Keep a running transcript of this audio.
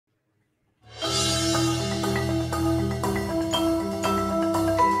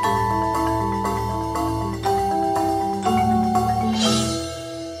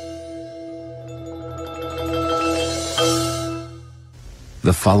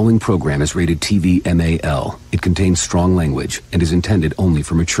The following program is rated TV MAL. It contains strong language and is intended only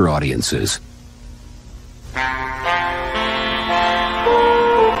for mature audiences.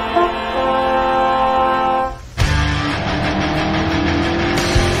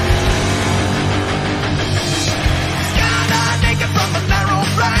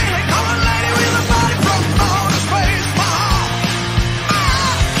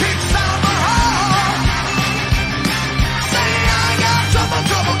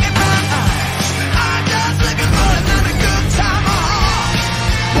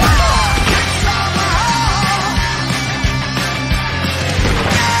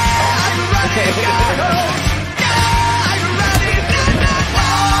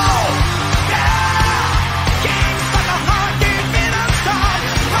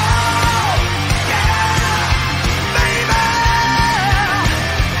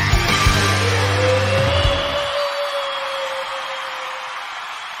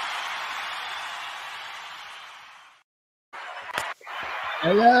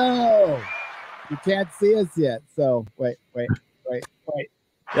 Hello. You can't see us yet, so wait.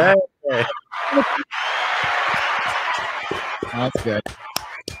 Yeah. That's good.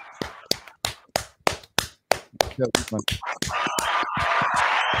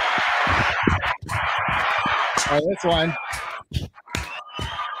 Oh, this one.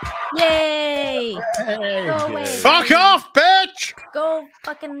 Yay! Hey. Go away. Fuck off, bitch! Go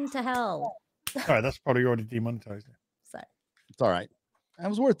fucking to hell. All right, that's probably already demonetized. Sorry. It's all right. That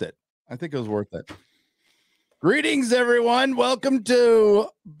was worth it. I think it was worth it. Greetings, everyone. Welcome to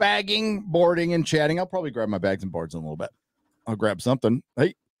bagging, boarding, and chatting. I'll probably grab my bags and boards in a little bit. I'll grab something.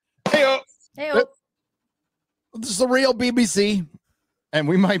 Hey. Hey. This is the real BBC, and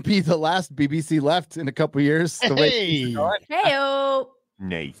we might be the last BBC left in a couple years. Hey. Hey.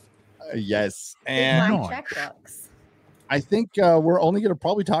 Nice. Yes. My And checkbooks. I think we're only going to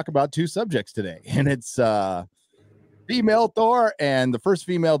probably talk about two subjects today, and it's female Thor and the first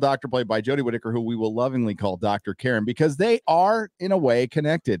female doctor played by Jodie Whittaker, who we will lovingly call Dr. Karen, because they are, in a way,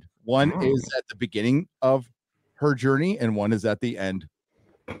 connected. One is at the beginning of her journey, and one is at the end.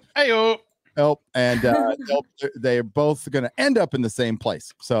 Hey. Oh, and they're both going to end up in the same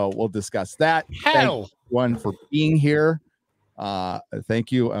place. So we'll discuss that. Hell. Thank everyone for being here.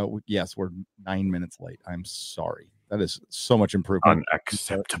 Thank you. Yes, we're 9 minutes late. I'm sorry. That is so much improvement.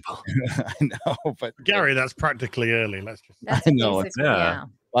 Unacceptable. I know, but Gary, that's practically early. Let's just. That's I know, basically- yeah.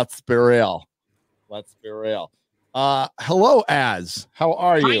 let's be real. Let's be real. Hello, Az. How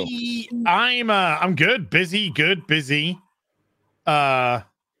are you? I'm good. Busy. I'm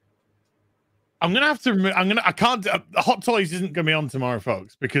gonna have to. I can't. Hot Toys isn't gonna be on tomorrow,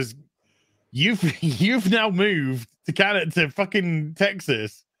 folks, because you've now moved to Canada, to fucking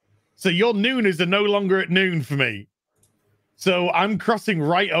Texas, so your nooners are no longer at noon for me. So I'm crossing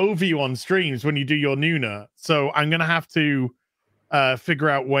right over you on streams when you do your nooner. So I'm gonna have to figure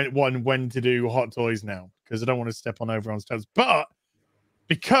out when to do Hot Toys now, because I don't want to step on everyone's toes. But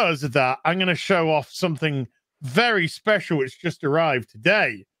because of that, I'm gonna show off something very special which just arrived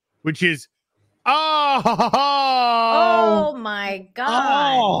today, which is Oh my god!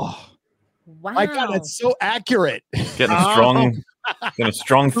 Oh, Wow! my God, that's so accurate. Getting a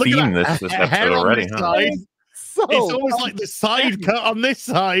strong Look at theme that this hair episode on already, this huh? side. So It's almost like the side cut on this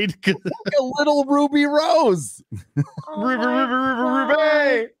side. like a little ruby rose. Oh Ruby.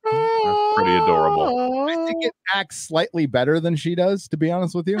 my That's pretty adorable. I think it acts slightly better than she does, to be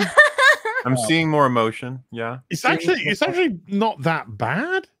honest with you. I'm seeing more emotion. Yeah. It's actually not that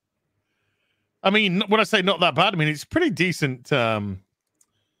bad. I mean, when I say not that bad, I mean it's pretty decent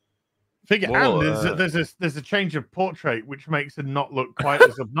figure. Well, And there's a change of portrait which makes it not look quite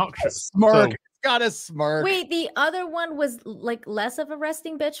as obnoxious. Smirk. So, It's got a smirk. Wait, the other one was like less of a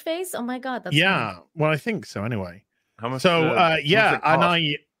resting bitch face. Oh my god, that's yeah, well, I think so anyway. How much? So how much yeah, it cost? and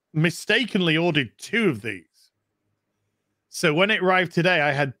I mistakenly ordered 2 of these. So when it arrived today,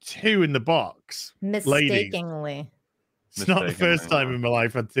 I had 2 in the box. mistakenly. It's not the first time in my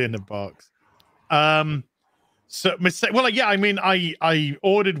life I'd seen in the box. So well, yeah, I mean, I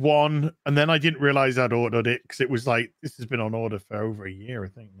ordered one and then I didn't realize I'd ordered it because it was like this has been on order for over a year, I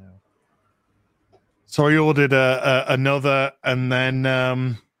think now. So I ordered another, and then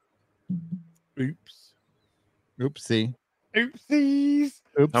Oopsie. oopsies.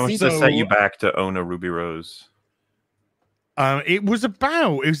 How much does it set you back to own a Ruby Rose? It was,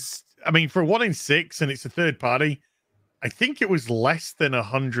 I mean, for 1 in 6, and it's a third party, I think it was less than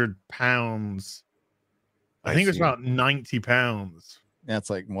 £100. I think it was about £90. Yeah, it's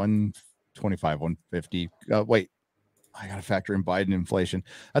like 125, 150. Wait, I gotta factor in Biden inflation.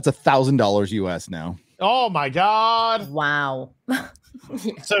 That's $1,000 US now. Oh my god! Wow.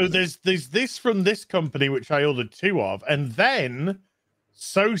 So there's this from this company which I ordered 2 of, and then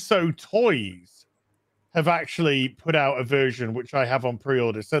So Toys have actually put out a version which I have on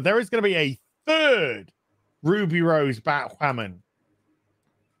pre-order. So there is going to be a 3rd Ruby Rose Batwoman.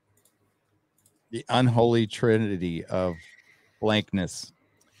 The unholy trinity of blankness.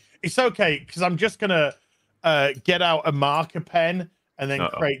 It's okay because I'm just gonna get out a marker pen and then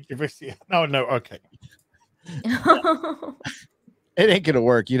create diversity. No, okay. It ain't gonna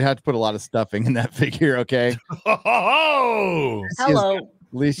work. You'd have to put a lot of stuffing in that figure. Okay. Oh, hello. At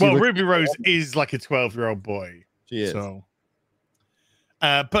least well, Ruby Rose is like a 12-year-old boy. She is. So,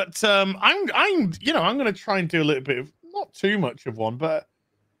 but I'm gonna try and do a little bit of, not too much of one, but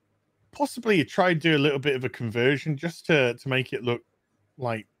possibly try and do a little bit of a conversion just to make it look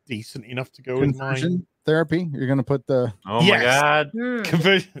like decent enough to go with my therapy. You're gonna put the my god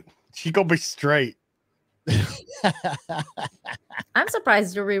conversion. She got me straight. I'm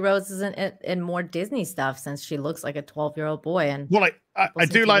surprised Ruby Rose isn't in more Disney stuff since she looks like a 12-year-old boy. And well, I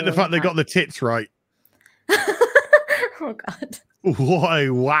do like the fact they got the tits right. Oh God! Why?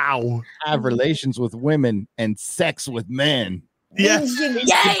 Wow! Have relations with women and sex with men. Yes. Yay!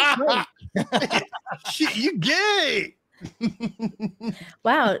 You gay.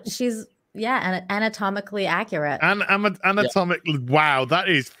 Wow, she's anatomically accurate. And anatomically, wow, that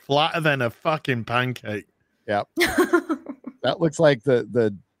is flatter than a fucking pancake. Yep. That looks like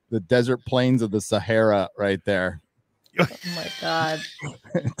the desert plains of the Sahara right there. Oh my God.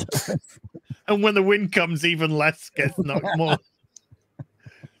 And when the wind comes, even less gets knocked more.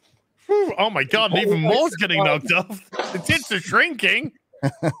 Whew, oh my God, and even more's getting knocked off. The tits are shrinking.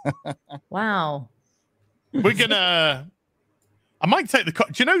 Wow. We're gonna. I might take the. Do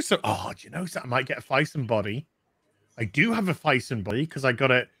you know so? Oh, do you know so? I might get a Fison body. I do have a Fison body because I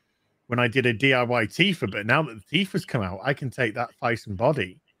got it when I did a DIY Tifa. But now that the Tifa's come out, I can take that Fison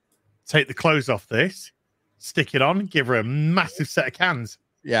body, take the clothes off this, stick it on, give her a massive set of cans.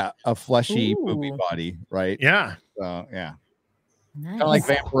 Yeah, a fleshy booby body, right? Yeah. So yeah, Nice. kind of like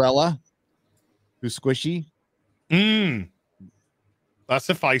Vampirella, who's squishy. That's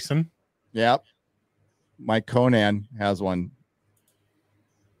a Fison. Yep. My Conan has one.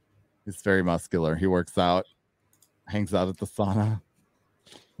 He's very muscular. He works out, hangs out at the sauna.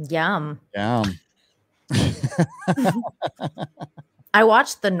 Yum. Yum. I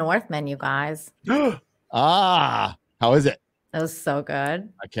watched The Northman, you guys. How is it? It was so good.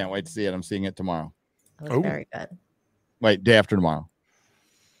 I can't wait to see it. I'm seeing it tomorrow. It was very good. Wait, day after tomorrow.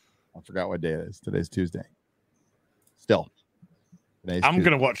 I forgot what day it is. Today's Tuesday. Still. I'm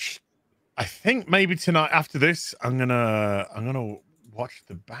gonna watch. I think maybe tonight after this, I'm gonna watch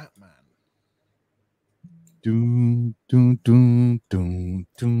the Batman. Doom, doom, doom, doom,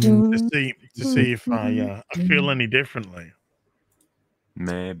 doom. To see if I feel any differently.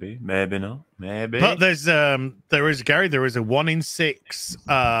 Maybe not. Maybe. But there is a 1 in 6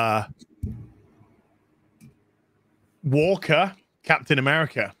 Walker Captain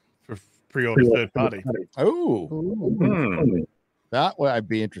America for pre-order third party. Oh, that would I'd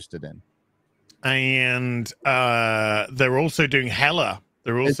be interested in. And they're also doing Hela.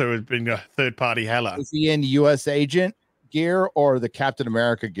 There also has been a third party Hela. Is he in U.S. Agent gear or the Captain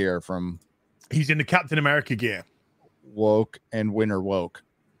America gear from? He's in the Captain America gear. Woke and Winter Woke.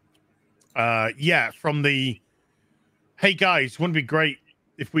 Yeah, from the hey guys, wouldn't it be great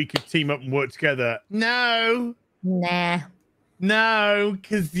if we could team up and work together? No,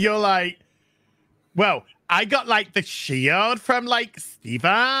 because you're like, well, I got like the shield from like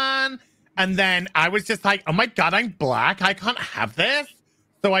Steven, and then I was just like, oh my God, I'm black, I can't have this.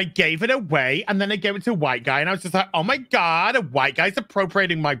 So I gave it away, and then I gave it to a white guy, and I was just like, oh my God, a white guy's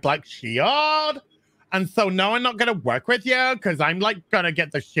appropriating my black shield. And so no, I'm not going to work with you because I'm like going to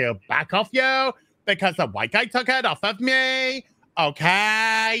get the shield back off you because the white guy took it off of me.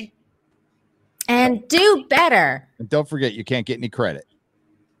 Okay. And do better. And don't forget, you can't get any credit.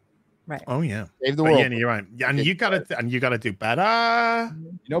 Right. Oh yeah. Save the world. Yeah, you're right. Yeah, and you gotta do better.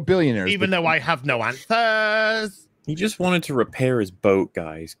 You know, billionaires. Even though I have no answers. He just wanted to repair his boat,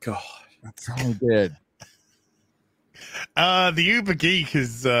 guys. God. That's all he did. The Uber Geek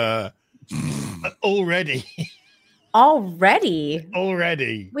is already.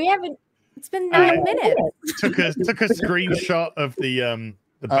 We haven't. It's been 9 minutes. Took a screenshot of the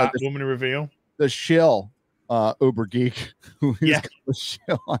Batwoman reveal. The shill, Uber Geek, who got the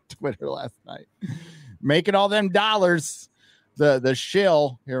shill on Twitter last night, making all them dollars. The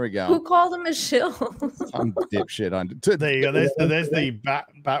shill. Here we go. Who called him a shill? Some dipshit on. There you go. There's the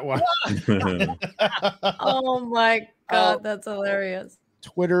Batwoman. Oh my God, that's hilarious.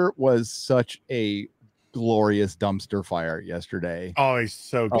 Twitter was such a glorious dumpster fire yesterday. Oh, it's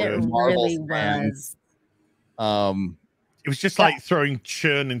so Oh, good. It Marvel's really fans. was. It was just like throwing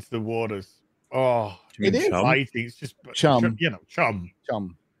churn into the waters. Oh, It is. fighting. It's just Chum. chum.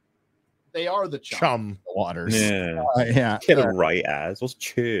 They are the chum. The waters. Yeah. Yeah. Get it right, as what's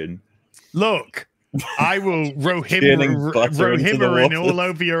churn? Look, I will Churning butter into the rohimmer water. all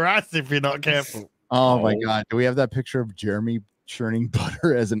over your ass if you're not careful. Oh my God. Do we have that picture of Jeremy churning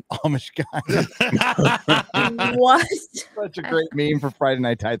butter as an Amish guy? What? Such a great meme for Friday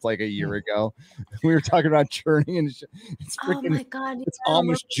Night Tights like a year ago. We were talking about churning and it's Oh freaking my God. it's yeah,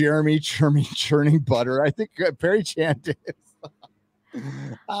 Amish Jeremy churning butter. I think Perry Chan did.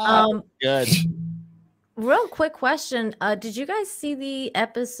 Good. Real quick question. Did you guys see the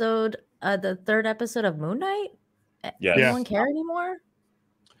episode, the third episode of Moon Knight? Yes. Anyone care anymore?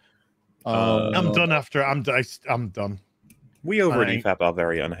 I'm done after. I'm done. We over at Fine. EFAP are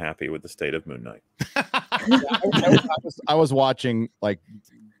very unhappy with the state of Moon Knight. I was watching like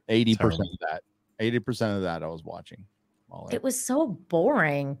 80% Terrible. of that. 80% of that I was watching. It was so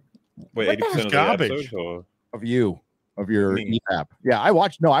boring. Wait, What the 80% of the garbage? episode? Or? Of your Me. EFAP. Yeah, I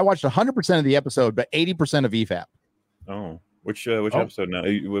watched 100% of the episode, but 80% of EFAP. Oh, which episode now?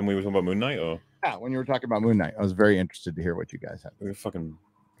 When we were talking about Moon Knight, or Yeah, when you were talking about Moon Knight, I was very interested to hear what you guys had. we were fucking.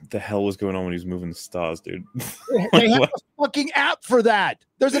 The hell was going on when he was moving the stars, dude? They have a fucking app for that.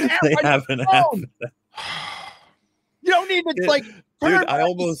 There's an app. They on have your an app. phone. You don't need to Dude, like. turn I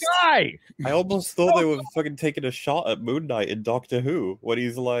on the almost- sky. I almost thought they were fucking taking a shot at Moon Knight in Doctor Who when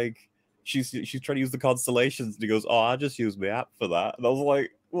he's like, she's trying to use the constellations, and he goes, "Oh, I just used my app for that," and I was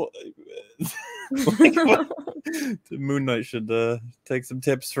like, "What?" Moon Knight should take some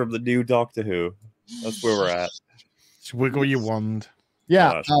tips from the new Doctor Who. That's where we're at. Just wiggle your wand.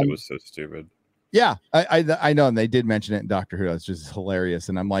 Yeah, That shit was so stupid. yeah, I know, and they did mention it in Doctor Who. It's just hilarious,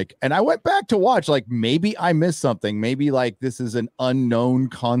 and I'm like, and I went back to watch, like maybe I missed something. Maybe like this is an unknown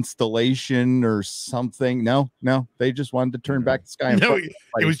constellation or something. No, they just wanted to turn back the sky. And No, fuck it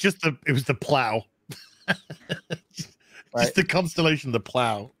everybody. was just the plow. Right. Just the constellation, the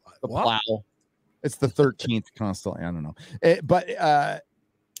plow. The What? plow. It's the 13th constellation. I don't know. But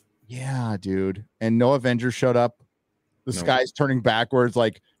yeah, dude. And no Avengers showed up. The No. sky's turning backwards,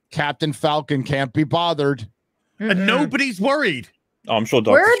 like Captain Falcon can't be bothered. And nobody's worried. Oh, I'm sure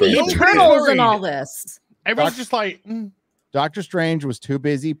Where Doctor are the Strange. Nobody's Eternals worried. and all this? Everyone's just like, mm. Doctor Strange was too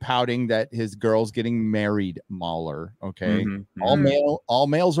busy pouting that his girl's getting married, MauLer. Okay. Mhm, Mhm. All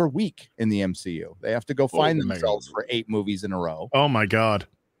males are weak in the MCU. They have to go find All themselves males. for 8 movies in a row. Oh my god.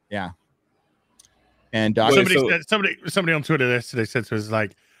 And Wait, Doctor Somebody on Twitter yesterday said to us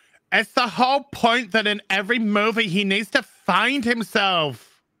like, it's the whole point that in every movie he needs to find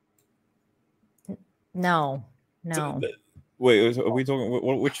himself. No. Wait, are we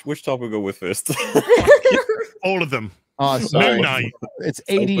talking? Which topic we go with first? All of them. Oh, sorry. Moon Knight. It's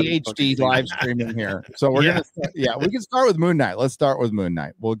So funny ADHD fucking live streaming here. So we're Yeah. gonna start, we can start with Moon Knight. Let's start with Moon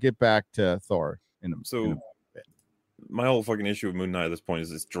Knight. We'll get back to Thor in a So- in a- My whole fucking issue with Moon Knight at this point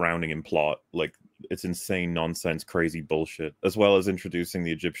is it's drowning in plot. Like, it's insane, nonsense, crazy bullshit, as well as introducing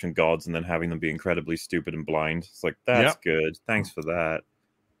the Egyptian gods and then having them be incredibly stupid and blind. It's like, that's good. Thanks for that.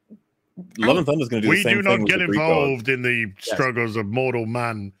 Love and Thunder's going to do We the same do thing not with get the Greek gods. involved in the struggles of mortal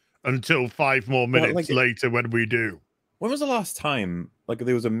man until 5 more minutes like- later when we do. When was the last time like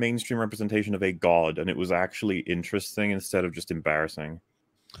there was a mainstream representation of a god and it was actually interesting instead of just embarrassing?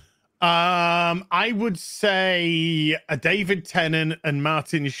 I would say a David Tennant and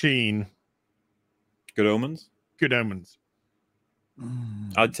Martin Sheen. Good Omens? Good Omens.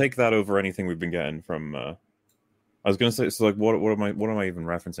 I'd take that over anything we've been getting from. I was gonna say, so like, what am I even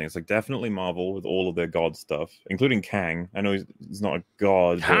referencing? It's like definitely Marvel with all of their god stuff, including Kang. I know he's not a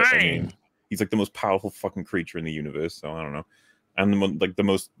god, but I mean, Kang! he's like the most powerful fucking creature in the universe. So I don't know, and the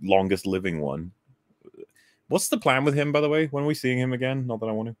most longest living one. What's the plan with him, by the way? When are we seeing him again? Not that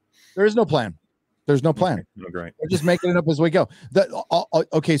I want to. There is no plan. There's no plan. No, great. We're just making it up as we go.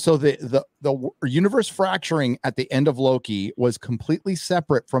 Okay, so the universe fracturing at the end of Loki was completely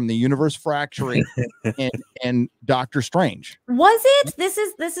separate from the universe fracturing in Doctor Strange. Was it? This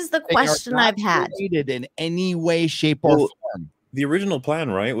is the They are question not I've had. related in any way, shape, or Well, form. The original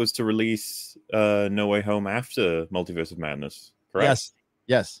plan, right, was to release No Way Home after Multiverse of Madness. Correct? Yes.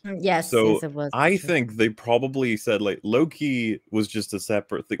 Yes, So yes, it was. I think they probably said like Loki was just a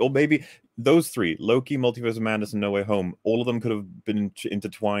separate thing. Or maybe those three, Loki, Multiverse of Madness, and No Way Home, all of them could have been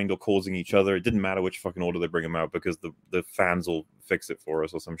intertwined or causing each other. It didn't matter which fucking order they bring them out because the fans will fix it for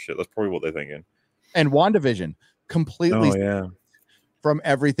us or some shit. That's probably what they're thinking. And WandaVision completely Oh yeah. from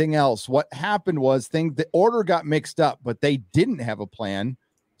everything else. What happened was the order got mixed up, but they didn't have a plan.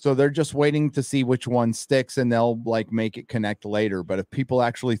 So they're just waiting to see which one sticks, and they'll like make it connect later. But if people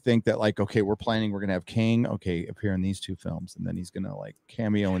actually think that like, okay, we're planning, we're going to have King, okay, appear in these 2 films, and then he's going to like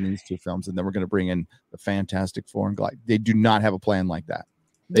cameo in these 2 films, and then we're going to bring in the Fantastic Four and Glide. They do not have a plan like that.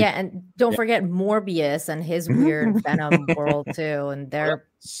 Yeah, and don't forget Morbius and his weird Venom world too, and they're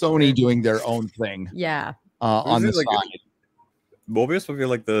Sony doing their own thing. Yeah, on the like, side. Morbius would feel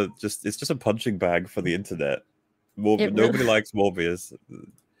like it's just a punching bag for the internet. Nobody likes Morbius.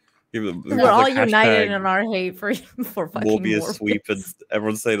 We're all united in our hate for fucking Morbius sweep, and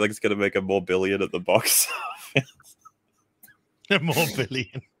everyone's saying like it's gonna make $1 billion at the box office. More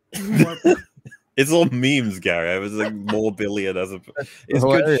billion. It's all memes, Gary. I was like $1 billion as a. It's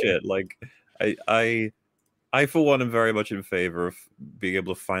good shit. Like I for one am very much in favor of being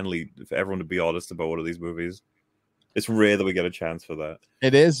able to finally for everyone to be honest about one of these movies. It's rare that we get a chance for that.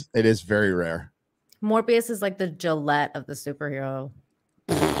 It is very rare. Morbius is like the Gillette of the superhero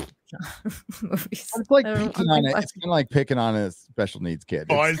movies. It's like picking on it. It's kind of like picking on a special needs kid.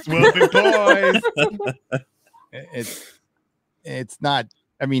 Boys will be boys. It's not.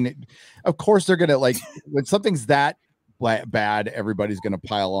 I mean, of course they're gonna like when something's that bad, everybody's gonna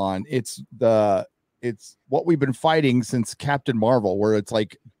pile on. It's what we've been fighting since Captain Marvel, where it's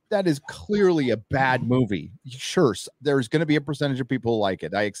like that is clearly a bad movie. Sure, there's gonna be a percentage of people who like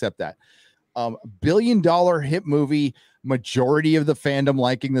it. I accept that. $1 billion hit movie, majority of the fandom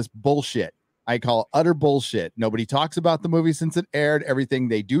liking this bullshit. I call it utter bullshit. Nobody talks about the movie since it aired. Everything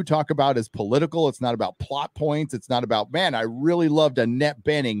they do talk about is political. It's not about plot points. It's not about, man, I really loved Annette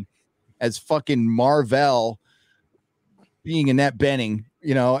Bening as fucking Marvel being Annette Bening.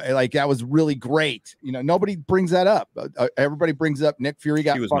 You know, like that was really great. You know, nobody brings that up. Everybody brings up Nick Fury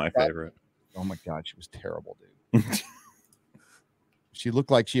got. She was my favorite. Oh my God, she was terrible, dude. She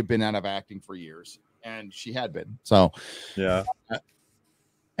looked like she had been out of acting for years, and she had been. So, yeah.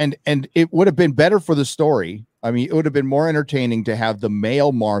 And it would have been better for the story. I mean, it would have been more entertaining to have the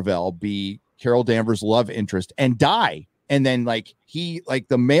male Marvel be Carol Danvers' love interest and die. And then like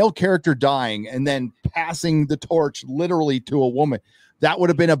the male character dying and then passing the torch literally to a woman. That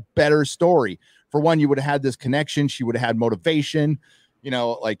would have been a better story. For one, you would have had this connection. She would have had motivation, you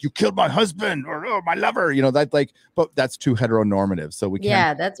know, like you killed my husband or my lover, you know, that like, but that's too heteronormative. So we can't.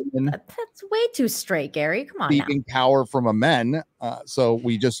 Yeah, that's way too straight, Gary. Come on. Leaving power from a men. So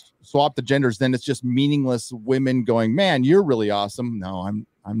we just swap the genders. Then it's just meaningless women going, man, you're really awesome. No,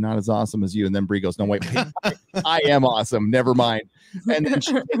 I'm not as awesome as you. And then Brie goes, no, wait, I am awesome. Never mind. And then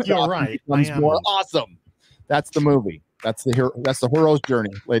she you're right. becomes more awesome. That's the movie. That's the hero. That's the hero's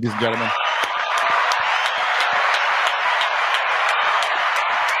journey, ladies and gentlemen.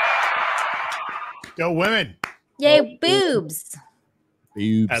 Go women. Yay, boobs.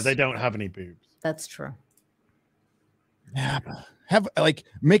 Boobs. They don't have any boobs. That's true. Yeah, have like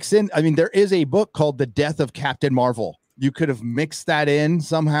mix in. I mean, there is a book called The Death of Captain Marvel. You could have mixed that in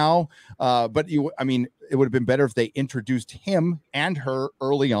somehow. But I mean, it would have been better if they introduced him and her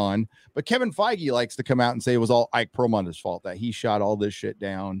early on. But Kevin Feige likes to come out and say it was all Ike Perlmutter's fault, that he shot all this shit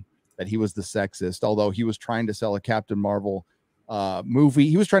down, that he was the sexist, although he was trying to sell a Captain Marvel movie.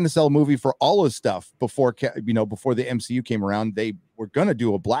 He was trying to sell a movie for all his stuff before the MCU came around. They were going to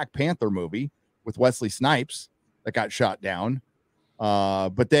do a Black Panther movie with Wesley Snipes that got shot down.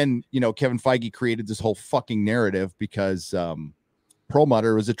 But then, you know, Kevin Feige created this whole fucking narrative because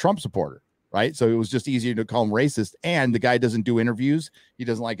Perlmutter was a Trump supporter, right? So it was just easier to call him racist. And the guy doesn't do interviews. He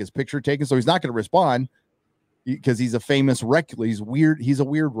doesn't like his picture taken. So he's not going to respond because he's a famous recluse. He's weird. He's a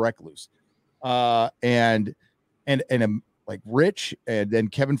weird recluse. And like rich. And then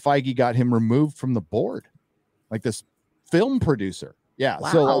Kevin Feige got him removed from the board, like this film producer. Yeah.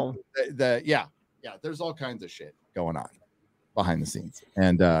 Wow. So yeah, there's all kinds of shit going on behind the scenes.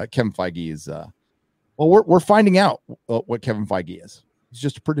 And Kevin Feige is we're finding out what Kevin Feige is. He's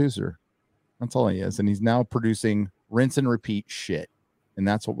just a producer. That's all he is. And he's now producing rinse and repeat shit. And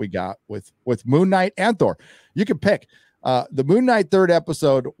that's what we got with Moon Knight and Thor. You can pick. The Moon Knight third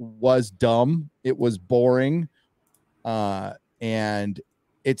episode was dumb. It was boring. And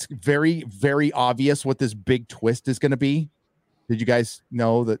it's very, very obvious what this big twist is going to be. Did you guys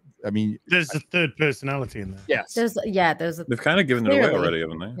know that? I mean, there's a third personality in there. Yes. They've kind of given it away already,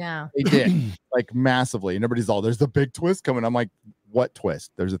 haven't they? Yeah. They did, like massively. And everybody's all, there's the big twist coming. I'm like, what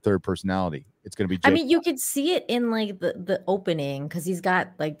twist? There's a third personality. It's going to be I mean, you could see it in like the opening, because he's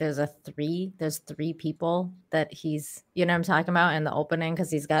got like there's three people that he's, you know what I'm talking about, in the opening,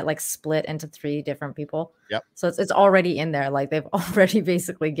 because he's got like split into 3 different people. Yep. So it's already in there. Like they've already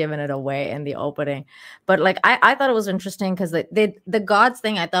basically given it away in the opening. But like I thought it was interesting because the gods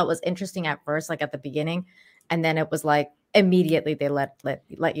thing I thought was interesting at first, like at the beginning. And then it was like immediately they let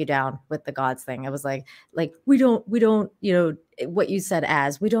you down with the gods thing. It was like we don't, you know, what you said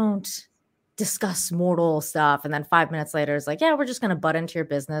as we don't discuss mortal stuff. And then 5 minutes later, it's like, yeah, we're just going to butt into your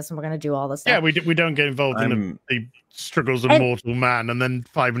business and we're going to do all this stuff. Yeah, we don't get involved in the struggles of mortal man. And then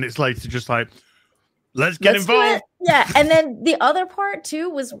 5 minutes later, just like, let's get involved. Yeah. And then the other part too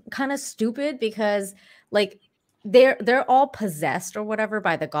was kind of stupid because like they're all possessed or whatever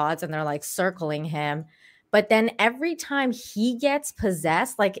by the gods and they're like circling him. But then every time he gets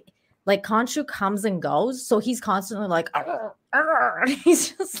possessed, like Khonshu comes and goes. So he's constantly like, arr, arr.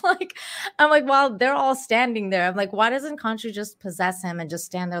 He's just like, I'm like, while they're all standing there, I'm like, why doesn't Khonshu just possess him and just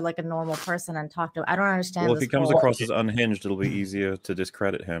stand there like a normal person and talk to him? I don't understand. Well, if he comes across as unhinged, it'll be easier to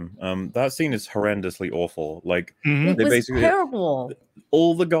discredit him. That scene is horrendously awful. Like, it they was basically terrible.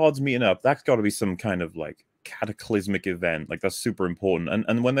 All the gods meeting up. That's got to be some kind of like cataclysmic event. Like that's super important.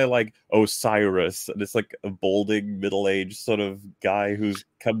 And when they're like Osiris, and it's like a balding middle-aged sort of guy who's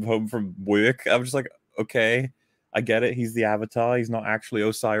come home from work, I'm just like, okay, I get it. He's the Avatar. He's not actually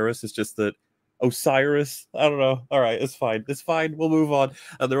Osiris. It's just that Osiris. I don't know. All right, it's fine. It's fine. We'll move on.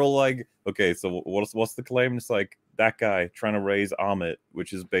 And they're all like, okay, so what's the claim? And it's like that guy trying to raise Amit,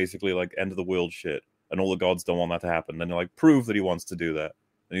 which is basically like end of the world shit. And all the gods don't want that to happen. Then they're like, prove that he wants to do that.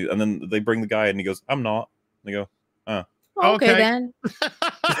 And then they bring the guy in and he goes, I'm not. And they go, okay then.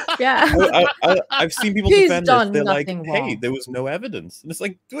 Yeah. I've seen people defend this. They're like, hey, there was no evidence. And it's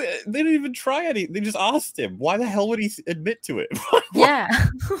like, they didn't even try any. They just asked him. Why the hell would he admit to it? Yeah.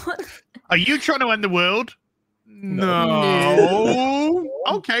 Are you trying to end the world? No.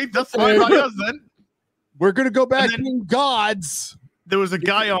 Okay, that's fine by us then. We're going to go back to being gods. There was a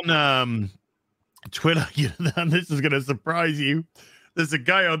guy on Twitter, and this is going to surprise you. There's a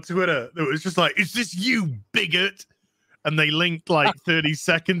guy on Twitter that was just like, is this you, bigot? And they linked like 30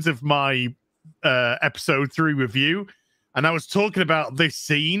 seconds of my episode 3 review. And I was talking about this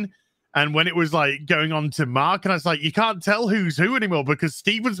scene. And when it was like going on to Mark, and I was like, you can't tell who's who anymore because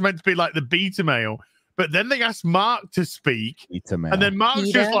Steven's meant to be like the beta male. But then they asked Mark to speak. And then Mark's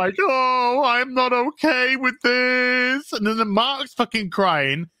just like, oh, I'm not okay with this. And then Mark's fucking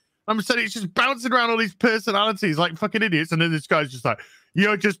crying. I'm saying it's just bouncing around all these personalities like fucking idiots. And then this guy's just like,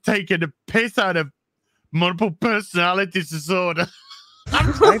 you're just taking a piss out of multiple personality disorder.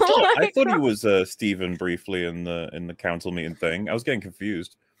 I thought he was Steven briefly in the council meeting thing. I was getting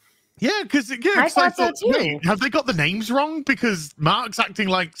confused. Yeah, because I thought so too. Wait, have they got the names wrong? Because Mark's acting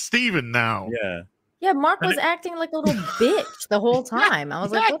like Steven now. Yeah, Mark was acting like a little bitch the whole time. I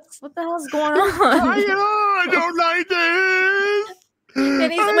was like, what the hell's going on? I don't like this.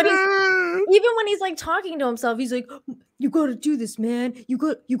 And even when he's like talking to himself, he's like, you got to do this, man. You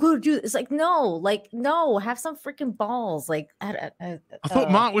got to do this. It's like, no, have some freaking balls. Like, I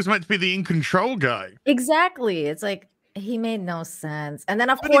thought Mark was meant to be the in control guy. Exactly. It's like, he made no sense. And then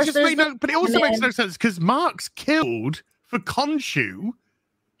of course, but it also makes no sense because Mark's killed for Khonshu.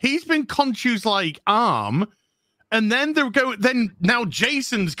 He's been Khonshu's like arm. And then then now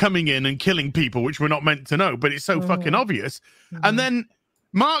Jason's coming in and killing people, which we're not meant to know, but it's so fucking obvious. And then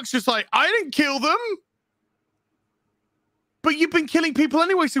Mark's just like, I didn't kill them. But you've been killing people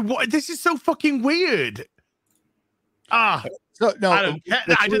anyway, so what? This is so fucking weird. So, no, I don't care.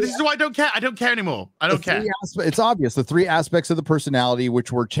 This is why I don't care. I don't care anymore. I don't care. It's obvious. The 3 aspects of the personality,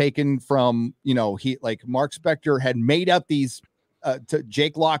 which were taken from, he like Mark Spector had made up these to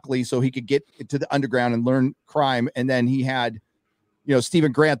Jake Lockley so he could get to the underground and learn crime. And then he had,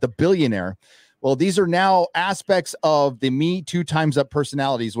 Stephen Grant, the billionaire. Well, these are now aspects of the me 2 times up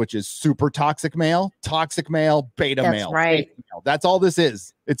personalities, which is super toxic male, beta male. That's right. That's all this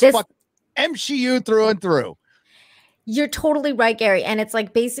is. It's fucking MCU through and through. You're totally right, Gary. And it's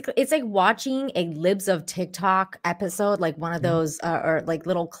like basically, it's like watching a Libs of TikTok episode, like one of those or like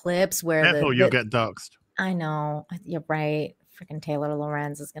little clips where you'll get doxxed. I know. You're right. Freaking Taylor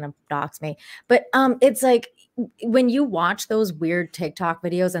Lorenz is gonna dox me. But it's like when you watch those weird TikTok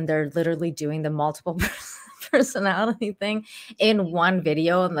videos and they're literally doing the multiple personality thing in one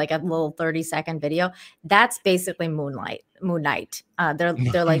video, and like a little 30-second video, that's basically Moon Knight. They're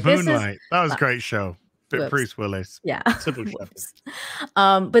like, this Moonlight. That was a great show. Bruce Willis. Yeah.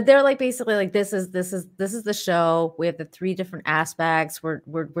 But they're like basically like this is the show. We have the 3 different aspects.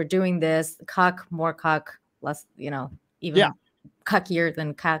 We're doing this. Cuck, more cuck, less, even cuckier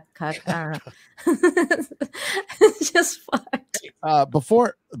than cuck. I don't know. It's just fun.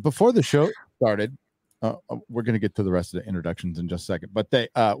 Before the show started, we're gonna get to the rest of the introductions in just a second. But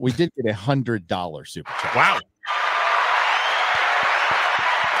we did get $100 super chat. Wow.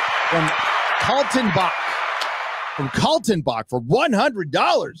 From Carlton Bach for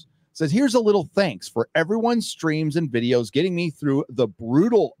 $100. Says, here's a little thanks for everyone's streams and videos getting me through the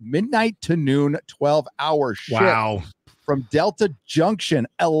brutal midnight to noon 12-hour shift from Delta Junction,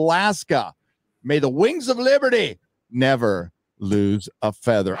 Alaska. May the wings of liberty never lose a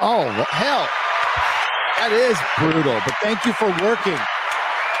feather. Oh, hell. That is brutal, but thank you for working.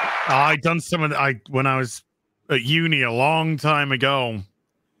 I done some of when I was at uni a long time ago,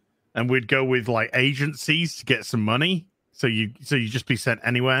 and we'd go with like agencies to get some money. So you just be sent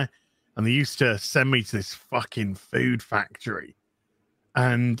anywhere, and they used to send me to this fucking food factory,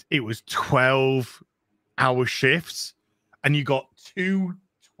 and it was 12-hour shifts, and you got 2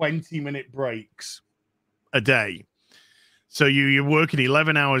 20-minute breaks a day. So you're working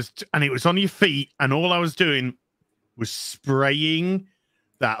 11 hours, and it was on your feet, and all I was doing was spraying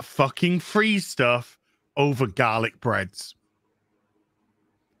that fucking freeze stuff over garlic breads.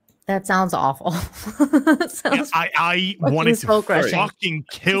 That sounds awful. I wanted to fucking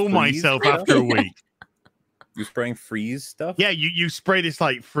kill myself after a week. You spraying freeze stuff? Yeah, you spray this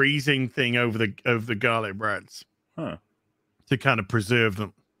like freezing thing over the garlic breads, to kind of preserve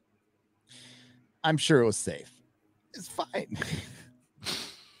them. I'm sure it was safe. It's fine.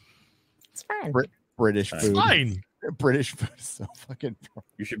 It's fine. British food. It's fine. British food is so fucking.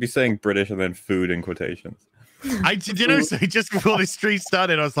 You should be saying British and then food in quotations. So just before this stream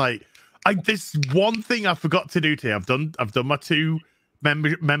started, I was like, this one thing I forgot to do today. I've done my 2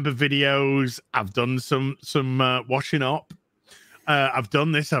 member videos. I've done some washing up. I've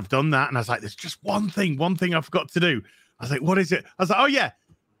done this. I've done that, and I was like, there's just one thing I forgot to do. I was like, what is it? I was like, oh yeah,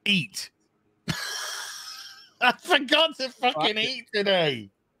 eat. I forgot to fucking eat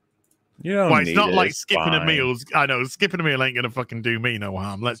today. You don't it's not like it's skipping fine. a meal. I know skipping a meal ain't gonna fucking do me no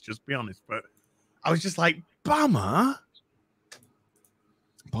harm. Let's just be honest. But I was just like, bummer.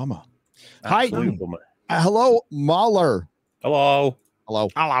 Hi. Hello, MauLer. Hello.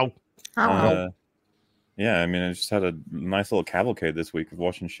 Yeah, I mean, I just had a nice little cavalcade this week of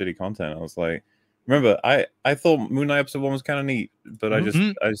watching shitty content. I was like, remember, I thought Moon Knight episode 1 was kind of neat, but I just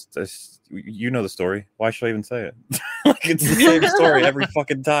you know the story. Why should I even say it? Like, it's the same story every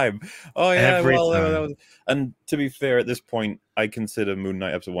fucking time. Oh yeah, that was. And to be fair, at this point, I consider Moon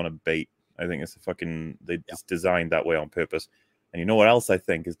Knight episode 1 a bait. I think it's it's designed that way on purpose. And you know what else I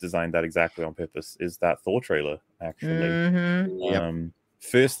think is designed that exactly on purpose is that Thor trailer. Actually,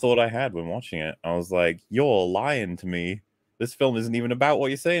 first thought I had when watching it, I was like, "You're lying to me. This film isn't even about what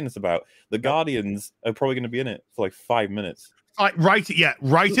you're saying it's about. The Guardians are probably going to be in it for like 5 minutes." Right at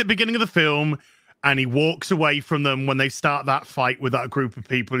the beginning of the film, and he walks away from them when they start that fight with that group of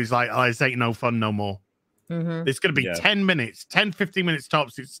people. He's like, "Oh, this ain't no fun no more." It's going to be 10 minutes, 10, 15 minutes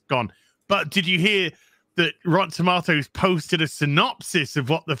tops. It's gone. But did you hear that Rotten Tomatoes posted a synopsis of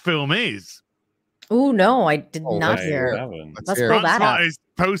what the film is? Oh no, I did not hear. Let's pull that up.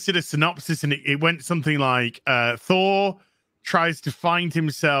 Posted a synopsis, and it went something like, Thor tries to find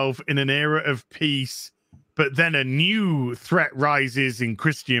himself in an era of peace, but then a new threat rises in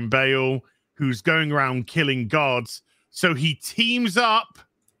Christian Bale, who's going around killing gods. So he teams up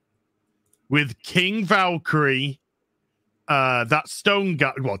with King Valkyrie, that stone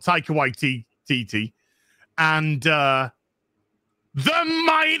guy, Taika Waititi, and the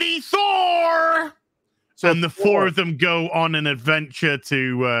mighty Thor. And the four of them go on an adventure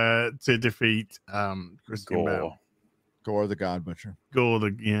to defeat Christian Bale. Gore the God Butcher. Oh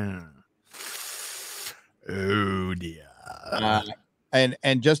dear.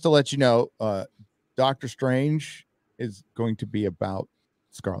 And just to let you know, Doctor Strange is going to be about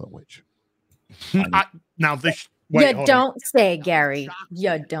Scarlet Witch. Now this. You don't say, Gary.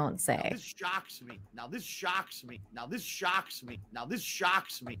 You don't say. This shocks me. Now this shocks me. Now this shocks me. Now this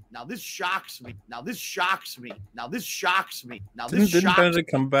shocks me. Now this shocks me. Now this shocks me. Now this shocks me. Now this shocks me. Didn't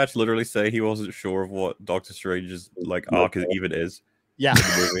Benedict Cumberbatch literally say he wasn't sure of what Doctor Strange's arc even is? Yeah.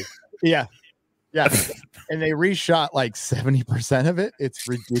 Yeah. And they reshot like 70% of it. It's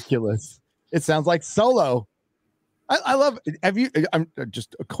ridiculous. It sounds like Solo. I love it. I'm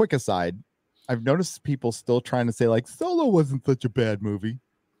just a quick aside. I've noticed people still trying to say like Solo wasn't such a bad movie.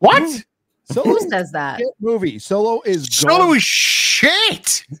 What? Solo Who says that? Movie. Solo is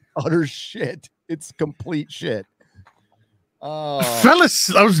shit. Utter shit. It's complete shit. I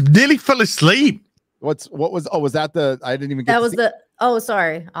nearly fell asleep. Was that I didn't even get that was the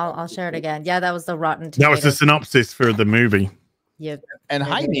sorry. I'll share it again. Yeah, that was the Rotten Tomatoes. That was the synopsis for the movie. Yep. And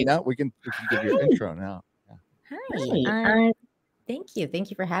hi Nina, we can give you an intro now. Hi. Thank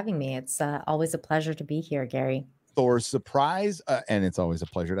you for having me. It's always a pleasure to be here, Gary. Thor's surprise, and it's always a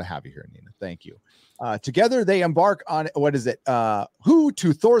pleasure to have you here, Nina. Thank you. Together they embark on who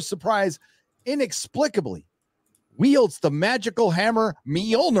to Thor's surprise inexplicably wields the magical hammer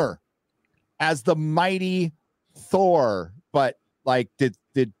MauLer as the mighty Thor, but like did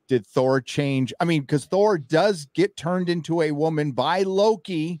Thor change? I mean, because Thor does get turned into a woman by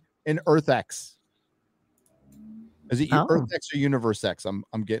Loki in Earth X. Is it Earth X or Universe X? I'm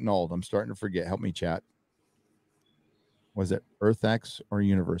getting old. I'm starting to forget. Help me, chat. Was it Earth X or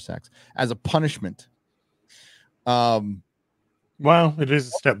Universe X? As a punishment. Well, it is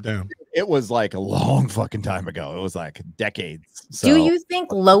a step down. It was like a long fucking time ago. It was like decades. So. Do you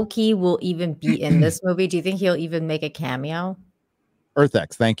think Loki will even be in this movie? Do you think he'll even make a cameo? Earth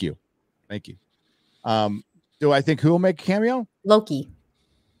X, thank you. Do I think who will make a cameo? Loki.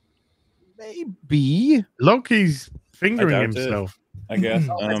 Maybe. Loki's fingering himself. I guess.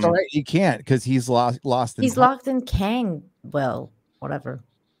 That's all right. He can't because he's lost. He's locked in Kang. Well, whatever.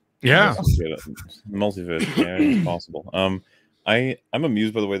 Yeah. Multiverse. Yeah, it's possible. I'm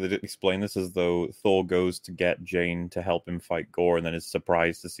amused by the way that it explained this as though Thor goes to get Jane to help him fight Gore and then is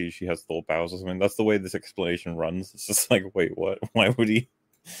surprised to see she has Thor powers or something. That's the way this explanation runs. It's just like, wait, what? Why would he?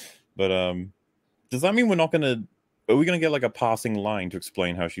 But does that mean we're not gonna? Are we gonna get like a passing line to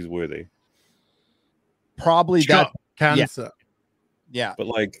explain how she's worthy? Probably that cancer. Yeah. But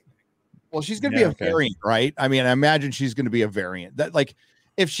like, well, she's gonna be a variant, right? I mean, I imagine she's gonna be a variant. That like.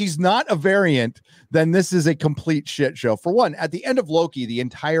 If she's not a variant, then this is a complete shit show. For one, at the end of Loki, the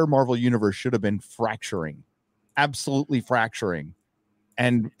entire Marvel universe should have been fracturing, absolutely fracturing,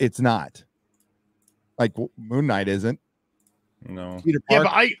 and it's not. Like Moon Knight isn't. No. Peter Yeah, Parker,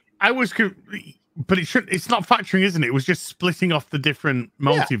 but I was, but it should. It's not fracturing, isn't it? It was just splitting off the different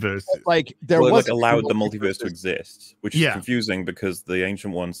multiverses. like there was was allowed the multiverse to exist, which is Yeah. confusing because the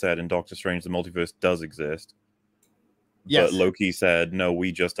Ancient One said in Doctor Strange the multiverse does exist. Yes. But Loki said, no,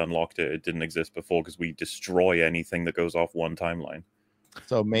 we just unlocked it. It didn't exist before because we destroy anything that goes off one timeline.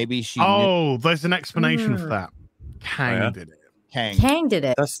 So maybe she. Oh, there's an explanation for that. Kang did it. Kang did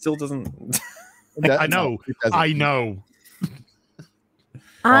it. That still doesn't. I know. I know.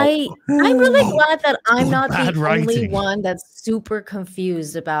 I'm really glad that I'm not the Bad only writing. one that's super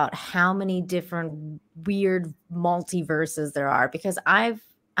confused about how many different weird multiverses there are, because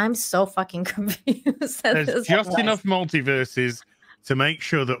I'm so fucking confused. There's just enough multiverses to make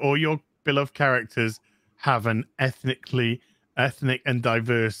sure that all your beloved characters have an ethnic and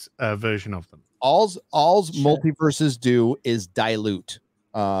diverse version of them. All's multiverses do is dilute.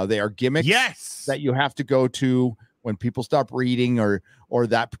 They are gimmicks that you have to go to when people stop reading or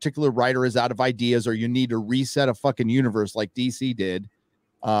that particular writer is out of ideas or you need to reset a fucking universe like DC did.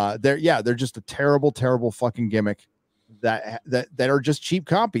 They're just a terrible, terrible fucking gimmick that are just cheap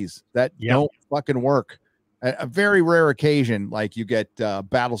copies that don't fucking work. A very rare occasion, like you get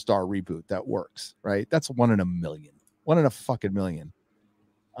Battlestar reboot that works, right? That's 1 in a million. 1 in a fucking million.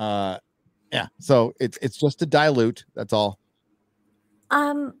 So it's just to dilute. That's all.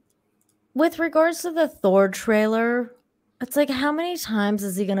 With regards to the Thor trailer, it's like, how many times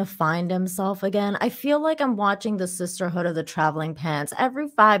is he gonna find himself again? I feel like I'm watching the Sisterhood of the Traveling Pants. Every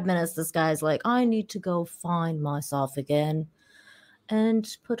 5 minutes, this guy's like, I need to go find myself again and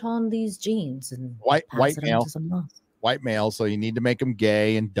put on these jeans and white male. So you need to make him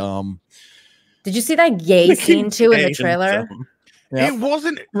gay and dumb. Did you see that gay scene too in the trailer? It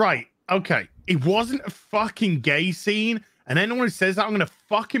wasn't right. Okay, it wasn't a fucking gay scene. And anyone who says that, I'm gonna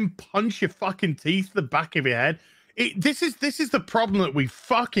fucking punch your fucking teeth to the back of your head. This is the problem that we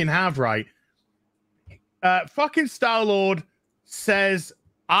fucking have, right? Fucking Star-Lord says,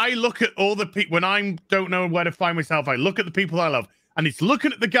 I look at all the people when I don't know where to find myself. I look at the people I love, and it's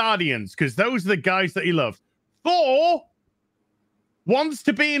looking at the Guardians because those are the guys that he loves. Thor wants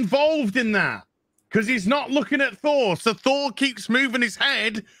to be involved in that because he's not looking at Thor. So Thor keeps moving his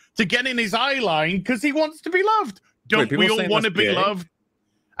head to get in his eye line because he wants to be loved. Don't we all want to be loved?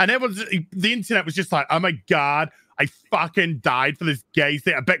 And the internet was just like, oh my God, I fucking died for this gay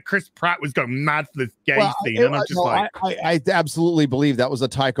thing. I bet Chris Pratt was going mad for this gay scene. And I'm just I absolutely believe that was a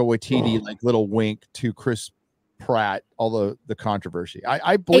Taika Waititi like little wink to Chris Pratt, all the controversy.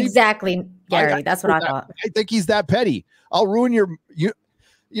 I believe exactly, Gary. That's what I thought. I think he's that petty. I'll ruin you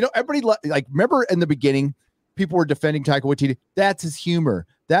know, everybody like remember in the beginning, people were defending Taika Waititi. That's his humor.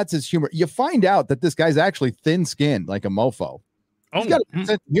 That's his humor. You find out that this guy's actually thin-skinned like a mofo. He's got a sense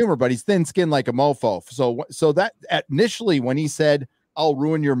of humor, but he's thin-skinned like a mofo. So that initially when he said, I'll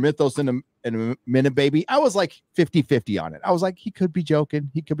ruin your mythos in a minute, baby, I was like 50-50 on it. I was like, he could be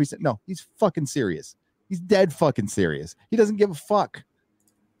joking. He could be saying, no, he's fucking serious. He's dead fucking serious. He doesn't give a fuck.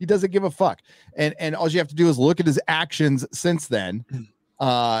 He doesn't give a fuck. And all you have to do is look at his actions since then.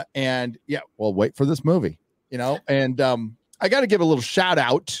 And yeah, well, wait for this movie, you know? And I got to give a little shout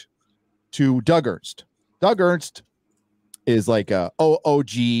out to Doug Ernst. Doug Ernst is like a OG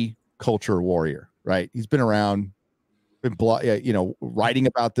culture warrior, right? He's been around, writing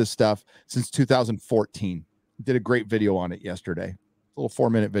about this stuff since 2014. He did a great video on it yesterday. A little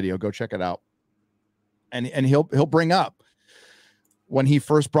 4-minute video. Go check it out. And he'll bring up when he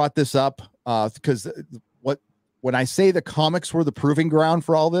first brought this up, because when I say the comics were the proving ground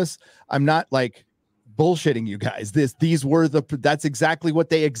for all this, I'm not like bullshitting you guys. That's exactly what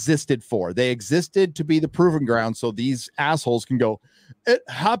they existed for. They existed to be the proving ground, so these assholes can go, it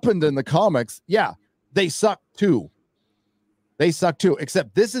happened in the comics. Yeah, they suck too.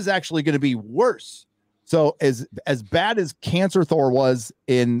 Except this is actually going to be worse. So as bad as Cancer Thor was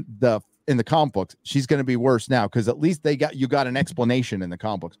in the comic books, she's going to be worse now, because at least you got an explanation in the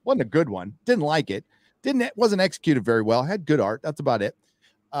comic books. Wasn't a good one. Didn't like it. Wasn't executed very well. Had good art. That's about it.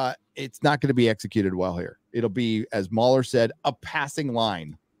 It's not going to be executed well here. It'll be, as MauLer said, a passing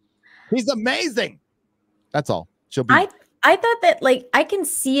line. He's amazing. That's all. She'll be. I thought that, like, I can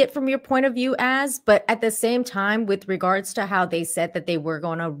see it from your point of view, but at the same time, with regards to how they said that they were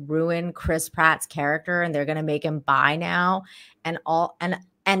going to ruin Chris Pratt's character and they're going to make him bi now, and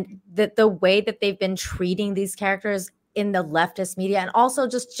the way that they've been treating these characters in the leftist media, and also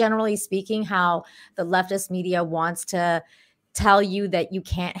just generally speaking, how the leftist media wants to tell you that you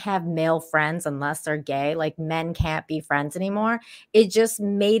can't have male friends unless they're gay, like men can't be friends anymore. It just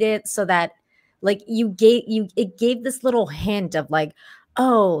made it so that, like, it gave this little hint of like,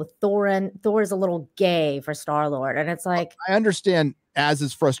 oh, Thor is a little gay for Star-Lord. And it's like, I understand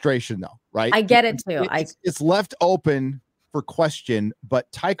Az's frustration though, right? I get it too. It's left open for question,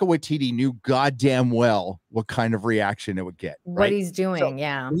 but Taika Waititi knew goddamn well what kind of reaction it would get. What right? he's doing, so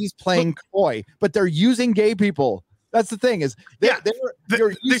yeah. He's playing coy, but they're using gay people. That's the thing, is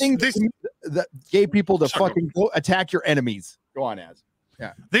they're using the gay people to fucking go attack your enemies. Go on, Az.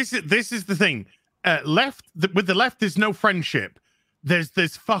 Yeah. This is the thing. With the left, there's no friendship. There's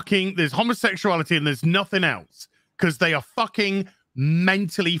homosexuality and there's nothing else, because they are fucking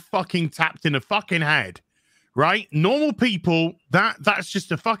mentally fucking tapped in the fucking head. Right? Normal people, that's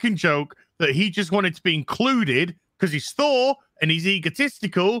just a fucking joke that he just wanted to be included because he's Thor and he's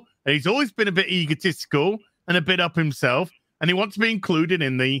egotistical, and he's always been a bit egotistical and a bit up himself, and he wants to be included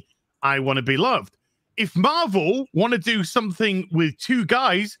in the I want to be loved. If Marvel want to do something with two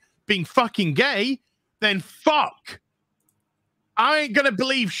guys being fucking gay, then fuck. I ain't gonna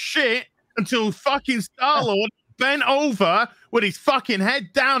believe shit until fucking Star-Lord bent over with his fucking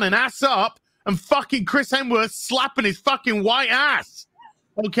head down and ass up, and fucking Chris Hemsworth slapping his fucking white ass.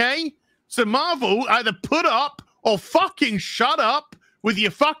 Okay? So Marvel, either put up or fucking shut up with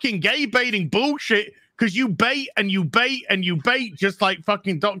your fucking gay baiting bullshit, because you bait and you bait and you bait, just like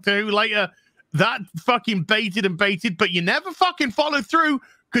fucking Doctor Who later. That fucking baited and baited, but you never fucking followed through,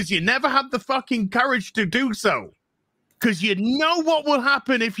 because you never had the fucking courage to do so. Because you know what will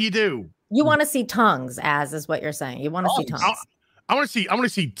happen if you do. You want to see tongues, Az is what you're saying. You want to see tongues. I want to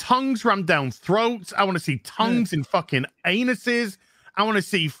see tongues rammed down throats. I want to see tongues in fucking anuses. I want to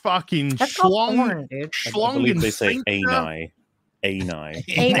see fucking schlong. I believe they say ani.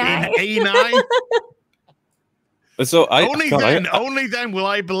 So only then will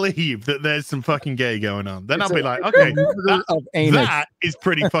I believe that there's some fucking gay going on. Then I'll be like, okay, that is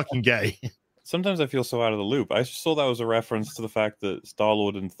pretty fucking gay. Sometimes I feel so out of the loop. I just saw that was a reference to the fact that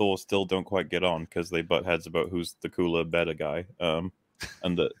Star-Lord and Thor still don't quite get on because they butt heads about who's the cooler, better guy. And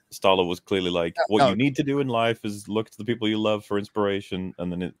that Star-Lord was clearly like, what you need to do in life is look to the people you love for inspiration,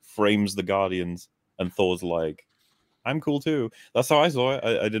 and then it frames the Guardians, and Thor's like, I'm cool too. That's how I saw it.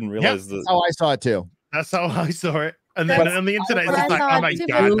 I didn't realize that. That's how I saw it too. That's how I saw it. And then on the internet, it's like, oh my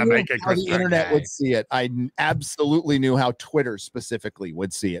God, I make it. How the internet would see it. I absolutely knew how Twitter specifically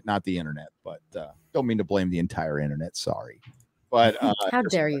would see it, not the internet. But don't mean to blame the entire internet. Sorry. But how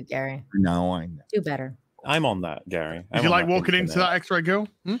dare you, Gary? No, I know. Do better. I'm on that, Gary. Did you like walking into that X-ray girl?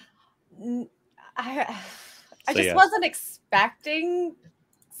 I just wasn't expecting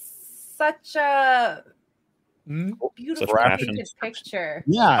such a beautiful painted picture.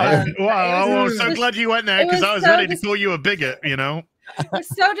 Yeah. I'm so glad you went there, because I was ready to call you a bigot, you know? It was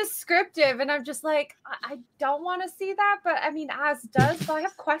so descriptive, and I'm just like, I don't want to see that, but I mean, Az does, so I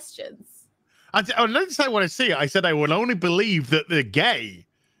have questions. I didn't say I want to see it. I said I will only believe that they're gay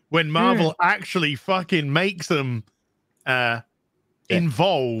when Marvel actually fucking makes them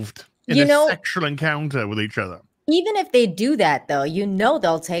involved in a sexual encounter with each other. Even if they do that, though,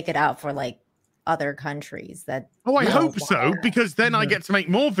 they'll take it out for like other countries. I hope so, because then I get to make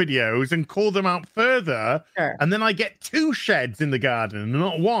more videos and call them out further, and then I get 2 sheds in the garden,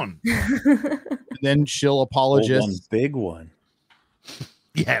 not 1. And then she'll apologize. One big one.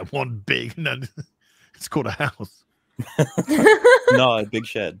 Yeah, 1 big. No, it's called a house. No, big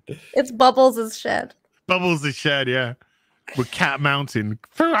shed. It's Bubbles' shed. Bubbles is shed, yeah. With Cat Mountain.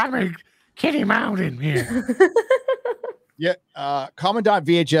 I'm a Kitty Mountain here. Yeah, Commandant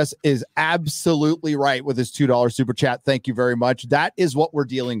VHS is absolutely right with his $2 super chat. Thank you very much. That is what we're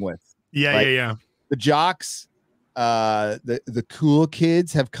dealing with. Yeah, right? yeah. The jocks, the cool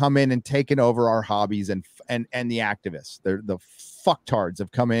kids have come in and taken over our hobbies, and the activists. The fucktards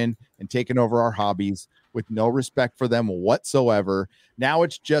have come in and taken over our hobbies with no respect for them whatsoever. Now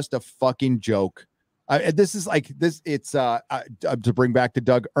it's just a fucking joke. This is like this. It's to bring back to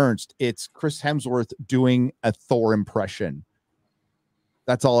Doug Ernst. It's Chris Hemsworth doing a Thor impression.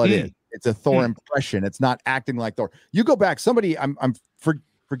 That's all it is. It's a Thor impression. It's not acting like Thor. You go back. Somebody,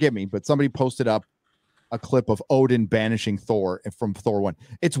 forgive me, but somebody posted up a clip of Odin banishing Thor from Thor 1.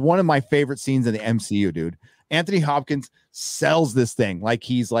 It's one of my favorite scenes in the MCU, dude. Anthony Hopkins sells this thing like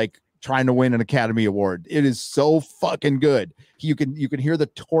he's like trying to win an Academy Award. It is so fucking good. You can hear the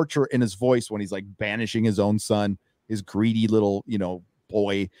torture in his voice when he's like banishing his own son, his greedy little,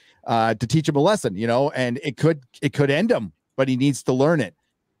 boy, to teach him a lesson, and it could end him, but he needs to learn it.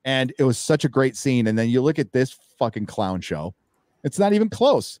 And it was such a great scene. And then you look at this fucking clown show. It's not even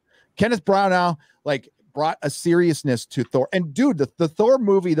close. Kenneth Branagh brought a seriousness to Thor. And dude, the Thor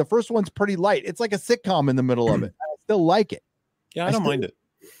movie, the first one's pretty light. It's like a sitcom in the middle of it. I still like it. Yeah, I don't mind it.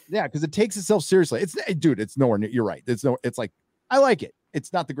 Yeah, because it takes itself seriously. It's nowhere near. You're right. It's like I like it.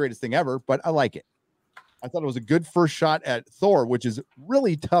 It's not the greatest thing ever, but I like it. I thought it was a good first shot at Thor, which is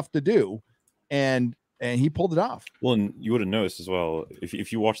really tough to do, and he pulled it off. Well, and you would have noticed as well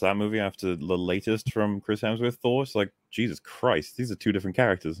if you watch that movie after the latest from Chris Hemsworth Thor, it's like, Jesus Christ, these are two different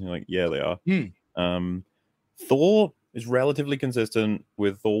characters. And you're like, yeah, they are. Thor is relatively consistent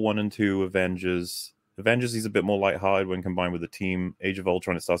with Thor 1 and 2, Avengers. Avengers, he's a bit more lighthearted when combined with the team. Age of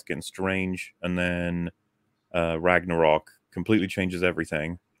Ultron, it starts getting strange, and then Ragnarok completely changes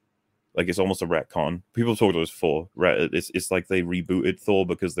everything. Like, it's almost a retcon. People talk about it as 4. It's like they rebooted Thor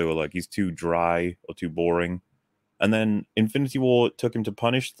because they were like, he's too dry or too boring. And then Infinity War took him to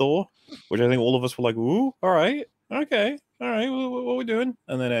punish Thor, which I think all of us were like, ooh, all right, okay, all right, what are we doing?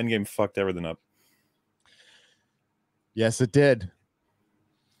 And then Endgame fucked everything up. Yes, it did.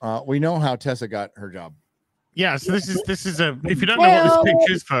 We know how Tessa got her job. Yeah, so this is a, if you don't know what this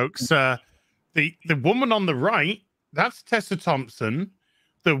picture is, folks, the woman on the right, that's Tessa Thompson.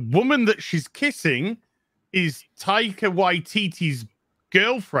 The woman that she's kissing is Taika Waititi's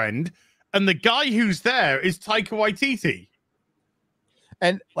girlfriend, and the guy who's there is Taika Waititi.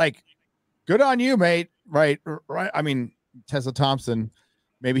 And like, good on you, mate. Right. I mean, Tessa Thompson,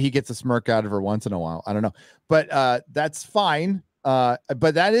 maybe he gets a smirk out of her once in a while. I don't know, but that's fine. But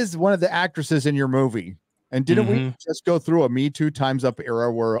that is one of the actresses in your movie. And didn't we just go through a Me Too Time's Up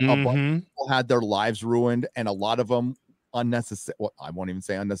era where a bunch of people had their lives ruined, and a lot of them unnecessary, well, I won't even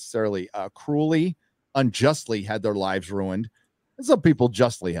say unnecessarily, cruelly, unjustly had their lives ruined. And some people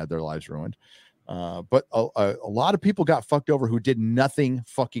justly had their lives ruined. But a lot of people got fucked over who did nothing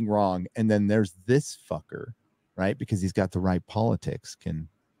fucking wrong. And then there's this fucker, right? Because he's got the right politics, can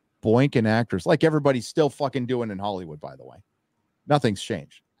boink an actors like everybody's still fucking doing in Hollywood, by the way. Nothing's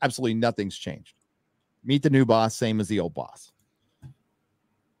changed. Absolutely nothing's changed. Meet the new boss, same as the old boss.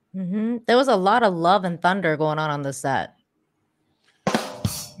 There was a lot of love and thunder going on the set.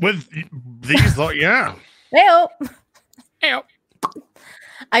 With these, yeah. Hey-o.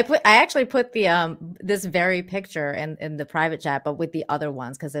 I actually put the this very picture in the private chat, but with the other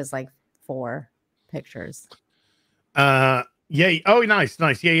ones, because there's like 4 pictures. Yeah. Oh, nice.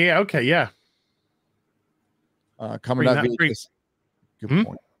 Yeah. Okay. Yeah. Commandant VHS. Good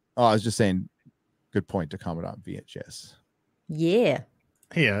point. Oh, I was just saying, good point to Commandant VHS. Yeah.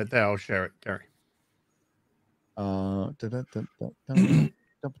 Yeah, I'll share it, Gary.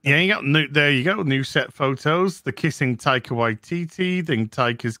 Yeah, there you go. New set photos. The kissing Taika Waititi. Then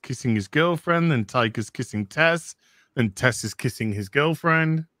Taika's kissing his girlfriend. Then Taika's kissing Tess. Then Tess is kissing his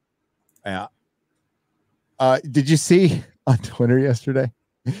girlfriend. Yeah. Did you see on Twitter yesterday?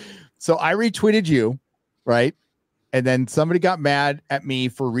 So I retweeted you, right? And then somebody got mad at me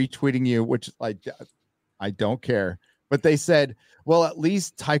for retweeting you, which I don't care. But they said, well, at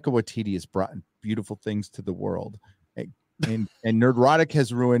least Taika Waititi has brought beautiful things to the world. And Nerdrotic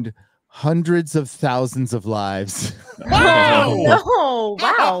has ruined hundreds of thousands of lives. Oh, no.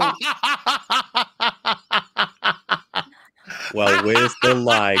 Wow. Well, where's the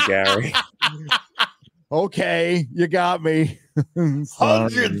lie, Gary? Okay, you got me.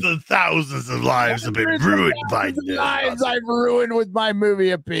 Hundreds of thousands of lives have been ruined by lives I've ruined with my movie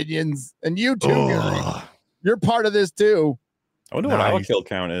opinions. And you too, Gary. You're part of this too. I wonder what our kill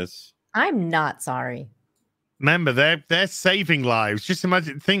count is. I'm not sorry. Remember, they're saving lives. Just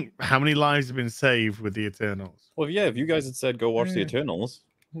think how many lives have been saved with the Eternals. Well, yeah, if you guys had said go watch the Mm. Eternals,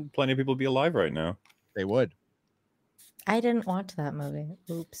 plenty of people would be alive right now. They would. I didn't watch that movie.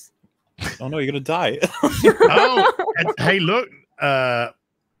 Oops. Oh no, you're gonna die. Oh, and, hey, look. Oh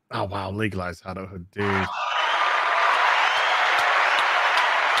wow, legalized adulthood, dude.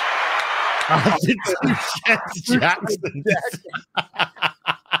 Jackson.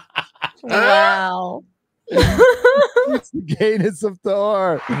 Wow. It's the gayness of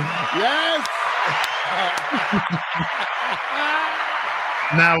Thor. Yes.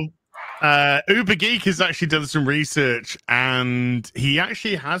 Now, Uber Geek has actually done some research, and he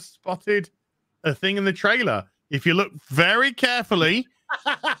actually has spotted a thing in the trailer. If you look very carefully,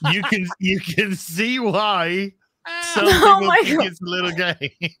 you can see why some people think it's a little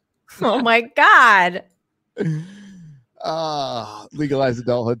gay. Oh my God. Legalized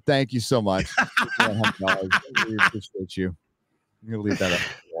adulthood. Thank you so much. $100. We appreciate you. I'm gonna leave that up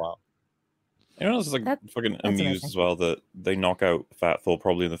for a while. You know, it's like fucking amused amazing. as well that they knock out Fat Thor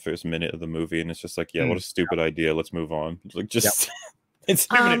probably in the first minute of the movie, and it's just like, yeah, what a stupid idea. Let's move on. It's like just it's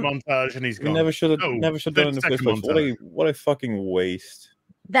 2-minute montage, and he's gone. never should have No, done it in the first place. montage. What a fucking waste.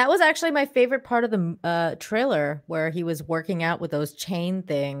 That was actually my favorite part of the trailer, where he was working out with those chain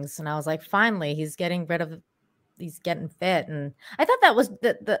things, and I was like, finally, he's getting fit. And I thought that was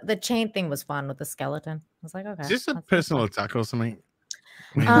the chain thing was fun with the skeleton. I was like, okay, Is this a that's personal fun. attack or something?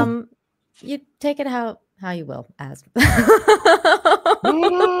 You take it how you will, as.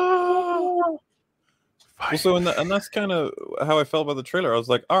 Also, and that's kind of how I felt about the trailer. I was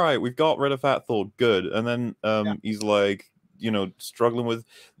like, all right, we've got rid of Fat Thor, good. And then he's like, you know, struggling with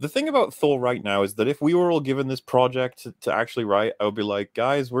the thing about Thor right now is that if we were all given this project to actually write, I would be like,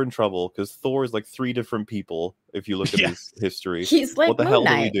 guys, we're in trouble because Thor is like 3 different people. If you look at his history, he's like, what the Moon hell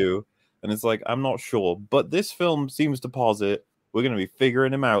do we Knight. do? And it's like, I'm not sure, but this film seems to posit we're going to be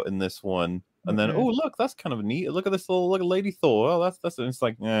figuring him out in this one. And then, oh, look, that's kind of neat. Look at this little Lady Thor. Oh, that's. And it's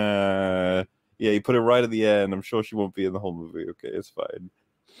like, yeah, you put it right at the end. I'm sure she won't be in the whole movie. Okay, it's fine.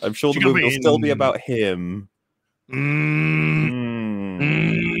 I'm sure the movie will still be about him.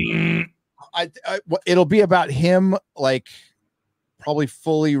 It'll be about him, like probably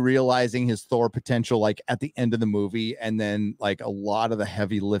fully realizing his Thor potential, like at the end of the movie, and then like a lot of the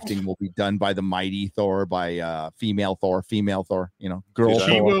heavy lifting will be done by the mighty Thor, by female Thor, you know, girl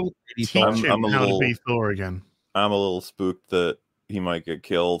She Thor. will teach him how to be Thor again. I'm a little spooked that he might get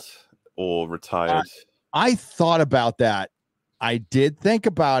killed or retired. I thought about that. I did think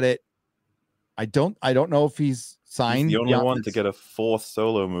about it. I don't know if he's signed. He's the only one to get a 4th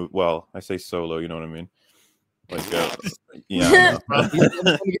solo movie. Well, I say solo, you know what I mean? Like, yeah. He's gonna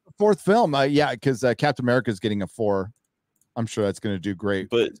get the 4th film. Yeah, because Captain America is getting a 4. I'm sure that's going to do great.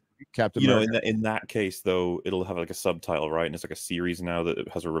 But Captain America, America. in that case, though, it'll have like a subtitle, right? And it's like a series now that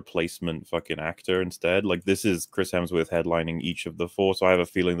has a replacement fucking actor instead. Like this is Chris Hemsworth headlining each of the 4, so I have a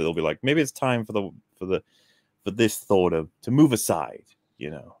feeling that it'll be like maybe it's time for this Thor to move aside, you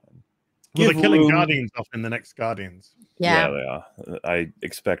know. Well, they're killing Guardians off in the next Guardians. Yeah, they are. I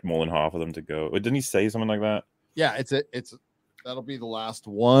expect more than half of them to go. Didn't he say something like that? Yeah, that'll be the last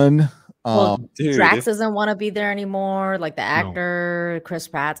one. Well, Dude, Drax doesn't want to be there anymore. Like the actor, Chris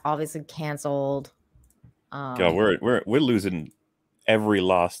Pratt's obviously canceled. God, we're losing every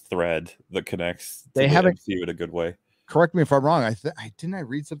last thread that connects to they the haven't MCU in a good way. Correct me if I'm wrong. I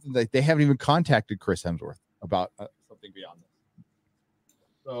read something that they haven't even contacted Chris Hemsworth about something beyond this.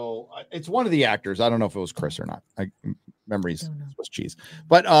 So it's one of the actors. I don't know if it was Chris or not. Memories was cheese,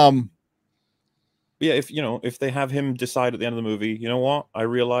 but yeah, if they have him decide at the end of the movie, you know what? I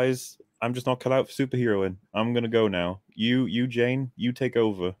realize I'm just not cut out for superheroing. I'm gonna go now. You Jane, you take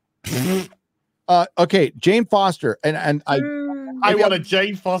over. Okay, Jane Foster, and I want a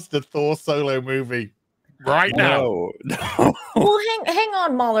Jane Foster Thor solo movie right now. No. Well, hang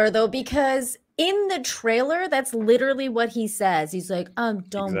on, MauLer, though, because in the trailer, that's literally what he says. He's like, I'm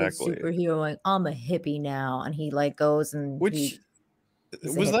done with superheroing. I'm a hippie now. And he like goes and was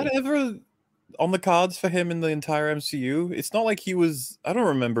that ever on the cards for him in the entire MCU? It's not like he was. I don't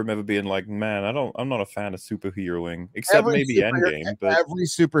remember him ever being like, man, I'm not a fan of superheroing, except maybe Endgame. But every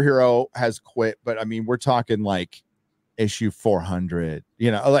superhero has quit. But I mean, we're talking like issue 400.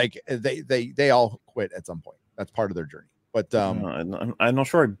 You know, like they all quit at some point. That's part of their journey. But I'm not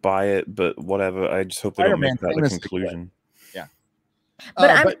sure I buy it, but whatever. I just hope they don't make that the conclusion. Yeah.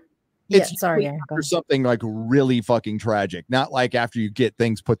 But it's sorry. For something like really fucking tragic, not like after you get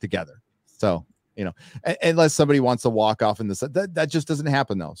things put together. So, you know, unless somebody wants to walk off in this, that just doesn't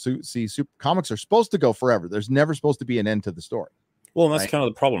happen though. So, comics are supposed to go forever. There's never supposed to be an end to the story. Well, and that's Right. kind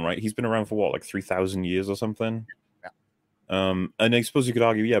of the problem, right? He's been around for what, like 3,000 years or something. Yeah. And I suppose you could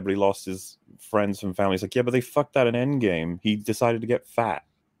argue, yeah, but he lost his friends and family. It's like, yeah, but they fucked that in Endgame. He decided to get fat,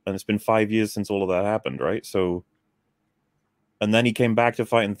 and it's been 5 years since all of that happened, right? So, and then he came back to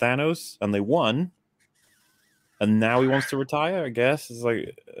fighting Thanos, and they won. And now he wants to retire. I guess it's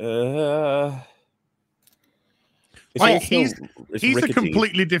like, he's a rickety.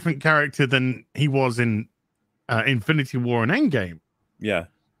 completely different character than he was in Infinity War and Endgame. Yeah,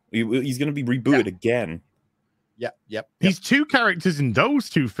 he's going to be rebooted again. Yep. He's two characters in those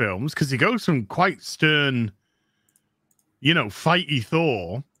two films because he goes from quite stern, fighty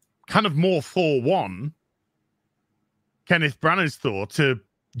Thor, kind of more Thor 1, Kenneth Branagh's Thor, to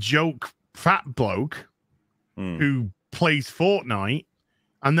joke fat bloke who plays Fortnite.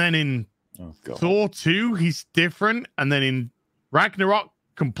 And then in Thor 2, he's different. And then in Ragnarok,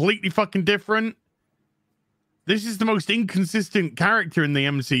 completely fucking different. This is the most inconsistent character in the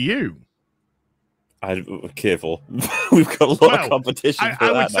MCU. Careful. We've got a lot of competition.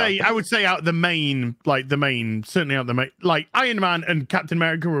 I would say out the main, certainly out the main, like Iron Man and Captain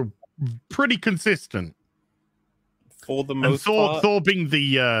America were pretty consistent for the most part. Thor being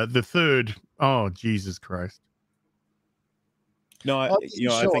the third. Oh, Jesus Christ! No, I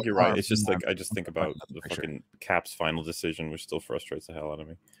think you're right. It's just like I just think about the fucking Cap's final decision, which still frustrates the hell out of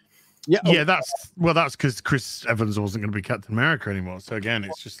me. Yeah, that's because Chris Evans wasn't going to be Captain America anymore. So again,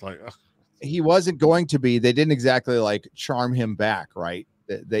 it's just like. Ugh. He wasn't going to be. They didn't exactly like charm him back, right?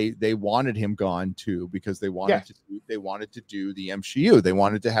 They wanted him gone too because they wanted to do the MCU. They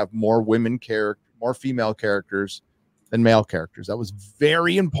wanted to have more more female characters than male characters. That was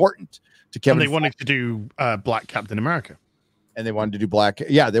very important to Kevin. And they wanted to do Black Captain America, and they wanted to do Black.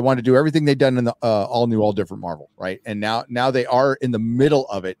 Yeah, they wanted to do everything they'd done in the all new, all different Marvel, right? And now they are in the middle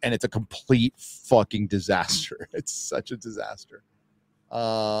of it, and it's a complete fucking disaster. It's such a disaster.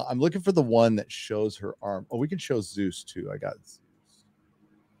 I'm looking for the one that shows her arm. Oh, we can show Zeus too. I got Zeus.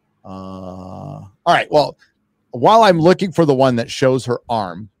 All right. Well, while I'm looking for the one that shows her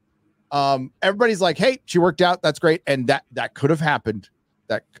arm, everybody's like, "Hey, she worked out. That's great." And that could have happened.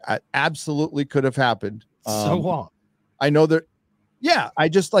 That absolutely could have happened. So what? I know that. Yeah. I'm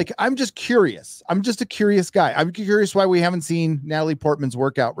just curious. I'm just a curious guy. I'm curious why we haven't seen Natalie Portman's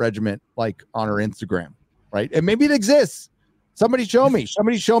workout regimen like on her Instagram, right? And maybe it exists. Somebody show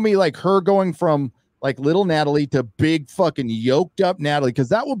me like her going from like little Natalie to big fucking yoked up Natalie. Cause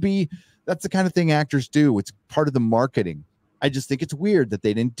that's the kind of thing actors do. It's part of the marketing. I just think it's weird that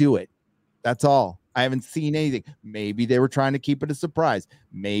they didn't do it. That's all. I haven't seen anything. Maybe they were trying to keep it a surprise.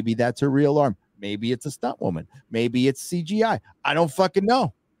 Maybe that's her real arm. Maybe it's a stunt woman. Maybe it's CGI. I don't fucking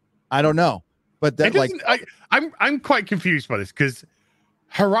know. I don't know. But that I'm quite confused by this because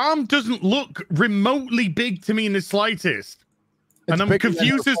her arm doesn't look remotely big to me in the slightest. And I'm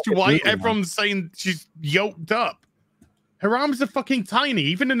confused as to why everyone's saying she's yoked up. Her arms are fucking tiny.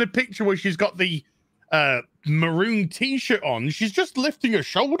 Even in the picture where she's got the maroon t-shirt on, she's just lifting her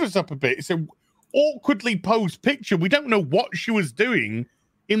shoulders up a bit. It's an awkwardly posed picture. We don't know what she was doing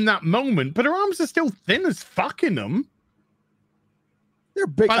in that moment, but her arms are still thin as fuck in them. They're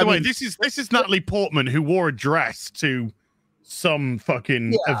big. By the way, this is Natalie Portman who wore a dress to some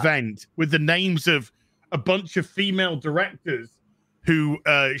fucking event with the names of a bunch of female directors who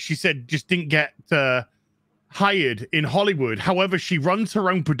she said just didn't get hired in Hollywood. However, she runs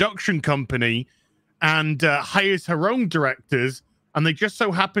her own production company and hires her own directors, and they just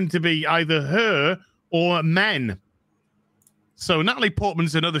so happen to be either her or men. So Natalie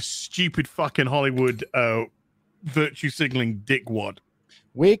Portman's another stupid fucking Hollywood virtue signaling dickwad.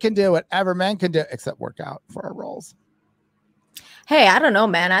 We can do whatever men can do except work out for our roles. Hey, I don't know,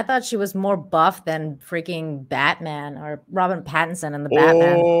 man. I thought she was more buff than freaking Batman or Robin Pattinson in the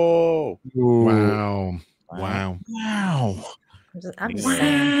Batman. Oh, wow. I'm just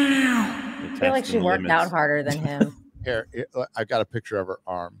saying. I feel like she worked out harder than him. Here, I've got a picture of her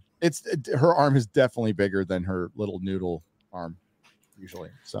arm. Her arm is definitely bigger than her little noodle arm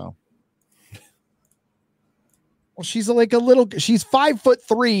usually. So, well, she's she's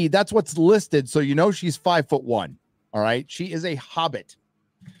 5'3". That's what's listed. So, she's 5'1". All right. She is a hobbit.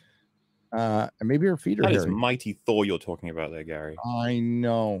 And maybe her feet are That is hairy. mighty Thor you're talking about there, Gary. I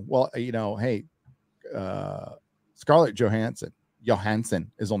know. Well, hey, Scarlett Johansson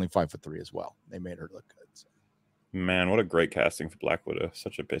is only 5'3" as well. They made her look good. So. Man, what a great casting for Black Widow.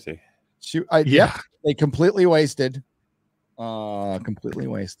 Such a pity. They completely wasted. Completely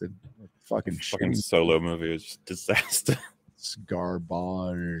wasted. Fucking Solo movie was just disaster. It's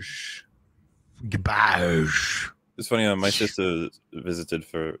garbage. It's funny. My sister visited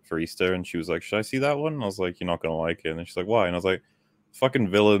for Easter, and she was like, "Should I see that one?" And I was like, "You're not gonna like it." And then she's like, "Why?" And I was like, fucking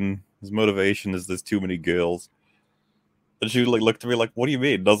villain. His motivation is there's too many girls. And she like looked at me like, "What do you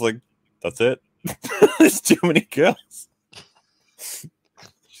mean?" And I was like, "That's it. There's too many girls."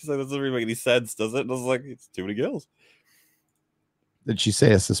 She's like, "That doesn't really make any sense, does it?" And I was like, "It's too many girls." Did she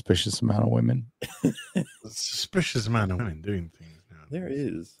say a suspicious amount of women? A suspicious amount of women doing things now. There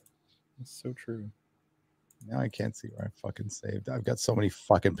is. It's so true. Now I can't see where I fucking saved. I've got so many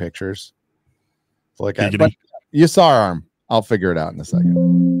fucking pictures. So like, Giggity. you saw her arm. I'll figure it out in a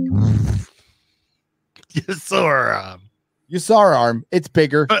second. You saw her arm. You saw her arm. It's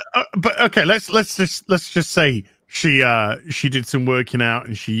bigger. But okay, let's just say she did some working out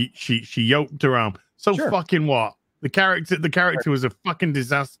and she yoked her arm. So Sure. fucking what? The character was a fucking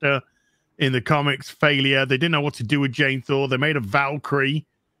disaster in the comics. Failure. They didn't know what to do with Jane Thor. They made a Valkyrie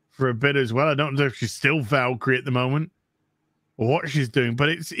for a bit as well. I don't know if she's still Valkyrie at the moment or what she's doing, but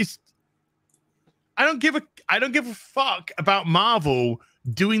it's. I don't give a fuck about Marvel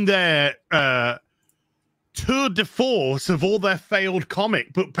doing their tour de force of all their failed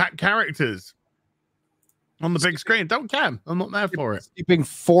comic book pack characters on the big screen. Don't care. I'm not there for it. Keeping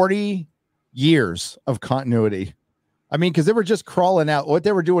 40 years of continuity. I mean, because they were just crawling out. What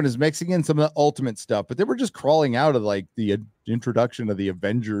they were doing is mixing in some of the Ultimate stuff, but they were just crawling out of like the introduction of the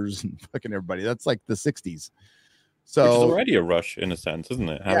Avengers and fucking everybody. That's like the 60s. So Which is already a rush in a sense, isn't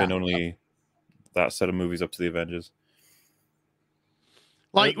it? Having only that set of movies up to the Avengers.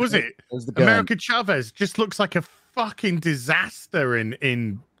 Like, was it America Chavez just looks like a fucking disaster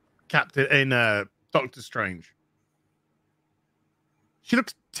in Doctor Strange. She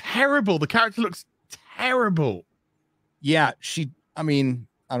looks terrible. The character looks terrible. Yeah, I mean,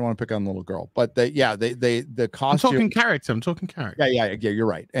 I don't want to pick on the little girl, but the costume. I'm talking character. Yeah, you're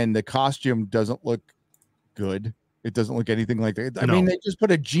right. And the costume doesn't look good. It doesn't look anything like that. I mean, they just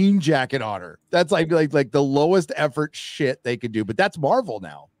put a jean jacket on her. That's like the lowest effort shit they could do. But that's Marvel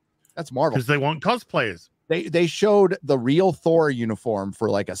now. That's Marvel. Because they want cosplayers. They showed the real Thor uniform for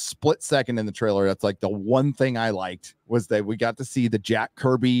like a split second in the trailer. That's like the one thing I liked was that we got to see the Jack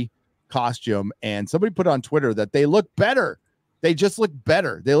Kirby costume, and somebody put on Twitter that they look better. They just look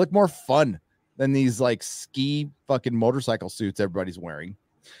better. They look more fun than these like ski fucking motorcycle suits everybody's wearing.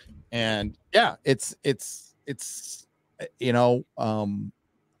 And yeah, it's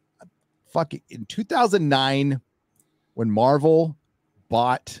fucking in 2009 when Marvel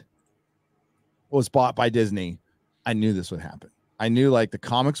was bought by Disney, I knew this would happen. I knew like the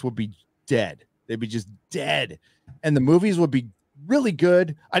comics would be dead. They'd be just dead. And the movies would be really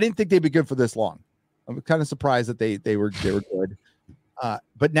good. I didn't think they'd be good for this long. I'm kind of surprised that they were good.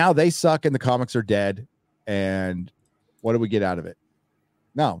 But now they suck and the comics are dead. And what do we get out of it?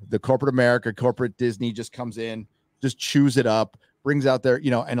 No, the corporate America, corporate Disney just comes in, just chews it up, brings out their,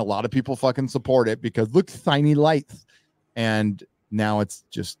 and a lot of people fucking support it because look, tiny lights. And now it's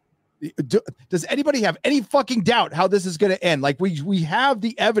just, does anybody have any fucking doubt how this is going to end? Like we have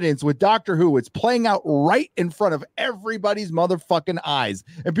the evidence with Doctor Who. It's playing out right in front of everybody's motherfucking eyes.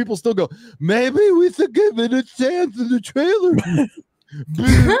 And people still go, maybe we should give it a chance in the trailer.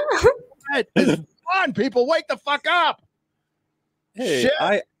 It's fun, people. Wake the fuck up. Hey,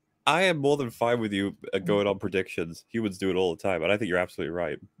 Shit. I am more than fine with you going on predictions. Humans do it all the time, and I think you're absolutely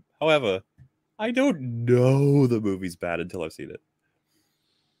right. However, I don't know the movie's bad until I've seen it.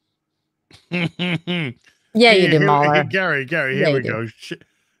 Yeah, you do, MauLer. Gary, here we go.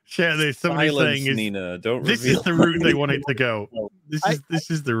 Share this. Somebody saying is, Nina, don't this reveal. is the route they want it to go. This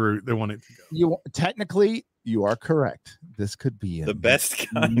is the route they want it to go. Technically, you are correct. This could be The best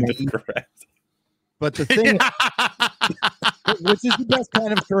kind of correct. But the thing, which is the best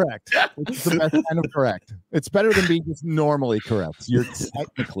kind of correct? Which is the best kind of correct? It's better than being just normally correct. You're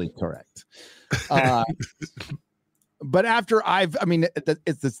technically correct. But after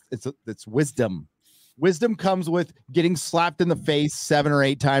it's wisdom. Wisdom comes with getting slapped in the face 7 or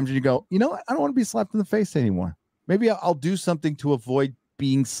 8 times, and you go, you know what? I don't want to be slapped in the face anymore. Maybe I'll do something to avoid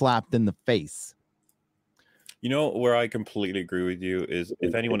being slapped in the face. You know where I completely agree with you is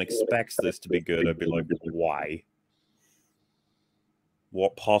if anyone expects this to be good, I'd be like, why?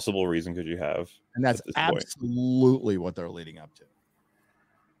 What possible reason could you have? And that's absolutely what they're leading up to.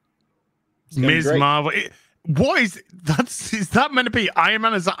 Ms. Marvel. What is that meant to be? Iron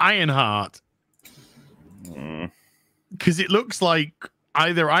Man as an Ironheart? Because it looks like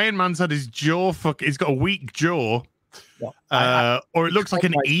either Iron Man's had his jaw, he's got a weak jaw, or it looks like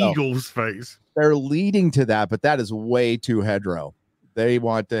an eagle's face. They're leading to that, but that is way too hetero. They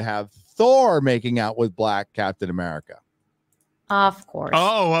want to have Thor making out with Black Captain America. Of course.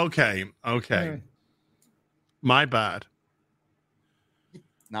 Oh, okay. My bad.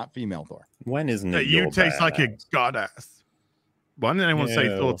 Not female Thor. When isn't it? You taste like a goddess. Why didn't anyone say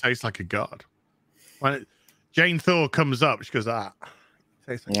Ew. Thor tastes like a god? When Jane Thor comes up, she goes,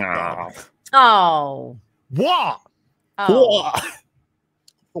 tastes like a god. Oh. What? Oh.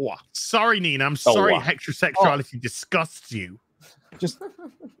 Thor. Sorry, Nina. I'm sorry wow. heterosexuality disgusts you. Just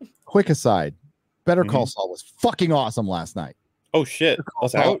quick aside. Better Call Saul was fucking awesome last night. Oh shit!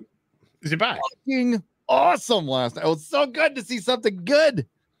 That's Saul. out. Is it back? Fucking awesome last night. It was so good to see something good.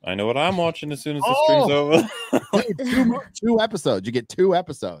 I know what I'm watching as soon as the stream's over. Dude, two episodes. You get 2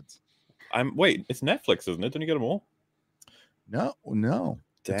 episodes. Wait, it's Netflix, isn't it? Don't you get them all? No.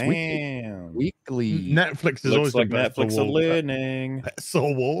 It's Damn. weekly. Netflix is Looks always like the best Netflix for are Wall. winning.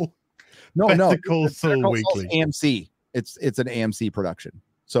 Soul Wall. No. Better Call Better Saul Call weekly. Saul's AMC. It's an AMC production,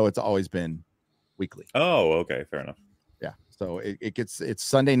 so it's always been weekly. Oh, okay, fair enough. Yeah. So it's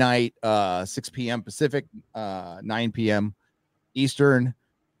Sunday night, 6 p.m. Pacific, 9 p.m. Eastern.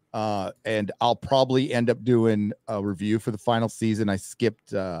 And I'll probably end up doing a review for the final season. I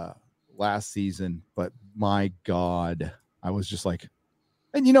skipped last season, but my God, I was just like,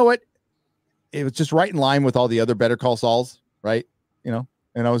 and you know what? It was just right in line with all the other Better Call Sauls, right? You know,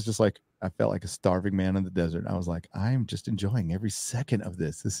 and I was just like, I felt like a starving man in the desert. I was like, I'm just enjoying every second of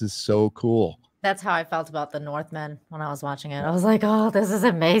this. This is so cool. That's how I felt about the Northmen when I was watching it. I was like, oh, this is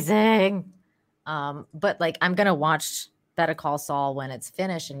amazing. But like, I'm going to watch Better Call Saul when it's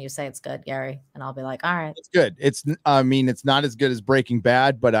finished and you say it's good, Gary. And I'll be like, all right. It's good. It's not as good as Breaking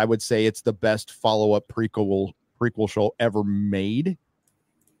Bad, but I would say it's the best follow-up prequel show ever made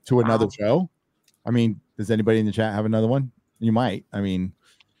to another show. I mean, does anybody in the chat have another one? You might. I mean,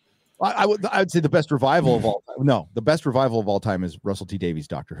 I would say the best revival of all time. No, the best revival of all time is Russell T Davies'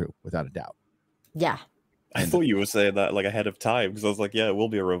 Doctor Who, without a doubt. Yeah. I thought you were saying that like ahead of time because I was like, yeah, it will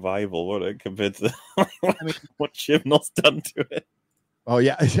be a revival, won't it? Compared to what Chibnall's done to it. Oh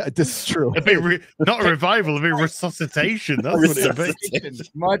yeah, this is true. It'd be not a revival, it'd be resuscitation. That's what it'd be.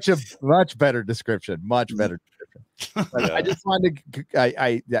 Much better description. Much better description. Yeah. I just wanted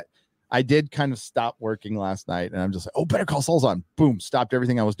to. I did kind of stop working last night, and I'm just like, oh, Better Call Saul's on. Boom, stopped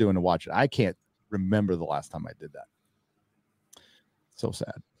everything I was doing to watch it. I can't remember the last time I did that. So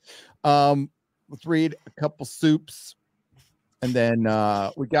sad. Let's read a couple soups. And then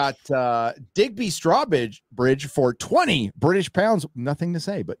we got Digby Strawbridge for 20 British pounds. Nothing to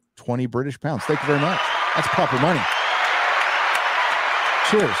say, but 20 British pounds. Thank you very much. That's proper money.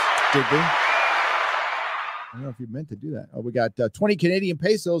 Cheers, Digby. I don't know if you meant to do that. Oh, we got 20 Canadian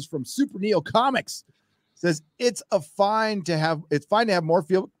pesos from Super Neo Comics. Says it's fine to have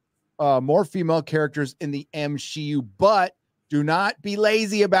more female characters in the MCU, but do not be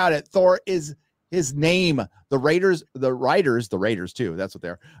lazy about it. Thor is his name. The writers too. That's what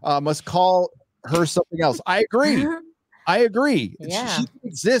they're must call her something else. I agree. Yeah. She can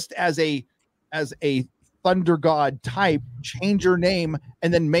exist as a thunder god type, change her name,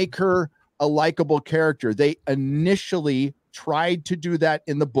 and then make her a likable character. They initially tried to do that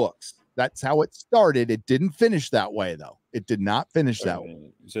in the books. That's how it started. It didn't finish that way, though. It did not finish that way.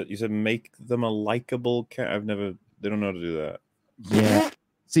 You said make them a likable character. They don't know how to do that. Yeah.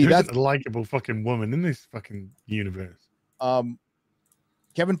 See, Who's that's a likable fucking woman in this fucking universe.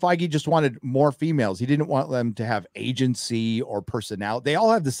 Kevin Feige just wanted more females. He didn't want them to have agency or personality. They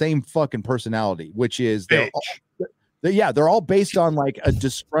all have the same fucking personality, which is they're all based on like a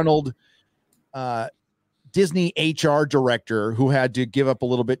disgruntled Disney HR director who had to give up a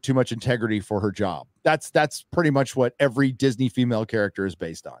little bit too much integrity for her job. That's pretty much what every Disney female character is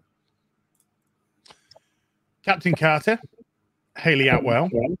based on. Captain Carter, Haley Atwell,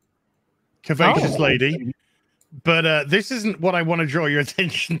 Curvaceous Lady. But this isn't what I want to draw your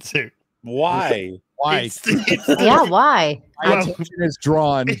attention to. Why? Why? Yeah, why? My attention is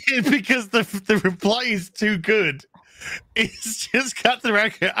drawn. Because the reply is too good. It's just Captain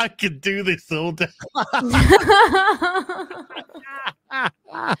America. I could do this all day.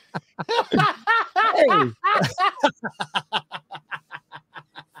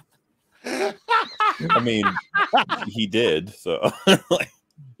 I mean, he did. So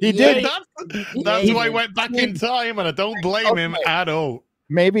he did. That's why I went back in time, and I don't blame him at all.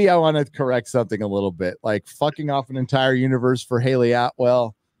 Maybe I want to correct something a little bit, like fucking off an entire universe for Haley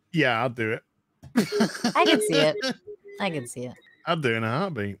Atwell. Yeah, I'll do it. I can see it. I'll do it in a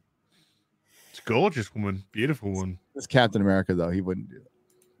heartbeat. It's a gorgeous woman, beautiful one. This Captain America, though, he wouldn't do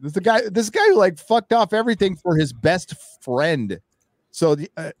it. This guy who like fucked off everything for his best friend. So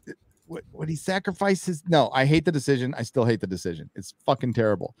Would he sacrifice his? No, I hate the decision. I still hate the decision. It's fucking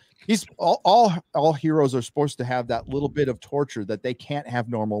terrible. He's all heroes are supposed to have that little bit of torture that they can't have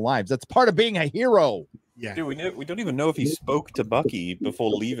normal lives. That's part of being a hero. Yeah. Dude, we don't even know if he spoke to Bucky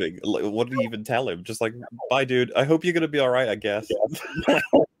before leaving. Like, what did he even tell him? Just like, bye, dude. I hope you're gonna be all right. I guess.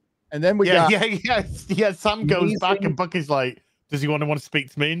 And then we got Sam goes amazing- back and Bucky's like, does he want to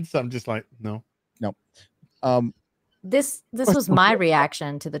speak to me? And Sam just like, no. This was my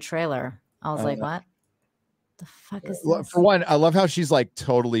reaction to the trailer. I was like, what the fuck is this? For one, I love how she's like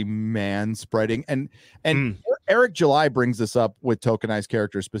totally man spreading, and Eric July brings this up with tokenized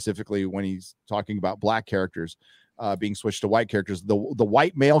characters, specifically when he's talking about black characters being switched to white characters. The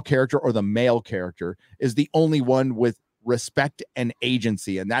white male character or the male character is the only one with respect and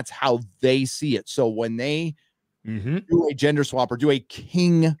agency, and that's how they see it. So when they do a gender swap or do a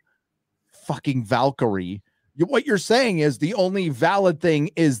king fucking Valkyrie, what you're saying is the only valid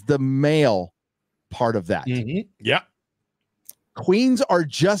thing is the male part of that. Yeah. Queens are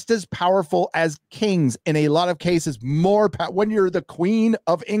just as powerful as kings in a lot of cases. More when you're the Queen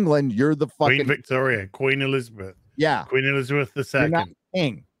of England, you're the fucking Queen Victoria, Queen Elizabeth. Yeah, Queen Elizabeth II. You're not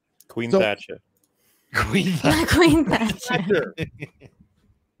king. Queen Thatcher. Queen Thatcher. Queen Thatcher.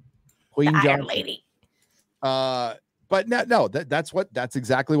 Queen Iron John Lady. But that's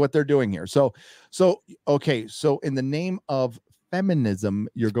exactly what they're doing here. So okay, so in the name of feminism,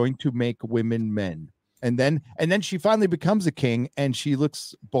 you're going to make women men. And then she finally becomes a king and she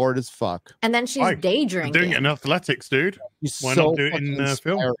looks bored as fuck. And then she's day drinking. Doing it in athletics, dude. Why so not do it in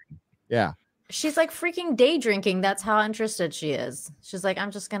film? Yeah. She's like freaking day drinking. That's how interested she is. She's like,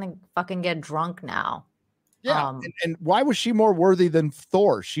 I'm just gonna fucking get drunk now. Yeah. And why was she more worthy than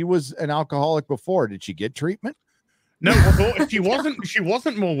Thor? She was an alcoholic before. Did she get treatment? No, she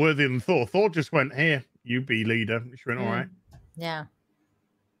wasn't more worthy than Thor. Thor just went, here, you be leader. She went, all right. Yeah.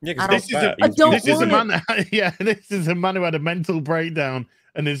 Yeah, this is a man. Yeah, this is a man who had a mental breakdown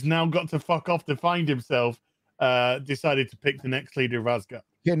and has now got to fuck off to find himself. Decided to pick the next leader of Asgard.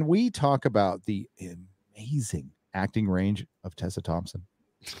 Can we talk about the amazing acting range of Tessa Thompson?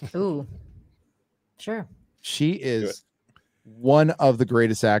 Ooh, sure. She is one of the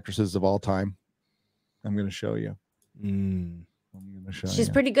greatest actresses of all time. I'm going to show you. I'm going to show She's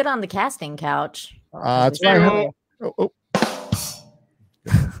you. pretty good on the casting couch. That's right. Oh.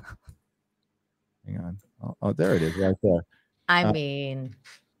 Hang on. Oh, there it is, right there. I mean,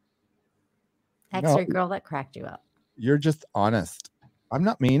 X-ray girl that cracked you up. You're just honest. I'm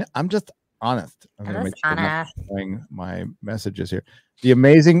not mean. I'm just honest. I'm going to make sure I'm not honest. showing my messages here. The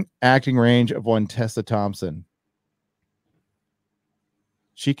amazing acting range of one Tessa Thompson.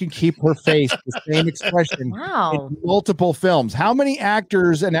 She can keep her face the same expression in multiple films. How many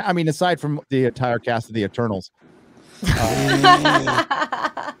actors, and I mean, aside from the entire cast of the Eternals,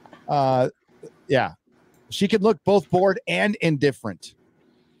 yeah, she could look both bored and indifferent.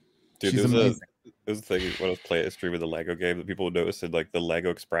 Dude, She's there's amazing. a thing when I was playing a stream with the Lego game that people noticed in like the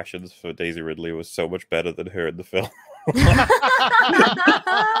Lego expressions for Daisy Ridley was so much better than her in the film.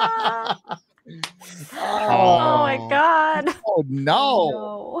 Oh my god! Oh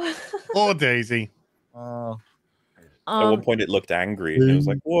no! Poor Daisy. At one point, it looked angry. And it was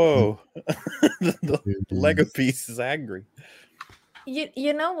like, "Whoa, the Lego piece is angry."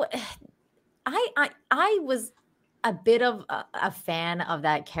 You know, I was a bit of a fan of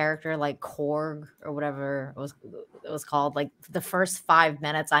that character, like Korg or whatever it was called. Like the first 5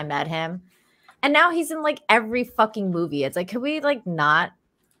 minutes I met him, and now he's in like every fucking movie. It's like, can we like not?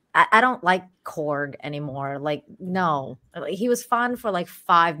 I don't like Korg anymore. Like, no, he was fun for like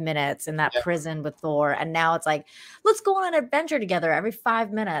 5 minutes in that prison with Thor, and now it's like, let's go on an adventure together every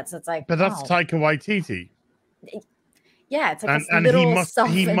 5 minutes. It's like, but that's Taika Waititi. Yeah, it's like and he must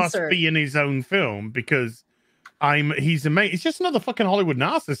be in his own film because he's amazing. It's just another fucking Hollywood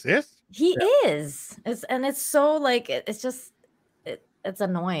narcissist. He is. It's so like it's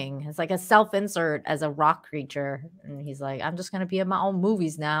annoying. It's like a self-insert as a rock creature, and he's like, I'm just gonna be in my own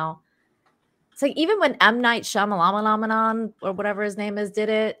movies now. It's like even when M. Night Shyamalan or whatever his name is did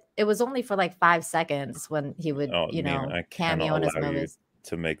it, it was only for like 5 seconds when he would cameo in his movies.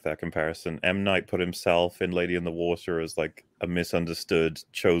 To make that comparison, M. Night put himself in Lady in the Water as like a misunderstood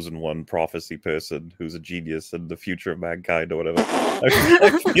chosen one prophecy person who's a genius and the future of mankind or whatever.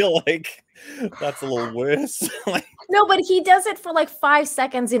 I feel like that's a little worse. No, but he does it for like 5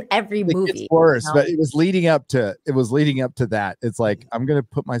 seconds in every movie. It's worse, but it was leading up to that. It's like, I'm gonna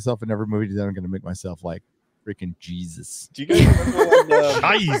put myself in every movie, then I'm gonna make myself like freaking Jesus. Do you guys remember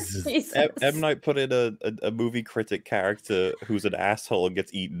when M. Night put in a movie critic character who's an asshole and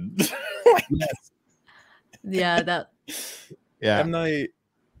gets eaten? Yes. Yeah, that. Yeah. M. Night,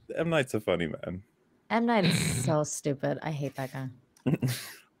 M. Night's a funny man. M. Night is so stupid. I hate that guy.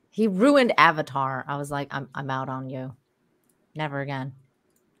 He ruined Avatar. I was like, I'm out on you. Never again.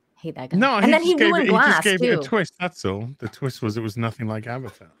 Hate that guy. No, and then he ruined Glass he just gave too. it a twist. That's all. The twist was it was nothing like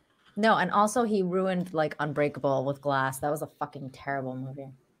Avatar. No, and also he ruined like Unbreakable with Glass. That was a fucking terrible movie.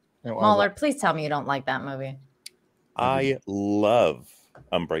 was MauLer, please tell me you don't like that movie. I love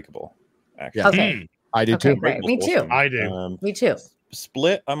Unbreakable. Actually, Okay. I do Okay, too. great. Me too. I do. Me too.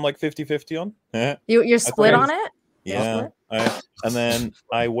 Split, I'm like 50-50 on. Yeah. You're split I on was- it? Yeah. And then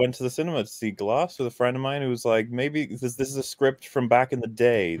I went to the cinema to see Glass with a friend of mine who was like, maybe this is a script from back in the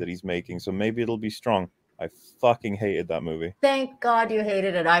day that he's making, so maybe it'll be strong. I fucking hated that movie. Thank God you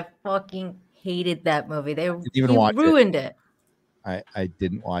hated it. I fucking hated that movie. They even watch it. ruined it. I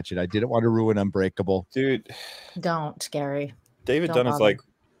didn't watch it. I didn't want to ruin Unbreakable. Dude, Don't, Gary. David Don't Dunn is bother. like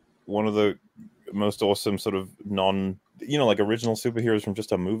one of the most awesome sort of like original superheroes from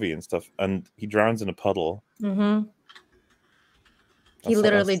just a movie and stuff. And he drowns in a puddle. Mm-hmm. He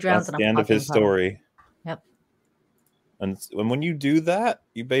literally drowns in a the end of his fucking puddle. story. Yep. And when you do that,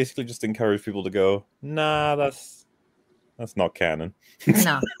 you basically just encourage people to go, nah, that's not canon.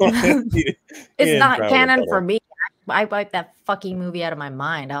 No. It's not canon for me. I wiped that fucking movie out of my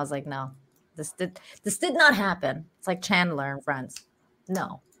mind. I was like, no, this did not happen. It's like Chandler and Friends.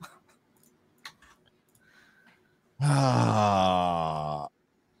 No. Oh,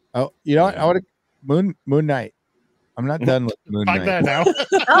 you know what? I would have Moon Knight. I'm not done with Moon Back there Knight. now.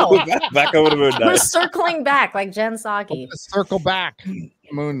 Oh, back over to Moon we're Knight. circling back like Jen Psaki. Let's circle back.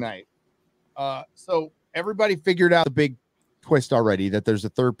 Moon Knight. So everybody figured out the big twist already, that there's a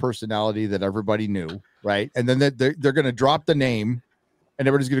third personality that everybody knew, right? And then they're going to drop the name, and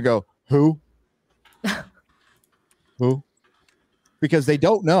everybody's going to go, who? Who? Because they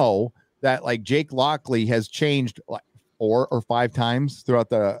don't know that like Jake Lockley has changed like 4 or 5 times throughout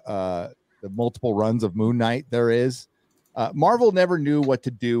the multiple runs of Moon Knight there is. Marvel never knew what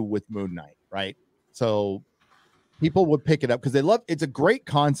to do with Moon Knight, right? So people would pick it up because it's a great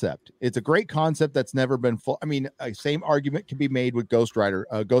concept. It's a great concept that's never been full. I mean, same argument can be made with Ghost Rider.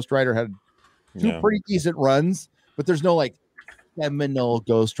 Ghost Rider had 2 pretty decent runs, but there's no like seminal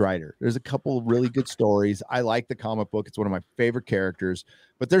Ghost Rider. There's a couple of really good stories. I like the comic book. It's one of my favorite characters,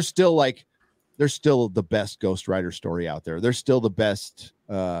 but there's still the best Ghost Rider story out there. There's still the best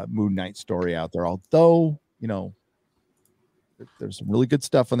Moon Knight story out there. Although, you know, there's some really good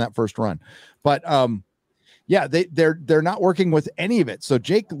stuff on that first run, but yeah, they're not working with any of it. So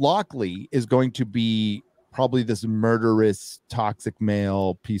Jake Lockley is going to be probably this murderous, toxic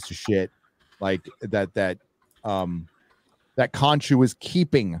male piece of shit, like that Khonshu is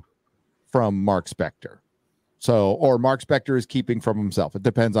keeping from Mark Spector. So, or Mark Spector is keeping from himself. It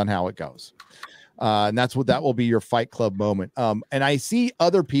depends on how it goes. And that will be your Fight Club moment. And I see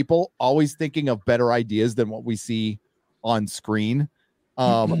other people always thinking of better ideas than what we see on screen.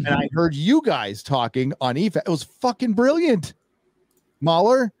 And I heard you guys talking on EFA. It was fucking brilliant.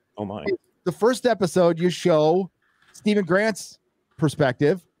 MauLer. Oh my. The first episode, you show Stephen Grant's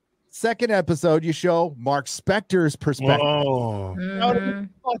perspective. Second episode, you show Mark Spector's perspective. Oh, That would have been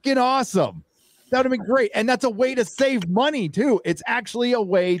fucking awesome. That would have been great. And that's a way to save money, too. It's actually a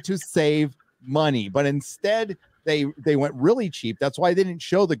way to save money. But instead, they went really cheap. That's why they didn't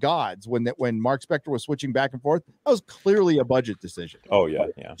show the gods when Mark Spector was switching back and forth. That was clearly a budget decision. Oh, yeah,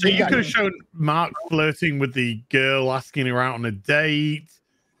 yeah. So you could have shown Mark flirting with the girl, asking her out on a date.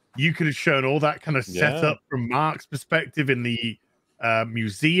 You could have shown all that kind of setup from Mark's perspective in the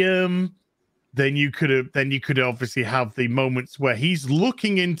museum. Then you could obviously have the moments where he's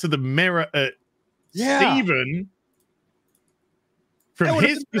looking into the mirror at Steven from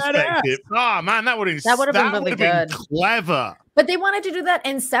his perspective. Oh man, that would have been really good. Clever. But they wanted to do that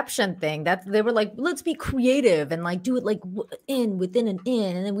Inception thing. That they were like, let's be creative and like do it like within an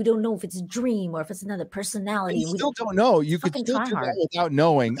in, and then we don't know if it's a dream or if it's another personality. You still don't know. You could still do that without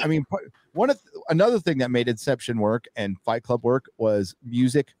knowing. I mean, another thing that made Inception work and Fight Club work was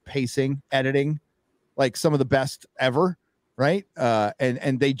music, pacing, editing, like some of the best ever, right?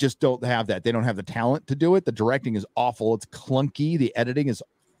 And they just don't have that. They don't have the talent to do it. The directing is awful. It's clunky. The editing is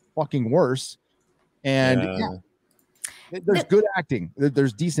fucking worse. And there's good acting.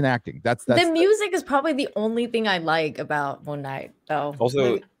 There's decent acting. That's the music is probably the only thing I like about Moon Knight, though.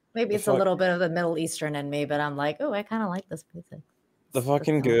 Also, maybe it's a little bit of the Middle Eastern in me, but I'm like, oh, I kind of like this music. The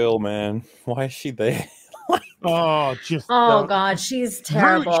fucking girl, man. Why is she there? God, she's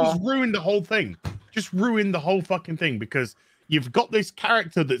terrible. She's ruined the whole thing. Just ruined the whole fucking thing because you've got this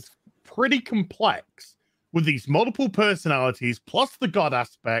character that's pretty complex with these multiple personalities, plus the god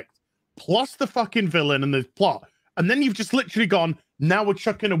aspect, plus the fucking villain and the plot. And then you've just literally gone, Now we're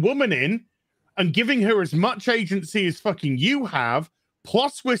chucking a woman in and giving her as much agency as fucking you have.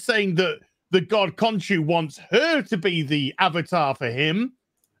 Plus, we're saying that the god Khonshu wants her to be the avatar for him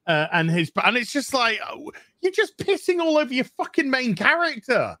and it's just like, you're just pissing all over your fucking main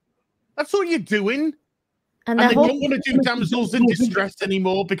character. That's all you're doing. And they don't want to do damsels in distress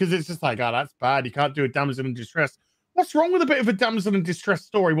anymore because it's just like, oh, that's bad. You can't do a damsel in distress. What's wrong with a bit of a damsel in distress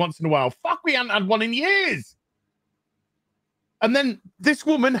story once in a while? Fuck, we haven't had one in years. And then this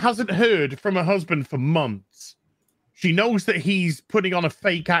woman hasn't heard from her husband for months. She knows that he's putting on a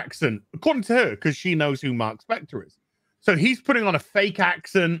fake accent, according to her, because she knows who Mark Spector is. So he's putting on a fake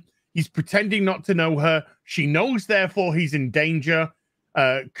accent. He's pretending not to know her. She knows, therefore, he's in danger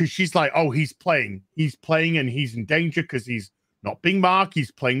because she's like, oh, he's playing. He's playing and he's in danger because he's not being Mark.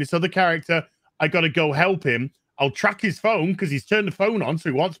 He's playing this other character. I got to go help him. I'll track his phone because he's turned the phone on. So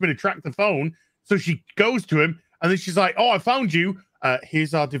he wants me to track the phone. So she goes to him. And then she's like, oh, I found you.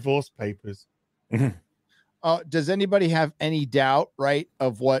 Here's our divorce papers. Does anybody have any doubt, right,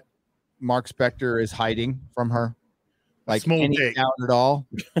 of what Mark Spector is hiding from her? Like small any dick. doubt at all?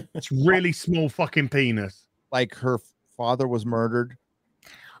 It's really small fucking penis. Like her father was murdered.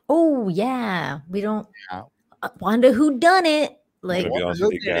 Oh, yeah. We don't wonder who done it. Like, I'm gonna be honest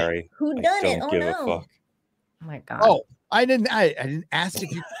with you, Gary. Who done it? Don't Oh, give a no. fuck. Oh, my God. Oh, I didn't ask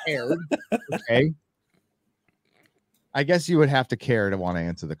if you cared. Okay. I guess you would have to care to want to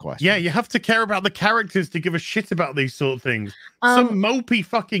answer the question. Yeah, you have to care about the characters to give a shit about these sort of things. Some mopey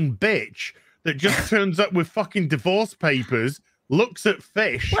fucking bitch that just turns up with fucking divorce papers, looks at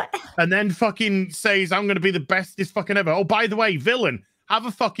fish, and then fucking says, I'm going to be the bestest fucking ever. Oh, by the way, villain, have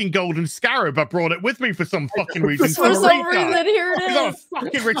a fucking golden scarab. I brought it with me for some fucking reason. For some reason, here it is. It's a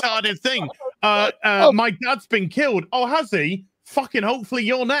fucking retarded thing. My dad's been killed. Oh, has he? Fucking hopefully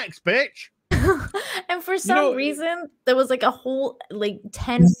you're next, bitch. And for some reason, there was like a whole like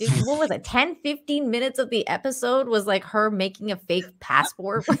 10, 15 minutes of the episode was like her making a fake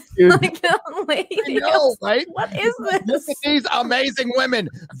passport. Like, lady. I know, right? What is this? Look at these amazing women.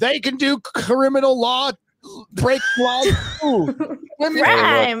 They can do criminal law, break laws. Women.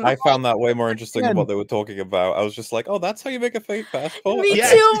 I found that way more interesting than what they were talking about. I was just like, oh, that's how you make a fake passport? Me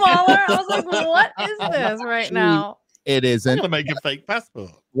too, MauLer. I was like, what is this right now? It isn't. I'm gonna make a fake passport.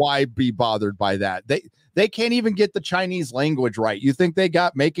 Why be bothered by that? They can't even get the Chinese language right. You think they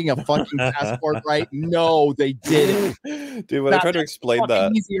got making a fucking passport right? No, they didn't. Dude, when I tried to explain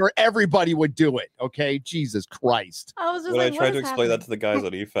that, easier, everybody would do it. Okay, Jesus Christ. I was just when like, I tried to explain that to the guys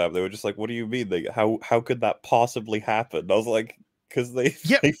on EFAB, they were just like, "What do you mean? How could that possibly happen?" I was like, "Because they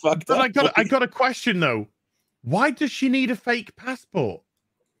fucked up." But I got a question though. Why does she need a fake passport?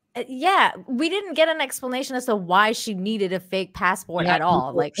 Yeah, we didn't get an explanation as to why she needed a fake passport at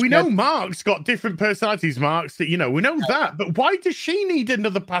all. Like, we know Mark's got different personalities, Mark's that, you know, we know that, but why does she need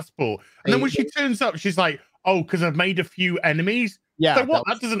another passport? And then when she turns up, she's like, oh, because I've made a few enemies. Yeah. So what?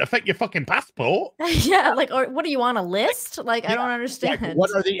 That doesn't affect your fucking passport. Yeah, like, or what do you want a list? Like, I don't understand. Like,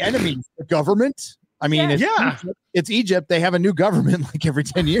 what are the enemies? The government? I mean, it's Egypt. They have a new government like every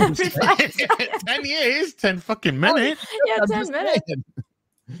 10 years. 10 years, 10 fucking minutes. Yeah, 10 minutes.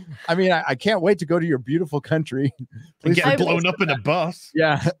 I mean, I can't wait to go to your beautiful country. And get blown up in a bus.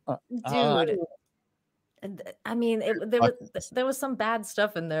 Yeah. Dude. I mean, there was some bad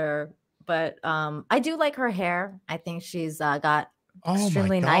stuff in there, but I do like her hair. I think she's got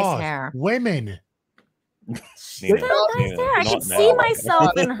extremely nice hair. Women. She's got nice hair. I could see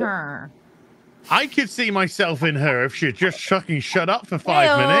myself in her. I could see myself in her if she'd just fucking shut up for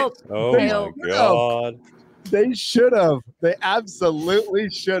 5 minutes. Oh my God. They should have. They absolutely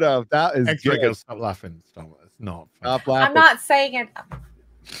should have. That is good. Stop laughing. Stop. It's not. Stop laughing. I'm not saying it.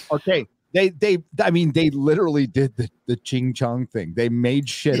 Okay. I mean, they literally did the ching chong thing. They made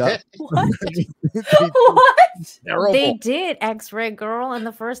shit up. What? Terrible. They did X-Ray Girl in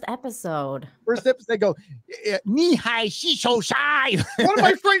the first episode. First episode, they go, "Ni hai shi shou shai." One of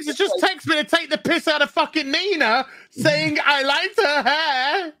my friends has just texted me to take the piss out of fucking Nina, saying I liked her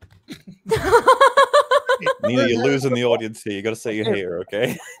hair. Nina, you're losing the audience here. You got to say your hair,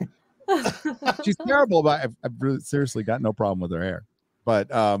 okay? She's terrible, but I've really seriously got no problem with her hair. But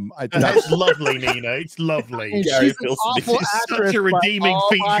it's lovely, Nina. It's lovely. She's an awful actress, such a redeeming but,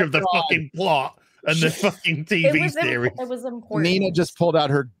 feature of the fucking plot and the fucking TV series. It was important. Nina just pulled out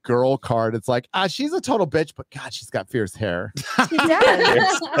her girl card. It's like, she's a total bitch, but God, she's got fierce hair. She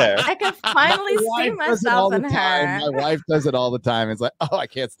does. I can finally see myself in her. My wife does it all the time. It's like, oh, I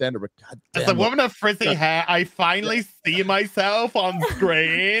can't stand her, but God damn. As a woman of frizzy hair, I finally see myself on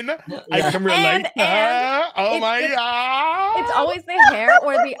screen. I can relate to her. Oh my God. It's always the hair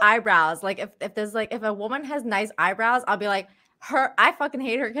or the eyebrows. Like if there's like if a woman has nice eyebrows, I'll be like, I fucking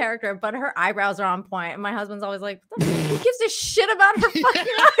hate her character, but her eyebrows are on point. And my husband's always like, who gives a shit about her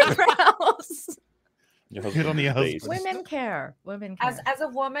fucking eyebrows? Good on your husband. Women care. Women care. As a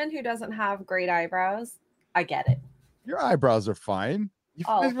woman who doesn't have great eyebrows, I get it. Your eyebrows are fine.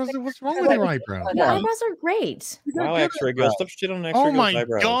 What's wrong with your eyebrows? Your eyebrows are great. Wow, X-ray girl, stop shit on X-ray Oh girl's my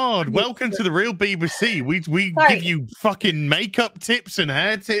eyebrows. god! Welcome to the real BBC. We Sorry. give you fucking makeup tips and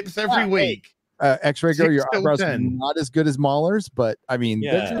hair tips every Wow. week. X-ray girl, your 6 till eyebrows are 10. not as good as MauLer's, but I mean,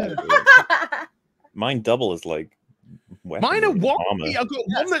 Yeah. Mine double is like Mine are weaponry, wonky. armor. I've got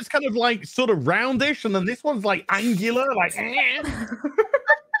one that's kind of like sort of roundish, and then this one's like angular, like.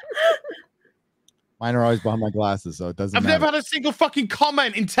 mine are always behind my glasses, so it doesn't I've matter. never had a single fucking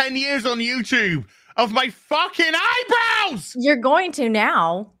comment in 10 years on YouTube of my fucking eyebrows. You're going to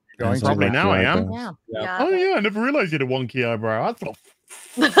now. Going to Probably like now your I am. eyebrows. Yeah. Oh yeah, I never realized you had a wonky eyebrow. I thought.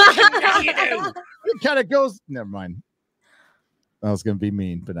 Now you do. It kind of goes. Never mind. I was gonna be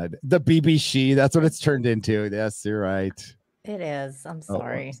mean, but the BBC. That's what it's turned into. Yes, you're right. It is. I'm Oh,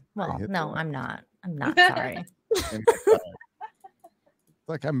 sorry. Well, hit no, that. I'm not. I'm not sorry. It's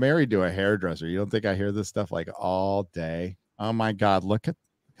like I'm married to a hairdresser. You don't think I hear this stuff like all day? Oh my god, look at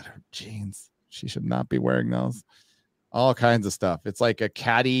her jeans. She should not be wearing those. All kinds of stuff. It's like a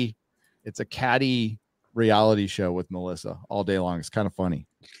catty. It's a catty reality show with Melissa all day long. It's kind of funny.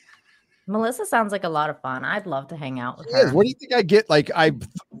 Melissa sounds like a lot of fun. I'd love to hang out with It is. her. What do you think I get? Like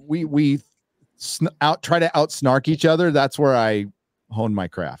we try to out snark each other. That's where I hone my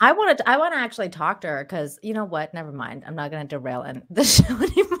craft. I want to actually talk to her because you know what? Never mind. I'm not going to derail the show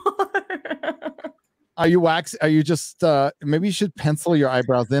anymore. Are you just maybe you should pencil your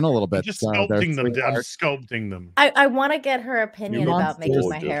eyebrows in a little bit? Just there, sculpting them. I'm sweetheart. sculpting them. I want to get her opinion You're about making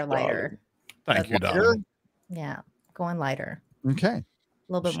my gorgeous, hair lighter. Thank you, Lighter? darling. Yeah, going lighter, Okay. a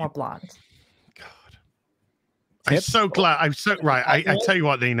little bit more blonde. God, I'm Tip? so glad. I'm so right. I tell you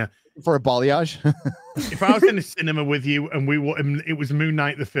what, Nina. For a balayage. If I was in the cinema with you and it was Moon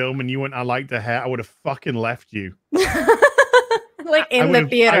Knight the film and you went, I liked the hair, I would have fucking left you. Like in the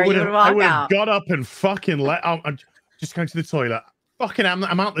theater, you would I walk would have out. got up and fucking I'm just going to the toilet. Fucking,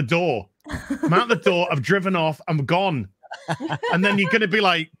 I'm out the door. I'm out the door. I've driven off. I'm gone. And then you're gonna be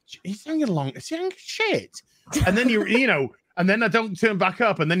like, he's saying shit. And then and then I don't turn back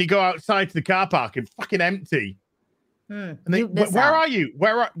up. And then you go outside to the car park and fucking empty. And then, where are you?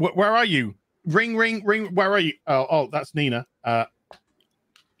 Where are you? Ring. Where are you? Oh, that's Nina.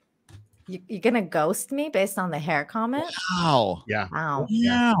 You're gonna ghost me based on the hair comment? Wow. Yeah. Wow.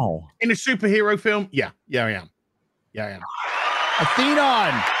 Wow. In a superhero film? Yeah, I am. Yeah, I am.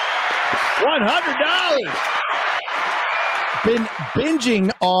 Athenon. $100. Been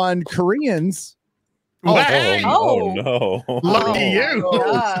binging on Koreans. Hey! Oh no! Lucky you.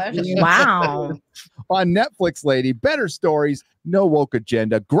 Gosh. Wow. On Netflix, lady. Better stories, no woke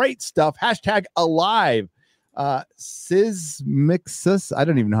agenda. Great stuff. # alive. Sismixus. I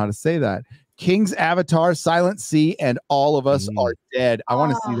don't even know how to say that. King's Avatar, Silent Sea, and All of Us Are Dead. I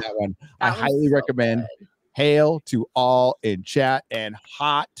want to see that one. I That was highly so recommend. Hail to all in chat and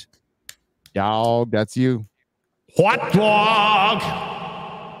hot dog. That's you. Hot dog.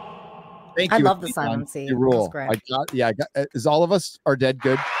 Thank I you. love the Athenon. Silent Sea. You That rule. was great. I got. Is All of Us Are Dead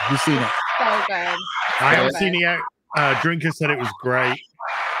good? Who's seen it? So good. I haven't seen it yet. Drinker said it was great.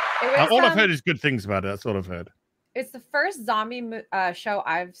 It was, All I've heard is good things about it. That's all I've heard. it's the first zombie show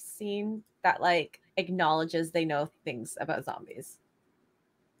I've seen that like acknowledges they know things about zombies.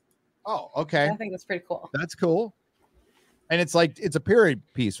 Oh, okay. I think that's pretty cool. That's cool. And it's like it's a period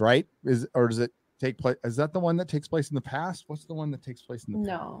piece, right? Does it take place? Is that the one that takes place in the past? What's the one that takes place in the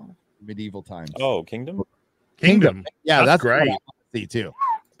No. medieval times? Oh, Kingdom. Kingdom. Yeah, that's great. what I want to see too.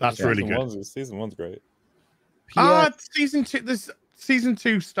 That's Yeah, really season good. Season one's great. Season 2. Season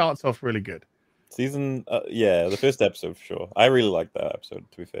 2 starts off really good. The first episode for sure. I really like that episode.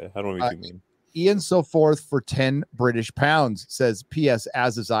 To be fair, I don't want to be too mean. Ian So Forth for 10 British pounds says, P.S.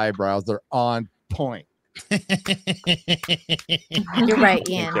 As his eyebrows, they're on point. You're right,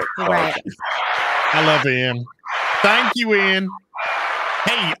 Ian. You're right. I love Ian. Thank you, Ian.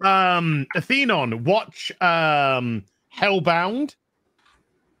 Hey, Athenon, watch Hellbound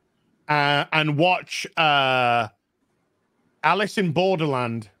and watch Alice in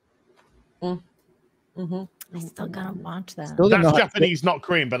Borderland. Mm-hmm. I still gotta watch that. Still don't That's know how- Japanese, not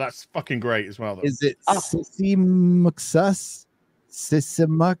Korean, but that's fucking great as well. Though. Is it Sissymuxus?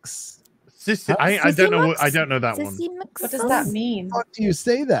 Sissimux? Sissy, I don't know. I don't know that one. Sissy What does that mean? How do you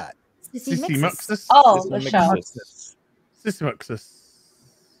say that? Sissy Sissy Mixes. Muxus. Oh, This the is show. Mixus. Sissy Muxus.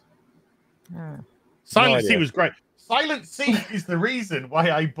 Oh. Silent Sea idea. was great. Silent Sea is the reason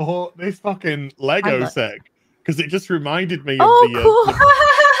why I bought this fucking Lego I lo- set. because it just reminded me of the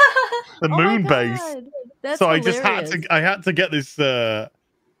Oh my moon base. God, that's So hilarious. I had to get this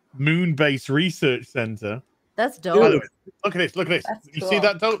moon base research center. That's By the way, dope. look at this. Look at this. That's You see cool.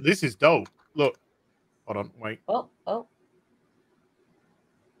 that dope? This is dope. Look. Hold on. Wait. Oh.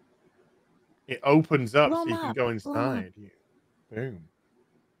 It opens up Blow so you 'em can up, go blow 'em inside. Boom.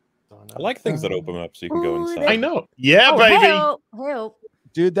 I like things that open up so you can go Ooh, inside. I know. Yeah, Oh, baby. help.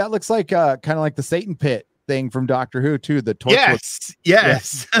 Dude, that looks like kind of like the Satan pit thing from Doctor Who too. The torch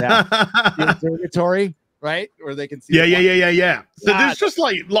Yes. the observatory, right? Where they can see. Yeah. So God. there's just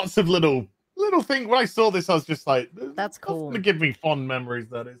like lots of little things. When I saw this, I was just like, That's cool. Gonna give me fond memories.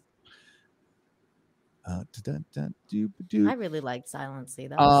 That is. I really liked Silent Sea.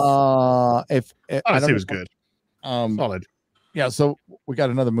 That was If I Honestly, don't it was good. Solid. Yeah, so we got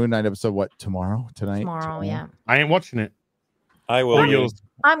another Moon Knight episode. What, tonight? tomorrow. Yeah, I ain't watching it. I will. Or be. yours.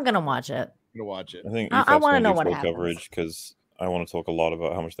 I'm gonna watch it. I'm gonna watch it. I think I EFAP's wanna gonna know do what full happens. coverage because I want to talk a lot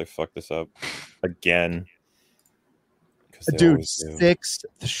about how much they fucked this up again. 'Cause they Dude, always do. 6th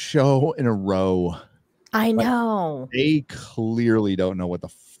show in a row. I know. They clearly don't know what the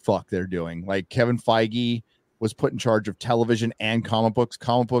fuck they're doing. Like Kevin Feige was put in charge of television and comic books.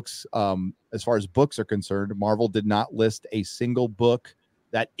 Comic books, as far as books are concerned, Marvel did not list a single book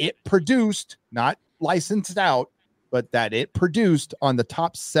that it produced, not licensed out, but that it produced on the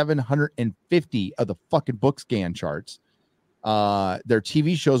top 750 of the fucking book scan charts. Their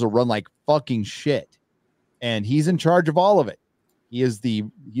TV shows will run like fucking shit, and he's in charge of all of it. He is the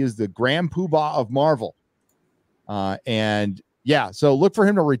grand poobah of Marvel. And yeah, so look for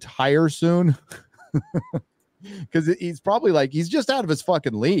him to retire soon. Because he's probably like, he's just out of his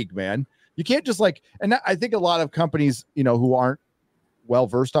fucking league, man. You can't just like, and I think a lot of companies, who aren't well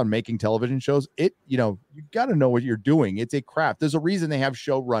versed on making television shows, you got to know what you're doing. It's a craft. There's a reason they have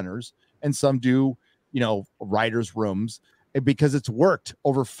showrunners, and some do, writers' rooms, because it's worked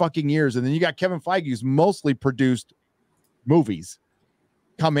over fucking years. And then you got Kevin Feige, who's mostly produced movies,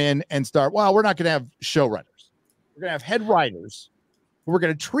 come in and start, well, we're not going to have showrunners. We're going to have head writers who we're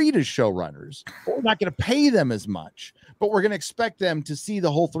going to treat as showrunners, but we're not going to pay them as much, but we're going to expect them to see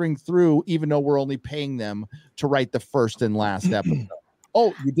the whole thing through, even though we're only paying them to write the first and last episode.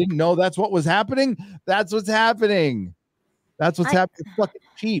 Oh, you didn't know that's what was happening? That's what's happening. That's what's happening. It's fucking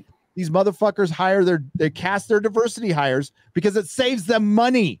cheap. These motherfuckers they cast their diversity hires because it saves them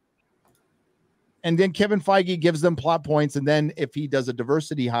money. And then Kevin Feige gives them plot points. And then if he does a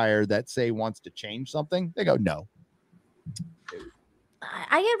diversity hire that say wants to change something, they go, no.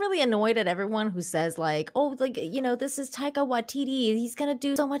 I get really annoyed at everyone who says like, oh, like, this is Taika Waititi. He's going to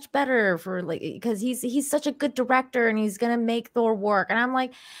do so much better because he's such a good director and he's going to make Thor work. And I'm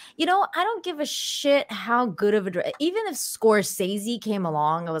like, I don't give a shit how good of even if Scorsese came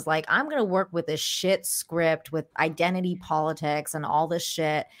along, I was like, I'm going to work with a shit script with identity politics and all this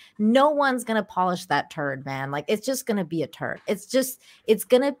shit. No one's going to polish that turd, man. Like, it's just going to be a turd. It's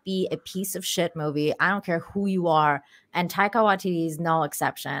going to be a piece of shit movie. I don't care who you are. And Taika Waititi is no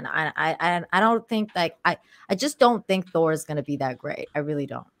exception. I don't think I just don't think Thor is going to be that great. I really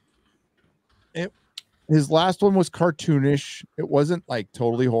don't. His last one was cartoonish. It wasn't like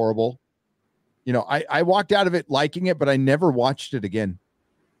totally horrible. I walked out of it liking it, but I never watched it again.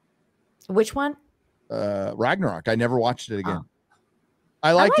 Which one? Ragnarok. I never watched it again. Oh.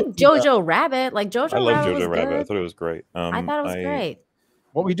 I like Jojo Rabbit. Like Jojo I love Rabbit. Jojo Rabbit. I Good. thought it was great. I thought it was great.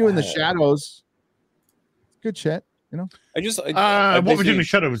 What we do in the shadows. Good shit. What we do in the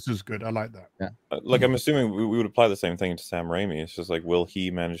shadows was good. I like that. Yeah. Like, I'm assuming we would apply the same thing to Sam Raimi. It's just like, will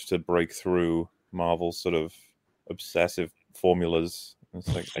he manage to break through Marvel's sort of obsessive formulas?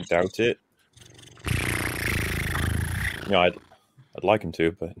 It's like, I doubt it. I'd like him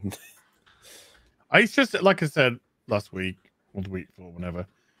to, but It's just like I said last week or the week before, whenever.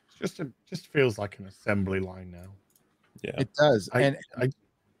 It's just feels like an assembly line now. yeah. It does.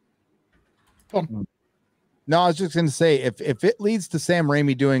 No, I was just going to say, if it leads to Sam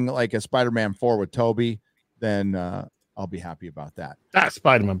Raimi doing like a Spider-Man 4 with Toby, then I'll be happy about that. That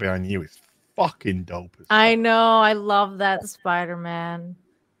Spider-Man behind you is fucking dope. I know. I love that Spider-Man.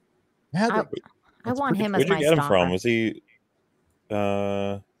 I want him as Where'd you my get him star. from? Was he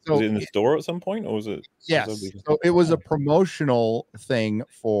was it in the store at some point, or was it? Yes. So it was a promotional thing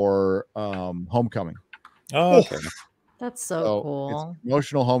for Homecoming. Oh, okay. That's so cool. It's a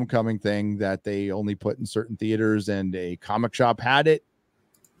promotional Homecoming thing that they only put in certain theaters, and a comic shop had it,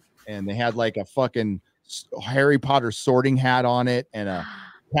 and they had like a fucking Harry Potter sorting hat on it and a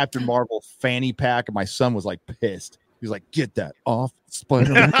Captain Marvel fanny pack, and my son was like pissed. He was like, "Get that off,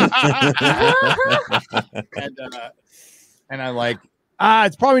 Spider-Man!" and I'm like,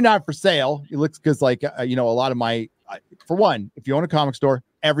 It's probably not for sale. It looks because like a lot of my for one, if you own a comic store,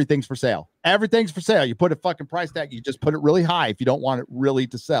 everything's for sale. Everything's for sale. You put a fucking price tag. You just put it really high if you don't want it really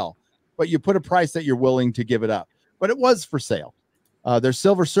to sell, but you put a price that you're willing to give it up. But it was for sale. Their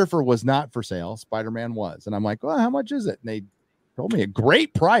Silver Surfer was not for sale. Spider-Man was, and I'm like, well, how much is it? And they told me a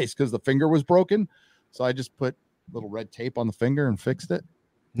great price because the finger was broken. So I just put little red tape on the finger and fixed it.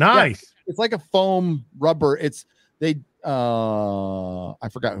 Nice. Yeah, it's like a foam rubber. I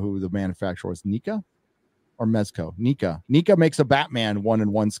forgot who the manufacturer was. Nika or Mezco? Nika makes a Batman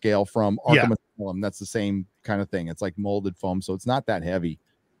 1-in-1 scale from Arkham Asylum. That's the same kind of thing. It's like molded foam, so it's not that heavy,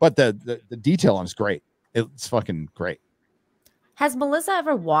 but the detail on it's great. It's fucking great. Has Melissa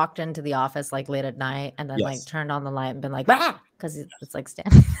ever walked into the office like late at night and then like turned on the light and been like, because it's like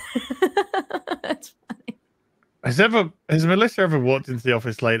standing? It's funny. Has Melissa ever walked into the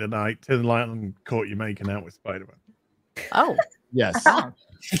office late at night, turned the light on, and caught you making out with Spider-Man? Oh, yes. I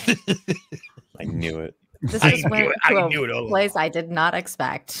knew it. This is went to a place I did not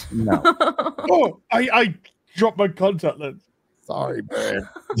expect. No. Oh, I dropped my contact lens. Sorry, man.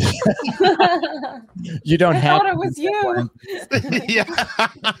 You don't have. I thought it was you.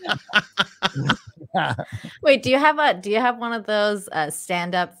 Yeah. Wait, do you have one of those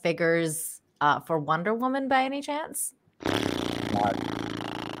stand-up figures for Wonder Woman by any chance?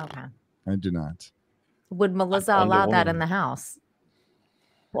 Okay. I do not. Would Melissa allow that in the house?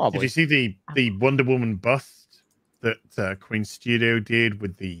 Probably. Did you see the Wonder Woman bust that Queen Studio did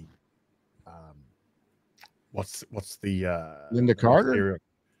with the what's the Linda Carter?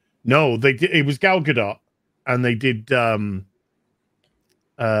 No, they did. It was Gal Gadot, and they did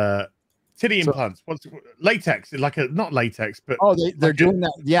titty implants. What's latex? Like a not latex, but they're doing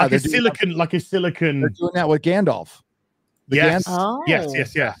that. Yeah, like a silicon. Like a silicon. They're doing that with Gandalf. Yes. Oh. Yes.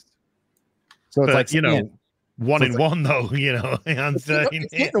 So it's but, like 1-in-1 though. I'm saying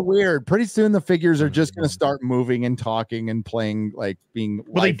it's getting weird. Pretty soon the figures are just going to start moving and talking and playing like being.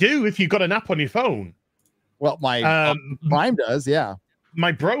 Well, they do if you've got an app on your phone. Well, my Prime does, yeah.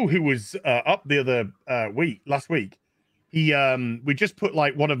 My bro, who was up the other last week, we just put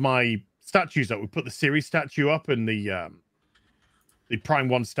like one of my statues up. We put the series statue up and the Prime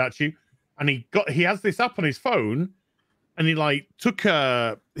 1 statue, and he has this app on his phone, and he like took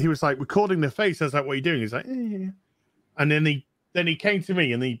he was like recording the face. I was like, "What are you doing?" He's like, and then he came to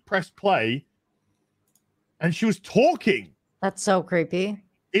me and he pressed play, and she was talking. That's so creepy.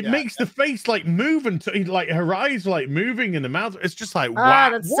 It makes the face like move and like her eyes like moving in the mouth. It's just like, wow,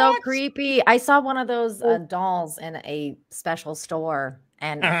 that's so creepy. I saw one of those dolls in a special store,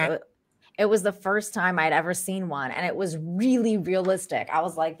 and it was the first time I'd ever seen one, and it was really realistic. I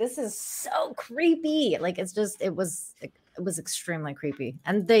was like, this is so creepy. Like it was extremely creepy,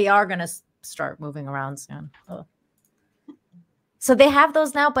 and they are gonna start moving around soon. Ugh. So they have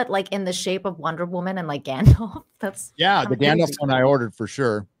those now, but like in the shape of Wonder Woman and like Gandalf. That's the Gandalf one I ordered for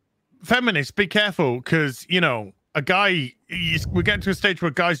sure. Feminists, be careful, because a guy. We're getting to a stage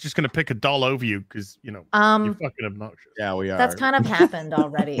where a guy's just going to pick a doll over you because you're fucking obnoxious. Yeah, we are. That's kind of happened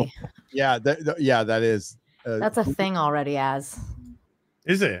already. That is. That's a thing already. Is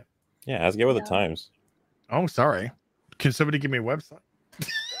it? Yeah, as get with the times. Oh, sorry. Can somebody give me a website?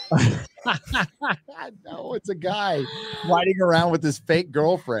 No, it's a guy riding around with his fake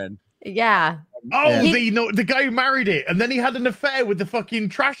girlfriend. Yeah. Oh, the guy who married it, and then he had an affair with the fucking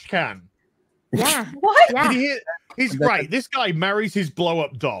trash can. Yeah. What? Yeah. He's right. This guy marries his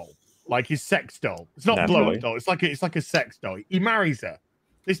blow-up doll, like his sex doll. It's not blow-up doll. It's like a sex doll. He marries her.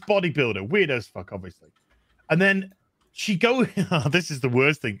 This bodybuilder, weird as fuck, obviously. And then she goes. Oh, this is the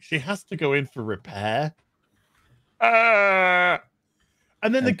worst thing. She has to go in for repair.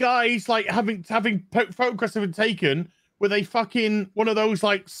 And then the guy's like having photographs of him taken with a fucking one of those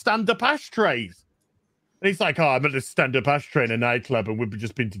like stand-up ashtrays. And he's like, I'm at a stand-up ashtray in a nightclub and we've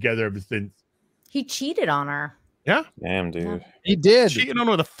just been together ever since. He cheated on her. Yeah? Damn, dude. Yeah. He did. Cheating on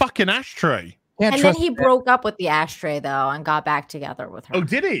her with a fucking ashtray. And then he broke up with the ashtray though and got back together with her. Oh,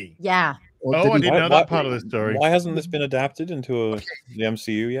 did he? Yeah. Well, I didn't know that part of the story. Why hasn't this been adapted into the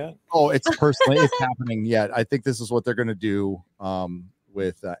MCU yet? Oh, it's happening yet. I think this is what they're going to do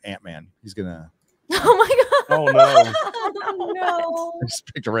with Ant-Man. He's going to. Oh my god. Oh no. Oh, no. I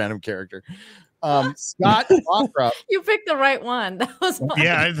just picked a random character. Scott Bachrup. You picked the right one. That was funny.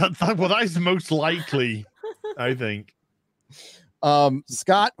 Yeah, that is most likely, I think.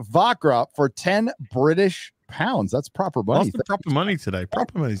 Scott Bachrup for 10 British pounds. That's proper money. What's the proper money today?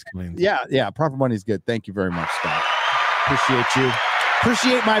 Proper money's coming. Yeah, proper money's good. Thank you very much, Scott. Appreciate you.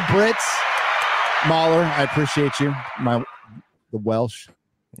 Appreciate my Brits. MauLer, I appreciate you. The Welsh.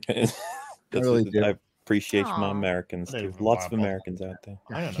 That's really do. Appreciate my Aw. Americans. I don't There's even lots know of why I Americans out there.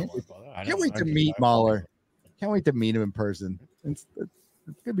 I don't know what about that. I Can't don't wait know to anything meet about MauLer. Can't wait to meet him in person. It's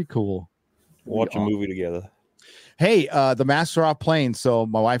gonna be cool. Watch a awesome. movie together. Hey, the masks are off planes. So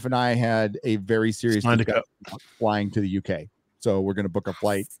my wife and I had a very serious Signed a discussion about flying to the UK. So we're gonna book a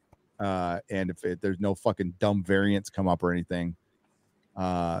flight. And if there's no fucking dumb variants come up or anything,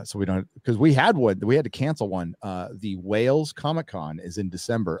 so we don't, because we had to cancel one. The Wales Comic Con is in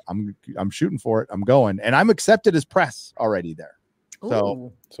December. I'm shooting for it. I'm going, and I'm accepted as press already there. So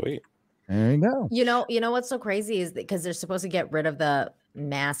Ooh. Sweet. there you go. You know what's so crazy is because they're supposed to get rid of the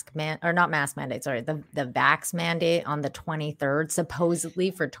mask not mask mandate, sorry, the vax mandate on the 23rd,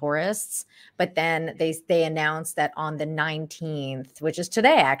 supposedly for tourists. But then they announced that on the 19th, which is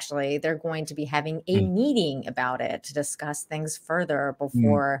today, actually, they're going to be having a meeting about it to discuss things further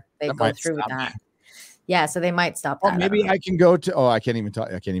before they That go might through with stop that. Yeah, so they might stop Or that. maybe I can go to. Oh, I can't even talk.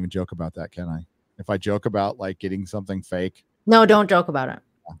 I can't even joke about that, can I? If I joke about like getting something fake, No, don't joke about it.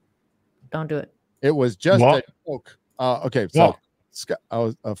 Don't do it. it was just What? a joke. Okay, so. What?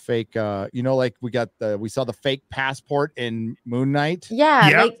 A fake like we saw the fake passport in Moon Knight. Yeah,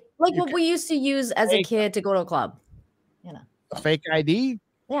 Yeah. like what we used to use as a Fake. kid to go to a club. You know. A fake ID.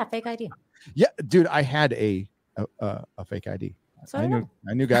 Yeah, fake ID. Yeah, dude, I had a fake ID. So I did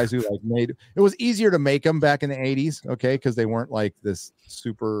knew guys who like made it was easier to make them back in the 80s, okay, because they weren't like this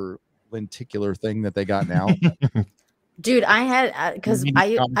super lenticular thing that they got now. Dude, I had because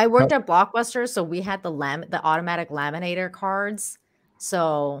Mini I worked at Blockbuster, so we had the automatic laminator cards.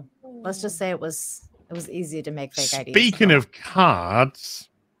 So let's just say it was easy to make fake IDs. Speaking of cards,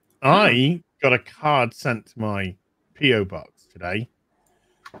 I got a card sent to my PO box today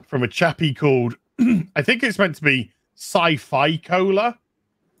from a chappie called I think it's meant to be Sci-Fi Cola,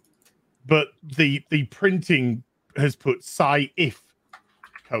 but the printing has put Sci-If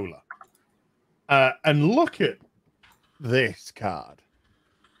Cola. And look at this card.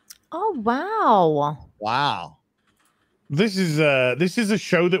 Oh wow. Wow. This is a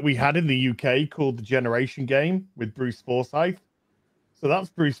show that we had in the UK called The Generation Game with Bruce Forsyth. So that's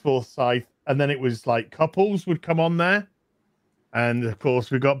Bruce Forsyth, and then it was like couples would come on there, and of course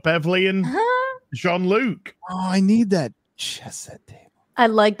we got Beverly and Jean-Luc. Oh, I need that chess set table. I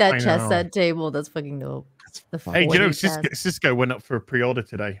like that I chess know. set table. That's fucking dope. Hey, you know, 40 chess. Cisco went up for a pre-order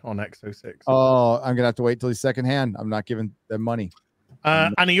today on Exo 6. Oh, I'm gonna have to wait till he's secondhand. I'm not giving them money.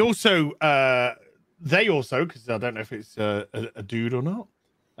 And he also, they also, because I don't know if it's a dude or not,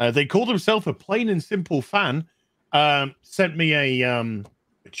 they call themselves a plain and simple fan. Sent me a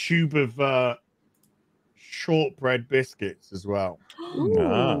tube of shortbread biscuits as well.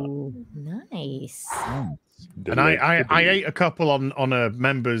 Ooh, nice. And I ate a couple on a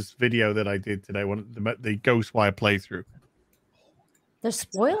members video that I did today, the Ghostwire playthrough. They're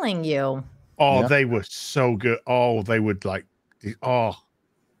spoiling you. Oh, Yeah. they were so good. Oh, they would like. Oh,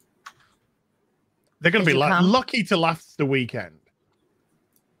 they're gonna Did be you come? lucky to last the weekend.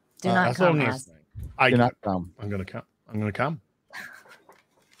 Do not That's come. all I'm As. saying. Do not come. I'm gonna come. I'm gonna come.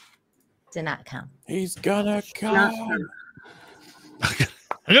 Do not come. He's gonna come. I'm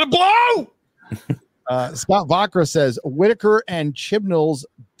gonna blow. Scott Vakra says Whitaker and Chibnall's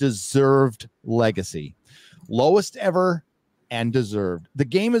deserved legacy, lowest ever and deserved. The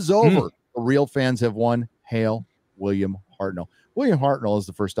game is over. The real fans have won. Hail William Hartnell. William Hartnell is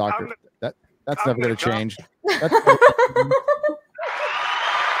the first Doctor. That's never going to change. That's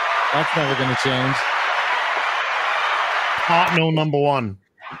never going to change. Hartnell number one.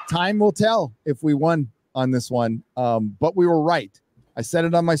 Time will tell if we won on this one. But we were right. I said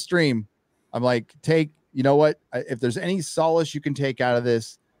it on my stream. I'm like, you know what? If there's any solace you can take out of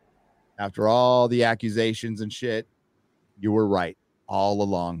this, after all the accusations and shit, you were right all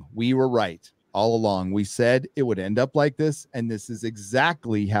along. We were right all along. We said it would end up like this, and this is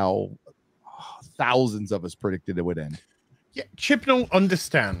exactly how thousands of us predicted it would end. Yeah, Chibnall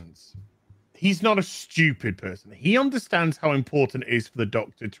understands. He's not a stupid person. He understands how important it is for the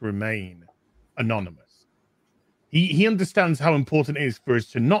Doctor to remain anonymous. He understands how important it is for us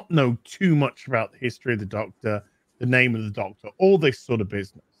to not know too much about the history of the Doctor, the name of the Doctor, all this sort of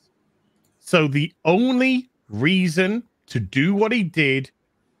business. So the only reason to do what he did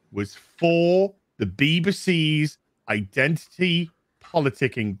was for the BBC's identity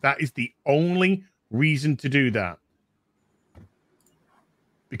politicking. That is the only reason to do that.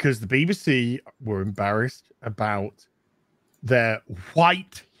 Because the BBC were embarrassed about their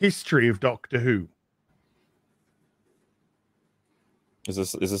white history of Doctor Who. Is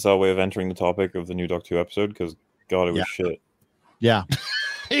this our way of entering the topic of the new Doctor Who episode? Because God, it was shit. Yeah.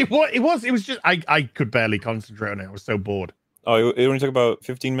 It was just I could barely concentrate on it. I was so bored. Oh, it only took about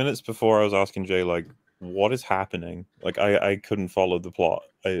 15 minutes before I was asking Jay, like, what is happening? Like, I couldn't follow the plot.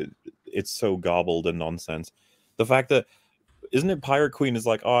 It's so garbled and nonsense. The fact that, isn't it Pirate Queen is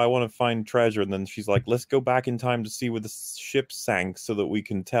like, oh, I want to find treasure, and then she's like, let's go back in time to see where the ship sank so that we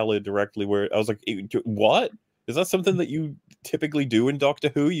can tell it directly where. I was like, what? Is that something that you typically do in Doctor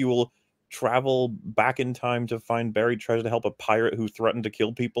Who? You will travel back in time to find buried treasure to help a pirate who threatened to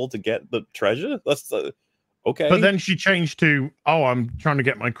kill people to get the treasure? That's okay. But then she changed to, oh, I'm trying to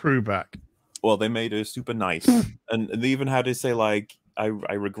get my crew back. Well, they made her super nice, and they even had to say like, I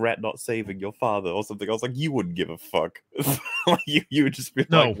regret not saving your father or something. I was like, you wouldn't give a fuck. you would just be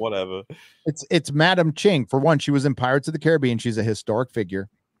like, whatever. It's Madam Ching. For one, she was in Pirates of the Caribbean. She's a historic figure,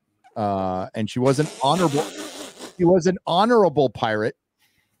 and she was an honorable. She was an honorable pirate.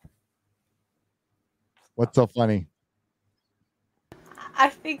 What's so funny? I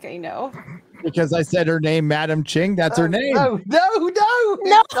think I know. Because I said her name, Madam Ching. That's her name. No.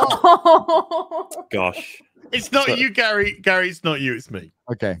 Gosh. It's not you, Gary. Gary, it's not you. It's me.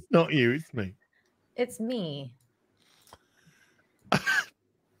 Okay. Not you. It's me. It's me.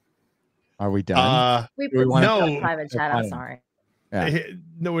 Are we done? We Do we put wanna- no private chat. I'm sorry. Yeah.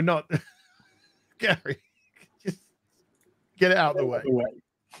 No, we're not. Gary, just get it out of the way.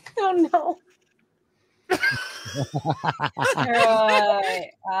 Oh no.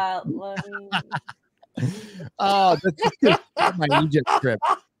 Let me Oh, that's my Egypt trip.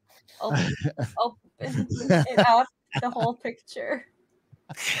 open it up, the whole picture.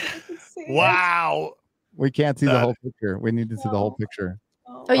 Wow. We can't see the whole picture. We need to see the whole picture.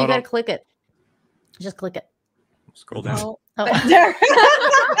 Oh, you gotta click it. Just click it. Scroll down. No. Oh. There.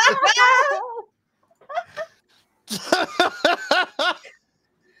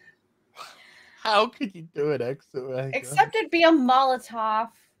 How could you do it, Exo? Except it'd be a Molotov.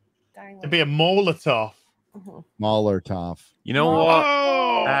 It'd be a Molotov. MauLer toff. You know what?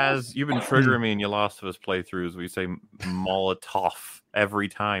 Oh! As you've been triggering me in your Last of Us playthroughs, we say Molotov every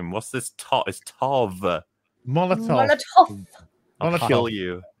time. What's this? It's Tov. Molotov. Molotov. I'll kill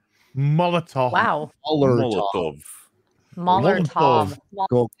you. Molotov. Wow. Molotov. Molotov.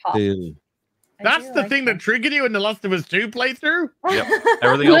 Cocktail. That's the thing that triggered you in the Last of Us 2 playthrough? Yep.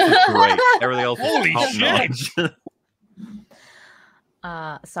 Everything else is great. Everything else is Holy top shit.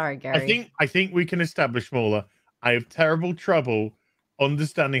 notch. Sorry, Gary. I think we can establish, MauLer, I have terrible trouble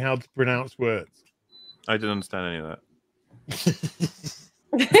understanding how to pronounce words. I didn't understand any of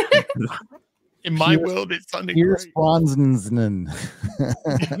that. In my world, it sounded Here's great. Bronsnan.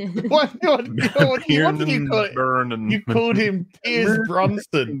 What did you call it? Burn. You called him Piers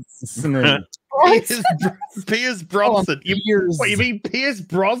Bronson. Piers Bronson. What, you mean Piers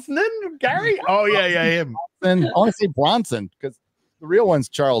Brosnan, Gary? Oh, yeah, him. I want to say Bronson because the real one's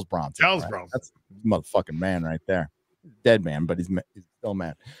Charles Bronson. Charles right? Bronson. That's a motherfucking man right there. Dead man, but he's still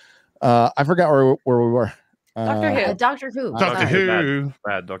mad. I forgot where we were. Doctor Who. Doctor Who. Doctor Who.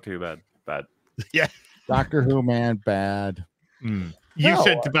 Bad. Doctor Who. Bad. Yeah. Doctor Who, man, bad. You No.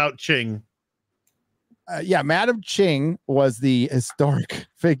 said about Ching. Yeah, Madam Ching was the historic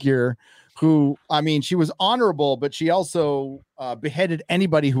figure who, I mean, she was honorable, but she also beheaded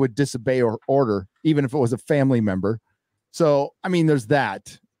anybody who would disobey or order, even if it was a family member. So, I mean, there's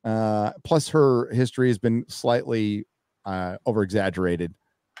that. Plus, her history has been slightly over exaggerated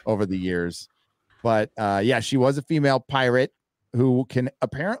over the years. But yeah, she was a female pirate who can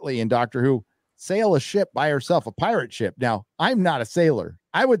apparently in Doctor Who sail a ship by herself, a pirate ship. Now, I'm not a sailor.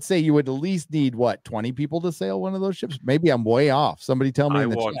 I would say you would at least need 20 people to sail one of those ships. Maybe I'm way off. Somebody tell me. I in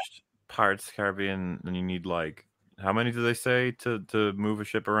the chat. watched Pirates of the Caribbean, and you need like how many do they say to move a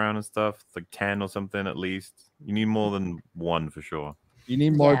ship around and stuff? It's like 10 or something at least. You need more than one for sure. You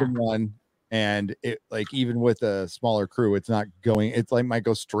need more than one. And it like even with a smaller crew, it's not going, it's like might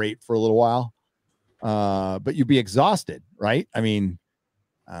go straight for a little while. But you'd be exhausted, right? I mean,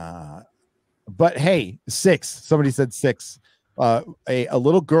 but hey, 6. Somebody said 6. A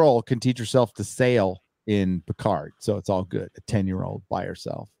little girl can teach herself to sail in Picard, so it's all good. A 10-year-old by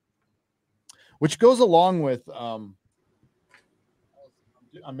herself, which goes along with I'm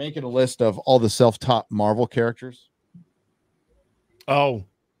making a list of all the self-taught Marvel characters. Oh,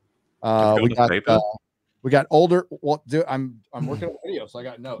 we got older. Well, I'm working on a video, so I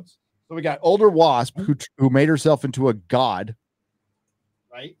got notes. So we got older Wasp who made herself into a god,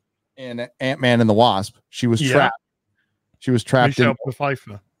 right? And Ant-Man and the Wasp. She was trapped. She was trapped Michelle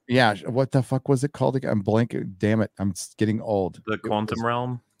Pfeiffer. Yeah. What the fuck was it called again? I'm blanking. Damn it. I'm getting old. The Quantum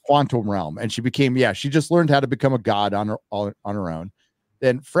Realm. Quantum Realm. And she became, she just learned how to become a god on her own.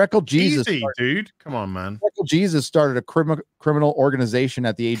 Then Freckle Jesus. Easy, dude. Come on, man. Freckle Jesus started a criminal organization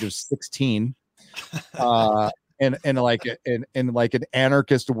at the age of 16. in like in like an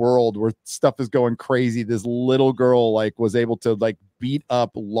anarchist world where stuff is going crazy, this little girl like was able to like beat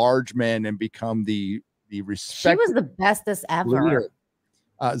up large men and become the respect. She was the bestest ever. leader.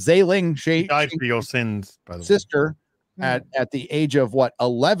 Zayling, She died for your sins, by the way. sister, at the age of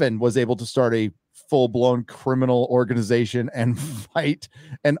 11, was able to start a full-blown criminal organization and fight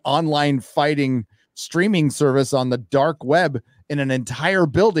an online fighting streaming service on the dark web in an entire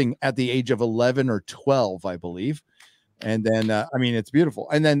building at the age of 11 or 12, I believe. And then I mean, it's beautiful.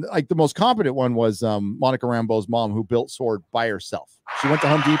 And then like the most competent one was Monica Rambeau's mom, who built Sword by herself. She went to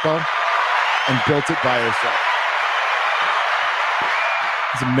Home Depot and built it by herself.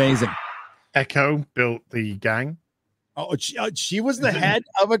 It's amazing. Echo built the gang. Oh, she was the head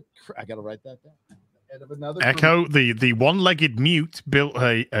of a. I gotta write that down. Head of another. Echo, the one-legged mute, built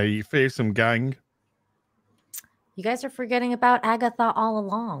a fearsome gang. You guys are forgetting about Agatha all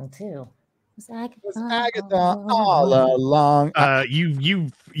along too. It was Agatha all along.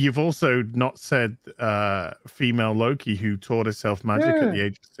 You've also not said female Loki who taught herself magic at the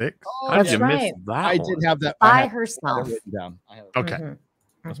age of 6. How did That's you miss right. that? I one? did have that By I had it herself. written down. Okay.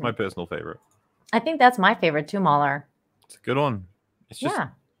 That's my personal favorite. I think that's my favorite too, MauLer. It's a good one. It's just Yeah,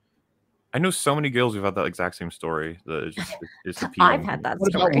 I know so many girls who've had that exact same story. That it's appealing. I've had that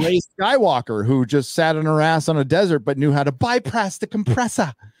What about story. Ray Skywalker, who just sat on her ass on a desert but knew how to bypass the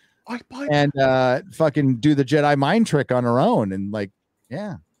compressor and fucking do the Jedi mind trick on her own? And like,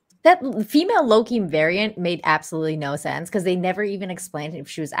 yeah. That female Loki variant made absolutely no sense because they never even explained if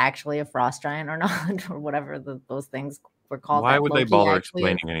she was actually a frost giant or not, or whatever those things were called. Why that would they Loki bother actually is.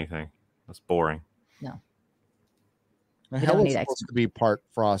 explaining anything? That's boring. No. Now, You don't Hella's need supposed to be part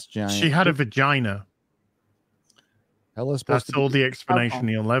frost giant. She had a vagina. Hella's supposed That's to all be. the explanation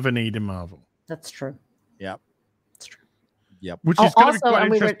Okay. you'll ever need in Marvel. That's true. Yep. That's true. Yep. Which Oh, is going to be also, quite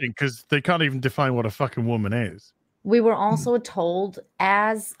and we were- interesting because they can't even define what a fucking woman is. We were also told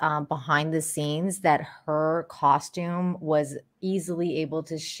as behind the scenes that her costume was easily able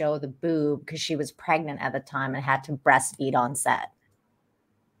to show the boob because she was pregnant at the time and had to breastfeed on set.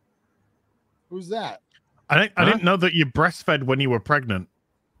 Who's that? I didn't know that you breastfed when you were pregnant.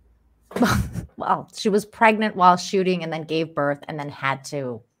 Well, she was pregnant while shooting and then gave birth and then had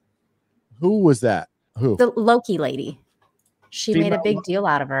to. Who was that? Who? The Loki lady. She made a Female big deal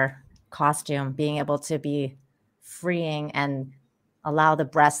out of her costume being able to be freeing and allow the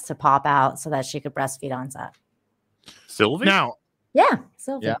breasts to pop out so that she could breastfeed on set. Sylvie? Now, Yeah,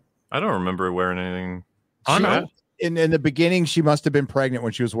 Sylvie. Yeah. I don't remember her wearing anything. I She- know. in the beginning, she must have been pregnant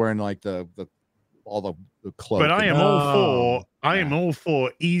when she was wearing like all the clothes. but I am all yeah. all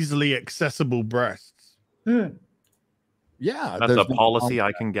for easily accessible breasts. Mm. Yeah, That's there's a no policy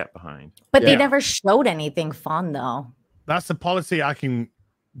problem I can get behind. But they Yeah. never showed anything fun though. That's a policy I can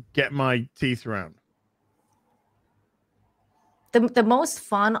get my teeth around. The most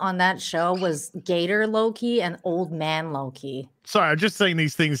fun on that show was Gator Loki and Old Man Loki. Sorry, I'm just saying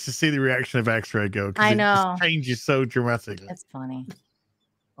these things to see the reaction of X-Ray go. 'Cause I it just know. changes so dramatically. It's funny.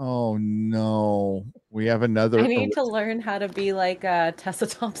 Oh no, we have another. I need to learn how to be like Tessa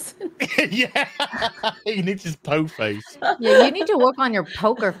Thompson. Yeah, you need to po face. Yeah, you need to work on your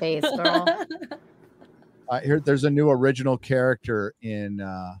poker face, girl. Here, there's a new original character in.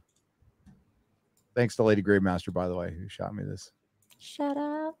 Thanks to Lady Gravemaster, by the way, who shot me this. Shut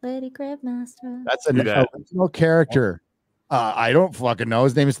up, Lady Gravemaster. That's an Who dat? original character. I don't fucking know.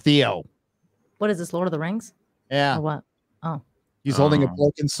 His name is Theo. What is this, Lord of the Rings? Yeah, Or what? Oh. he's holding a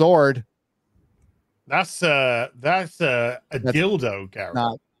broken sword. That's a dildo, Garrett.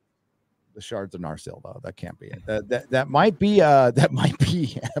 Not the shards of Narsil, though. That can't be it. That might be that might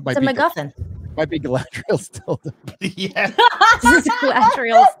be It's a MacGuffin. might be Galadriel still. Yeah. This is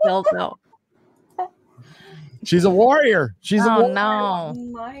Galadriel still though. She's a warrior. She's a Oh warrior. Oh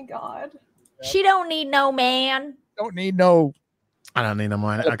no. my god. She don't need no man. Don't need no. I don't need no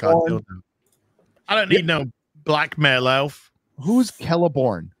mine. I got dildo. I don't need no black male elf. Who's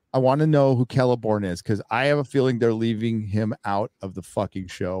Celeborn? I want to know who Celeborn is because I have a feeling they're leaving him out of the fucking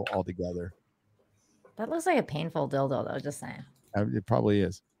show altogether. That looks like a painful dildo though, just saying. It probably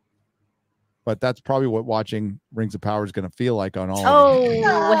is. But that's probably what watching Rings of Power is going to feel like on all Oh, of them.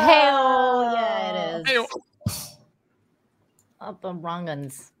 hell yeah, it is. Ew. Up the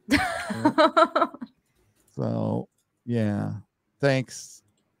wrong-uns. So, yeah. Thanks.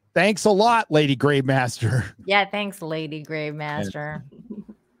 Thanks a lot, Lady Gravemaster. Yeah, thanks, Lady Gravemaster.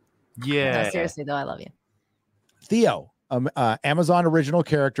 Yeah. No, seriously though, I love you. Theo, Amazon original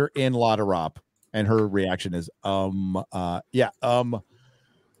character in Lotterop. And her reaction is, bullshit.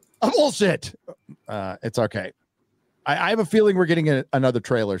 It's okay. I have a feeling we're getting another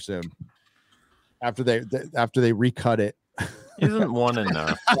trailer soon. after they recut it. Isn't one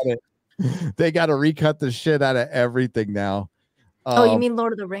enough? They got to recut the shit out of everything now. Oh, you mean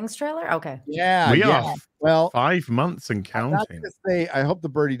Lord of the Rings trailer? Okay. Yeah, We yeah. are Well, 5 months and I'm not counting. gonna say, I hope the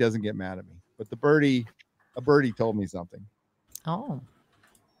birdie doesn't get mad at me, but a birdie told me something. Oh.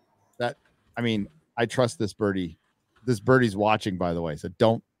 I mean, I trust this birdie. This birdie's watching, by the way, so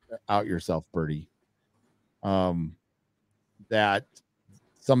don't out yourself, birdie. That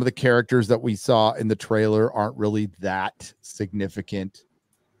some of the characters that we saw in the trailer aren't really that significant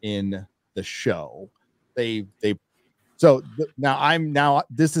in the show. Now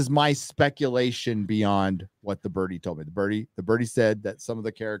this is my speculation beyond what the birdie told me. The birdie said that some of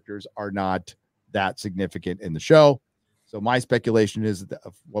the characters are not that significant in the show. So my speculation is that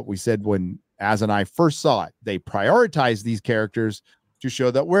of what we said when Az and I first saw it. They prioritized these characters to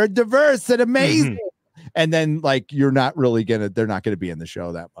show that we're diverse and amazing. And then they're not going to be in the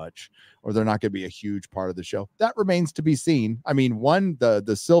show that much, or they're not going to be a huge part of the show. That remains to be seen. I mean,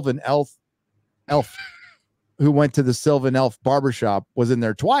 the Sylvan elf who went to the Sylvan elf barbershop was in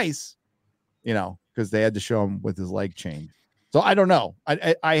there twice, because they had to show him with his leg chained. So I don't know.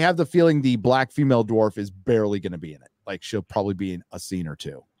 I have the feeling the black female dwarf is barely going to be in it. She'll probably be in a scene or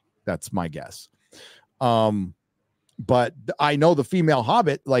two. That's my guess. But I know the female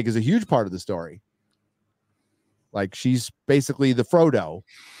hobbit is a huge part of the story. She's basically the Frodo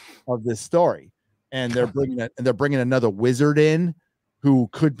of this story, and they're bringing another wizard in who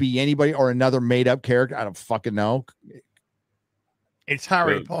could be anybody or another made up character. I don't fucking know. It's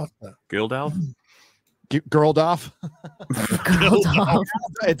Harry Potter. Gildalf? Girldoff. Galdolf.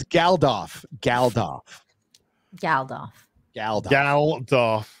 It's Galdolf.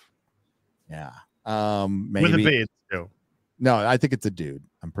 Yeah. Maybe With a beard still. No, I think it's a dude.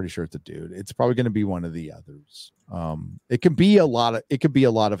 I'm pretty sure it's a dude. It's probably going to be one of the others. It could be a lot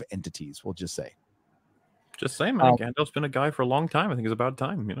of entities. We'll just say. Just saying, man. Gandalf's been a guy for a long time. I think it's about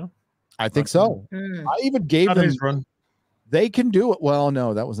time, I think so. I even gave them. Run. They can do it. Well,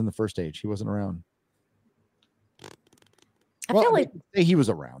 no, that was in the first age. He wasn't around. I feel like he was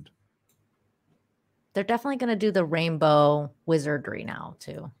around. they're definitely going to do the rainbow wizardry now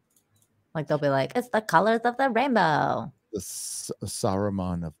too. They'll be like, it's the colors of the rainbow. The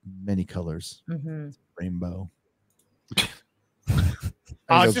Saruman of many colors. Rainbow.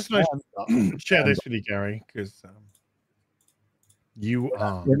 I was just going to share this with you, Gary, because you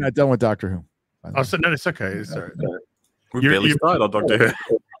are. We're not done with Doctor Who. Oh, so no, it's okay. It's all right. We barely started on Doctor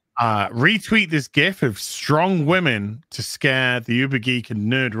Who. Retweet this GIF of strong women to scare the uber geek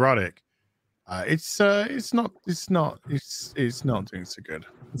and nerd erotic. It's not doing so good. It's not doing so good.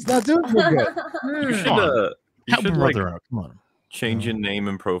 You should out. Come on. Change your name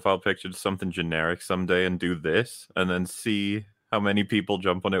and profile picture to something generic someday and do this, and then see how many people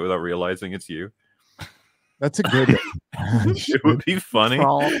jump on it without realizing it's you. That's a good It would be funny.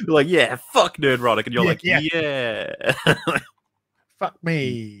 Yeah, fuck nerd erotic, and you're yeah. Fuck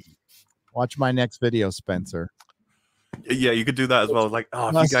me. Watch my next video, Spencer. Yeah, you could do that as well. If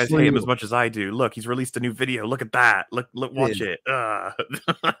you guys hate him as much as I do, look, he's released a new video. Look at that. Look, watch it.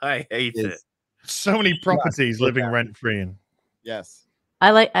 I hate it. So many properties living rent free. Yes.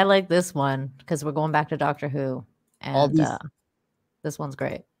 I like this one because we're going back to Doctor Who, and this one's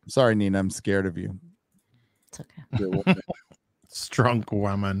great. Sorry, Nina, I'm scared of you. It's okay. Strong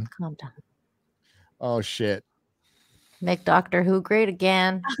woman. Calm down. Oh shit. Make Doctor Who great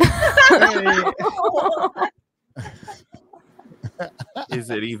again. Is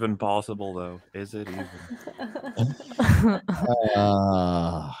it even possible, though? Is it even?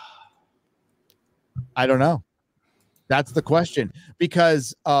 I don't know. That's the question.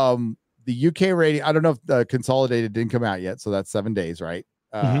 Because the UK rating, I don't know if the consolidated didn't come out yet. So that's 7 days, right?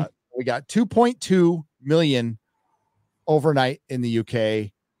 We got 2.2 million overnight in the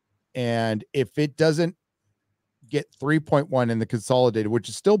UK. And if it doesn't get 3.1 in the consolidated, which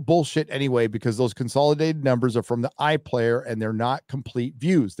is still bullshit anyway, because those consolidated numbers are from the iPlayer and they're not complete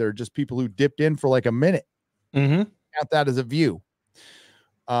views. They're just people who dipped in for a minute. Count that as a view.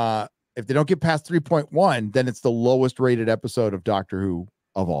 If they don't get past 3.1, then it's the lowest rated episode of Doctor Who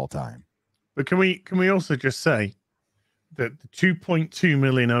of all time. But can we also just say that the 2.2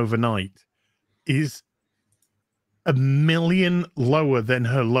 million overnight is 1 million lower than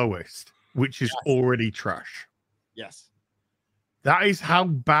her lowest, which is already trash. Yes. That is how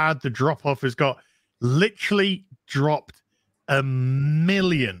bad the drop off has got. Literally dropped 1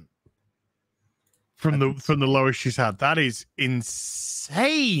 million from the lowest she's had. That is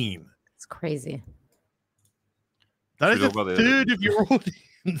insane. It's crazy. That is a third of your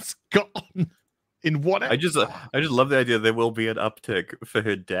audience gone. in what? I just love the idea there will be an uptick for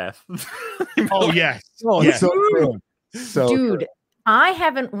her death. Oh yes, Oh, yes. so good. So Dude, good. I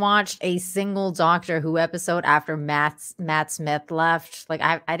haven't watched a single Doctor Who episode after Matt Smith left. Like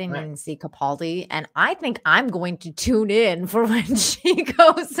I didn't even see Capaldi, and I think I'm going to tune in for when she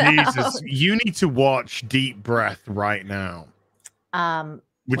goes out. Jesus, you need to watch Deep Breath right now,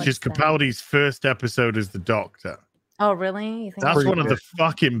 which is what's that? Capaldi's first episode as the Doctor. Oh, really? You think That's pretty one of good. the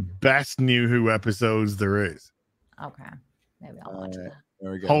fucking best New Who episodes there is. Okay, maybe I'll watch that.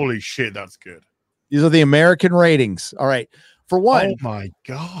 There we go. Holy shit, that's good. These are the American ratings. All right. For one, Oh my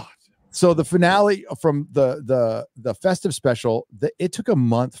god. so the finale from the festive special, it took a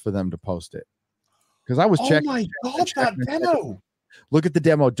month for them to post it. Because I was Oh checking. my god, that demo. Look at the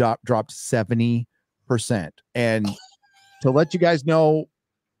demo dropped 70%. And to let you guys know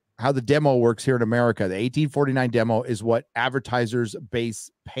how the demo works here in America, the 1849 demo is what advertisers base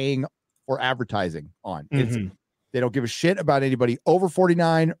paying for advertising on. Mhm. They don't give a shit about anybody over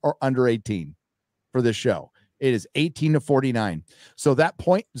 49 or under 18 for this show. It is 18 to 49. So that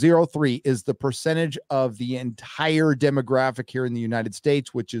 0.03 is the percentage of the entire demographic here in the United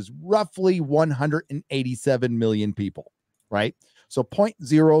States, which is roughly 187 million people, right? So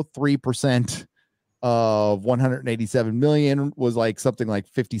 0.03% of 187 million was like something like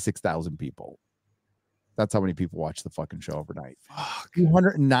 56,000 people. That's how many people watch the fucking show overnight. Fuck.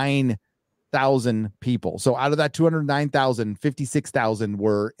 209,000 people. So out of that 209,000, 56,000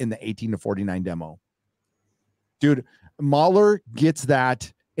 were in the 18 to 49 demo. Dude, MauLer gets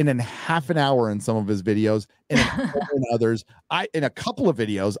that in half an hour in some of his videos, and in others, in a couple of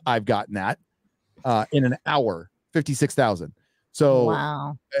videos, I've gotten that in an hour, 56,000. So,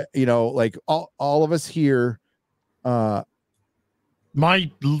 Wow. Like all of us here. My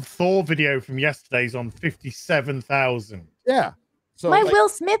Thor video from yesterday's on 57,000. Yeah. So My Will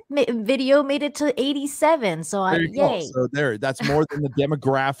Smith video made it to 87. So there you go. yay. So that's more than the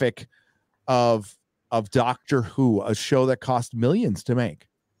demographic of Doctor Who, a show that cost millions to make.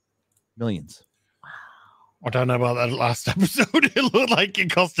 Millions. I don't know about that last episode. It looked like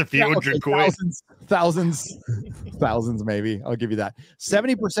it cost a few hundred quid. Thousands maybe. I'll give you that.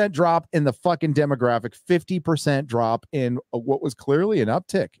 70% drop in the fucking demographic, 50% drop in what was clearly an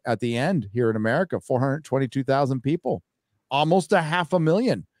uptick at the end here in America, 422,000 people, almost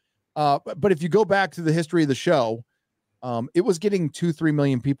 500,000. But if you go back to the history of the show, it was getting 2-3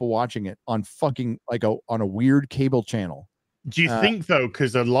 million people watching it on fucking on a weird cable channel. Do you think though,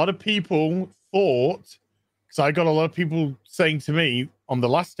 because a lot of people thought, because I got a lot of people saying to me on the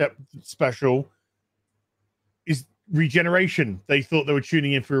last special, is regeneration. They thought they were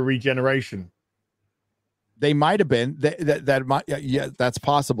tuning in for a regeneration. They might have been. That might, yeah, that's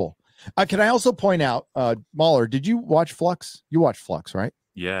possible. Can I also point out, MauLer, did you watch Flux? You watched Flux, right?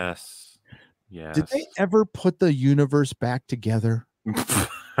 Yes. Yes. Did they ever put the universe back together?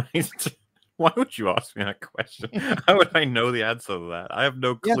 Why would you ask me that question? How would I know the answer to that? I have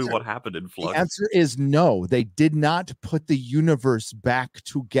no clue what happened in Flux. The answer is no. They did not put the universe back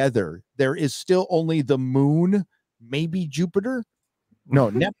together. There is still only the moon, maybe Jupiter, no,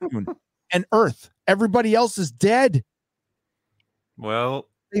 Neptune, and Earth. Everybody else is dead. Well,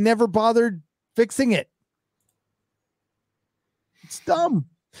 they never bothered fixing it. It's dumb.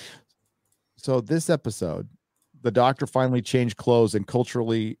 So this episode, the Doctor finally changed clothes and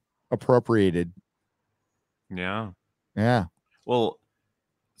culturally appropriated. Yeah. Well,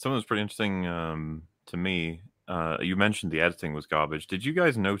 something was pretty interesting to me. You mentioned the editing was garbage. Did you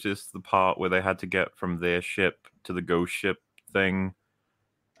guys notice the part where they had to get from their ship to the ghost ship thing?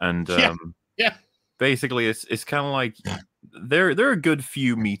 And yeah. Basically, it's kind of like they're a good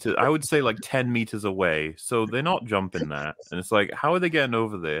few meters. I would say like 10 meters away. So they're not jumping that. And it's like, how are they getting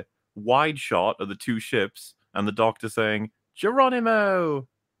over there? Wide shot of the two ships and the Doctor saying, Geronimo.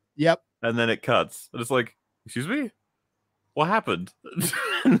 Yep. And then it cuts. And it's like, excuse me? What happened?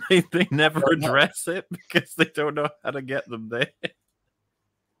 they never address it because they don't know how to get them there.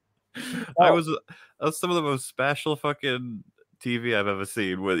 That was some of the most special fucking TV I've ever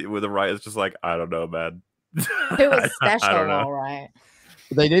seen where the writer's just like, I don't know, man. It was special, all right.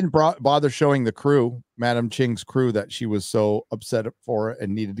 They didn't bother showing the crew, Madam Ching's crew, that she was so upset for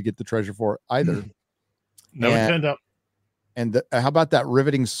and needed to get the treasure for either. No, it turned up. And how about that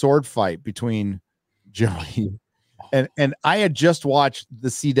riveting sword fight between Joey and I had just watched the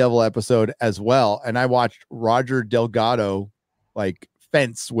Sea Devil episode as well, and I watched Roger Delgado like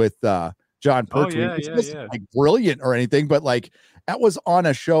fence with John Pertwee. It's not like brilliant or anything, but like that was on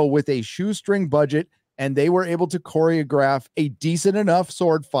a show with a shoestring budget, and they were able to choreograph a decent enough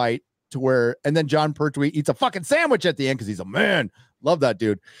sword fight to where, and then John Pertwee eats a fucking sandwich at the end because he's a man. Love that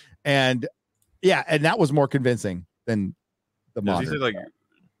dude. And Yeah, and that was more convincing than the Does he modern. say like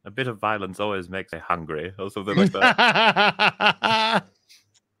a bit of violence always makes me hungry or something like that?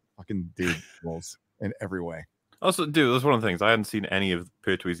 Fucking dude rules in every way. Also, dude, that's one of the things. I hadn't seen any of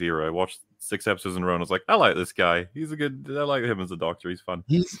Pertwee Zero. I watched 6 episodes in a row and I was like, I like this guy. He's a good. I like him as a doctor. He's fun.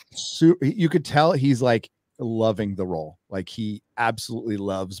 You could tell he's like loving the role. Like he absolutely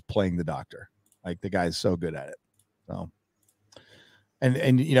loves playing the doctor. Like the guy's so good at it. So,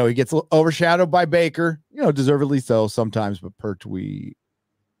 and you know, he gets overshadowed by Baker, you know, deservedly so sometimes, but Pertwee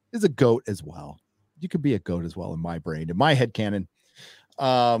is a goat as well. You could be a goat as well in my brain, in my headcanon.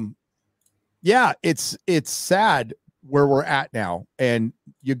 Yeah, it's sad where we're at now. And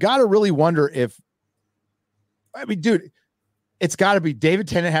you got to really wonder if, I mean, dude, it's got to be David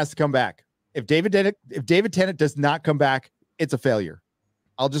Tennant has to come back. If David Tennant does not come back, it's a failure.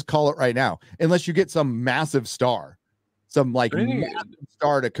 I'll just call it right now. Unless you get some massive star, some like massive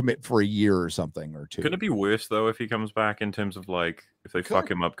star to commit for a year or something or two. Could it be worse though if he comes back in terms of like if they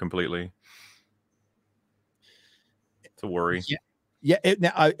fuck him up completely? It's a worry. Yeah.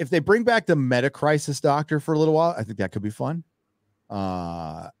 Now, if they bring back the Meta Crisis Doctor for a little while, I think that could be fun.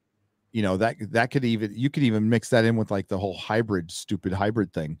 You know, that could even, you could even mix that in with like the whole stupid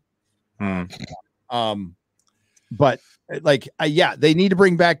hybrid thing. But like, yeah, they need to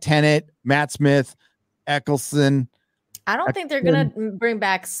bring back Tennant, Matt Smith, Eccleston. I don't think they're gonna bring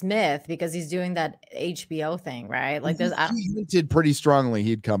back Smith because he's doing that HBO thing, right? Like, there's He hinted pretty strongly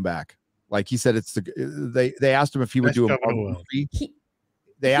he'd come back. Like he said, they asked him if he would do a Marvel movie.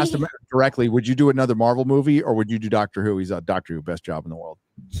 They asked him directly, would you do another Marvel movie or would you do Doctor Who? He's a Doctor Who, best job in the world.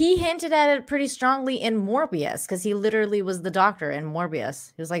 He hinted at it pretty strongly in Morbius because he literally was the doctor in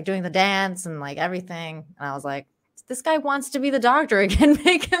Morbius. He was like doing the dance and like everything. And I was like, this guy wants to be the doctor again.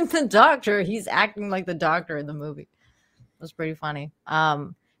 Make him the doctor. He's acting like the doctor in the movie. It was pretty funny.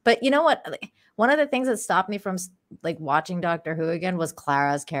 But you know what? One of the things that stopped me from like watching Doctor Who again was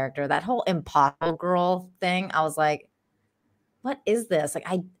Clara's character. That whole impossible girl thing. I was like, what is this? Like,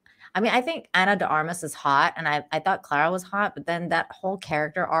 I mean, I think Ana de Armas is hot, and I thought Clara was hot, but then that whole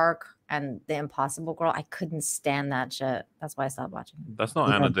character arc and the impossible girl, I couldn't stand that shit. That's why I stopped watching. That's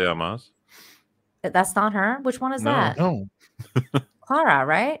not Ana de Armas. That's not her? Which one is that? No. Clara,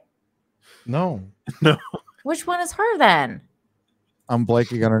 right? No. Which one is her then? I'm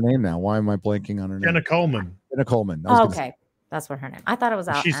blanking on her name now. Why am I blanking on her name? Jenna Coleman. Jenna Coleman. Oh, okay. That's what her name. I thought it was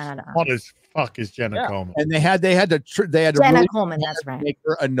She's Ana de hot as fuck as Jenna Coleman. And they had to Jenna really Coleman, that's right. make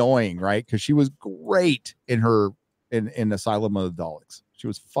her annoying, right? Because she was great in Asylum of the Daleks. She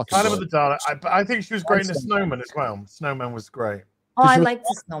was fucking Kind of the Dalek. I think she was great in the Snowman as well. Snowman was great. Oh, I liked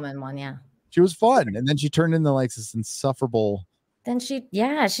the Snowman one, yeah. She was fun. And then she turned into like this insufferable. Then she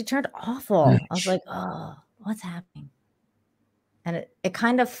turned awful. I was like, oh, what's happening? And it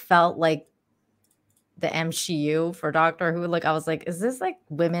kind of felt like the MCU for Doctor Who. Like, I was like, is this like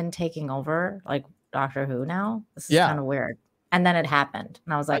women taking over like Doctor Who now? This is kind of weird. And then it happened.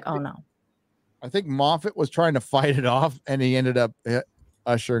 And I was like, oh no. I think Moffat was trying to fight it off and he ended up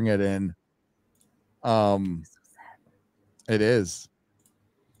ushering it in. It is.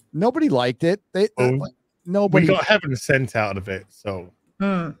 Nobody liked it. Nobody. We got heaven sent out of it. So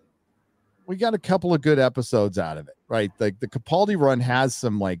we got a couple of good episodes out of it, right? Like the Capaldi run has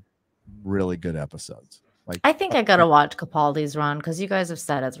some like really good episodes. Like I think I gotta watch Capaldi's run because you guys have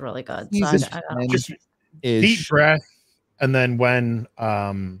said it's really good. So I gotta just deep breath, and then when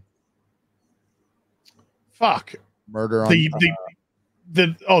Murder on Murder on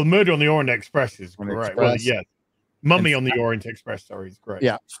the Orient Express is great. Well, yeah, Mummy on the Orient Express. Sorry, is great.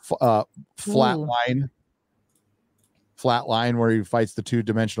 Yeah, Flatline, where he fights the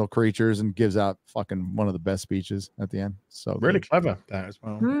two-dimensional creatures and gives out fucking one of the best speeches at the end. So really clever that as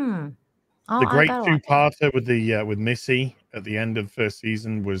well. Oh, the great two-parter with Missy at the end of the first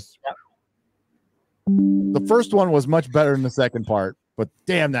season was. The first one was much better than the second part, but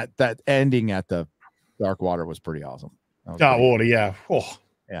damn, that ending at the Dark Water was pretty awesome. Dark Water, yeah. Oh.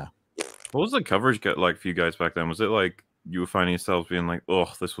 Yeah. What was the coverage like for you guys back then? Was it like you were finding yourselves being like,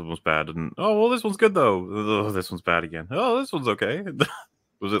 oh, this one was bad, and oh, well, this one's good though. Oh, this one's bad again. Oh, this one's okay.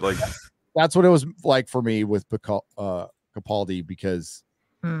 Was it like? That's what it was like for me with Capaldi because,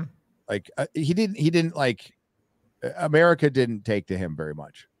 like, he didn't like America didn't take to him very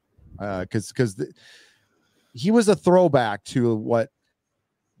much, because he was a throwback to what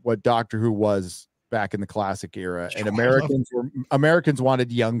Doctor Who was back in the classic era, and Americans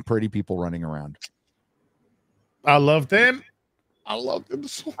wanted young, pretty people running around. I loved him. I loved him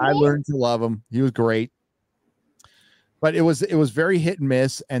so much. I learned to love him. He was great. But it was very hit and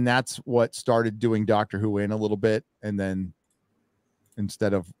miss, and that's what started doing Doctor Who in a little bit. And then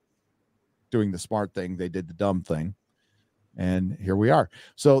instead of doing the smart thing. They did the dumb thing. And here we are.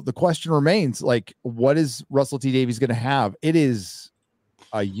 So the question remains, like, what is Russell T Davies going to have? It is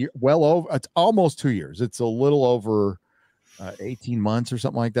a year, well over, it's almost 2 years. It's a little over 18 months or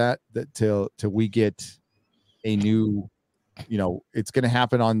something like that, till we get a new, it's going to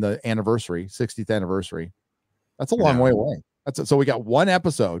happen on the anniversary, 60th anniversary. That's a long way away. So we got one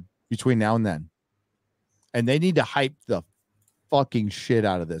episode between now and then. And they need to hype the fucking shit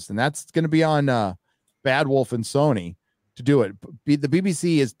out of this. And that's going to be on Bad Wolf and Sony to do it. The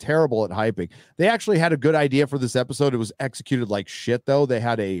BBC is terrible at hyping. They actually had a good idea for this episode. It was executed like shit, though. They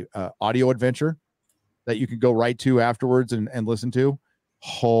had a audio adventure that you could go right to afterwards and listen to.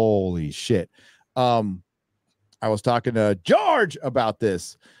 Holy shit. I was talking to George about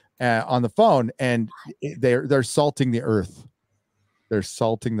this on the phone, and they're salting the earth. They're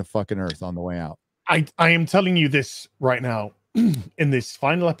salting the fucking earth on the way out. I am telling you this right now. In this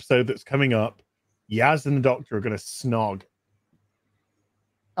final episode that's coming up, Yaz and the Doctor are going to snog.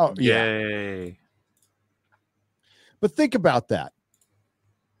 Oh, yeah. Yay. But think about that.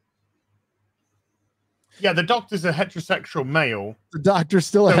 Yeah, the Doctor's a heterosexual male. The Doctor's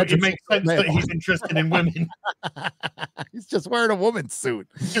still a So heterosexual it makes sense male. that he's interested in women. He's just wearing a woman's suit.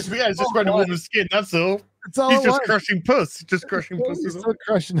 It's just wearing a woman's skin, that's all. It's all He's it just was. crushing puss. He's still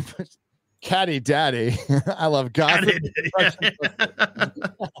crushing the puss. Caddy Daddy. I love gossip.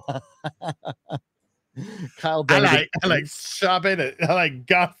 Kyle I like shopping it. I like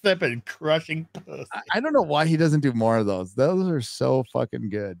gossip and crushing puss. I don't know why he doesn't do more of those. Those are so fucking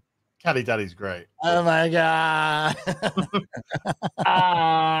good. Caddy Daddy's great. Oh my god.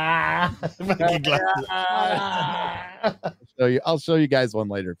 I'll show you guys one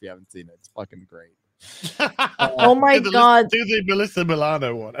later if you haven't seen it. It's fucking great. Oh my god. Do the Melissa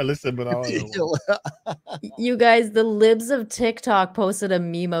Milano one. Alyssa Milano one. You guys, the libs of TikTok posted a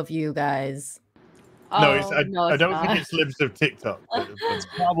meme of you guys. No, Oh, I don't think it's libs of TikTok. It's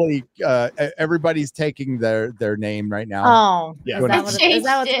probably everybody's taking their name right now. Oh, Yeah. is that, is that what's Changed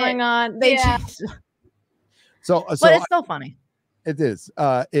it. going on? They Yeah. changed it. So But it's still funny. it is.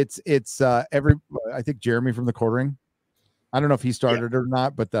 It's I think Jeremy from the Quartering. I don't know if he started or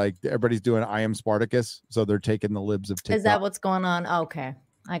not, but everybody's doing I am Spartacus, so they're taking the libs of TikTok. Is that what's going on? Okay.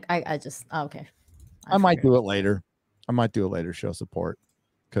 I just okay. I might do it later. Show support.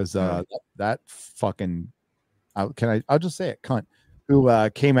 Because that fucking I'll just say it, cunt, who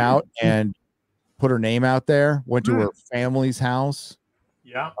came out and put her name out there, went to her family's house.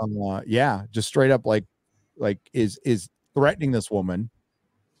 Yeah. Just straight up like is threatening this woman.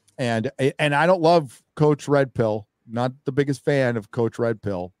 And I don't love Coach Red Pill, not the biggest fan of Coach Red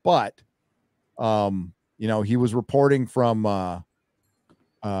Pill, but he was reporting from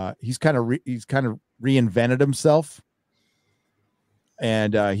he's kind of reinvented himself.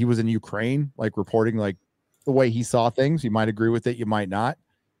 And he was in Ukraine, like reporting like the way he saw things. You might agree with it, you might not.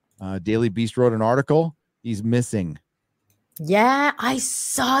 Daily Beast wrote an article. He's missing. Yeah, I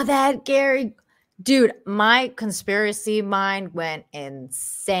saw that, Gary. Dude, my conspiracy mind went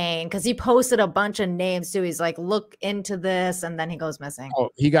insane because he posted a bunch of names too. He's like, look into this, and then he goes missing. Oh,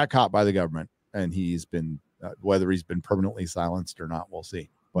 he got caught by the government, and he's been whether he's been permanently silenced or not, we'll see.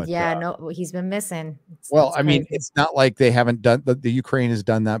 But yeah, no, he's been missing. Well, I mean, it's not like they haven't done the Ukraine has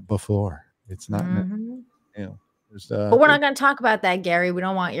done that before. It's not, but we're not going to talk about that, Gary. We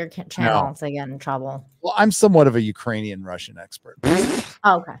don't want your channel to get in trouble. Well, I'm somewhat of a Ukrainian Russian expert.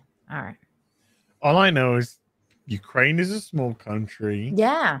 Oh, okay, all right. All I know is Ukraine is a small country.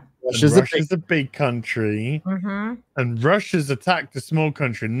 Yeah. Russia's a big country. Mm-hmm. And Russia's attacked a small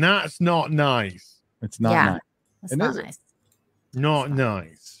country. And that's not nice. It's not nice. That's not nice. Not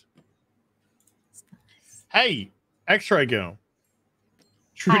nice. Hey, X-Ray Girl.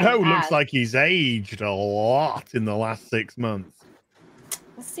 Trudeau looks like he's aged a lot in the last 6 months.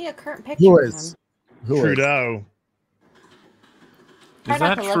 Let's see a current picture. Who of is? him. Trudeau. Try Is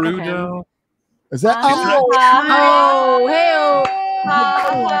not that to look at him. Trudeau? Is that? Oh, hey,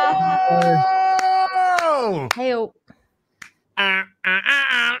 Oh!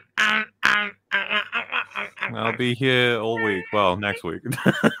 I'll be here all week. Well, next week. yeah,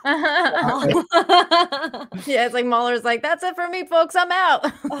 it's like MauLer's like, that's it for me, folks. I'm out.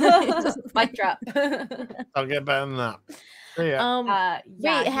 Mic drop. I'll get better than that. Yeah.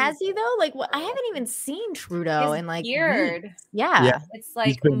 Wait, has he though? Like, what? I haven't even seen Trudeau in like beard. weeks. Yeah. It's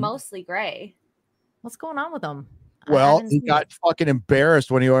like mostly gray. What's going on with him? Well, he got fucking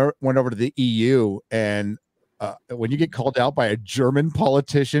embarrassed when he went over to the EU, and when you get called out by a German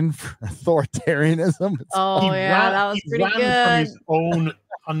politician for authoritarianism, that was pretty ran good. from his own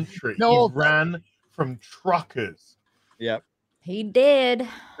country. No, he ran from truckers. Yep. He did.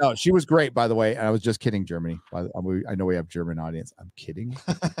 No, she was great, by the way. And I was just kidding, Germany. I know we have German audience. I'm kidding.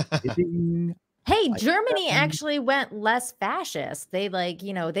 Kidding. Hey, Like Germany that. actually went less fascist. They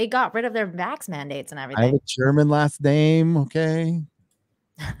they got rid of their vax mandates and I have everything. a German last name. Okay.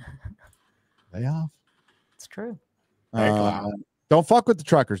 Lay off. It's true. Don't fuck with the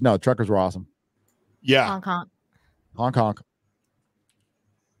truckers. No, truckers were awesome. Yeah. Hong Kong. Honk honk.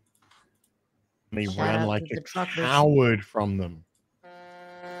 He Shout ran out like to a the truckers. coward from them.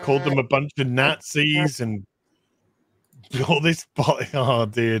 Called them a bunch of Nazis and all this. Oh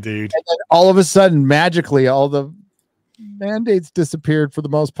dear, dude. And then all of a sudden, magically, all the mandates disappeared for the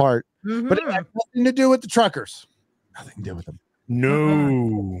most part. But it had nothing to do with the truckers. Nothing to do with them.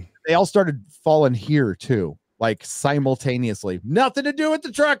 No. They all started falling here too, like simultaneously. Nothing to do with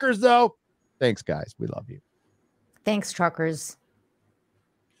the truckers, though. Thanks, guys. We love you. Thanks, truckers.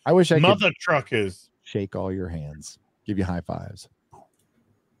 I wish I Mother could truckers. shake all your hands, give you high fives,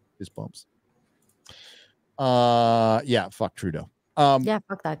 fist bumps. Yeah, fuck Trudeau. Yeah,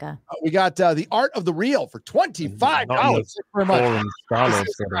 fuck that guy. We got the Art of the Real for $25. Thank you very much.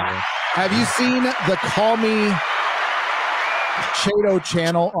 Have you seen the Call Me Chato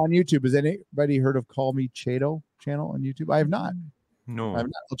channel on YouTube? Has anybody heard of Call Me Chato channel on YouTube? I have not. No. I have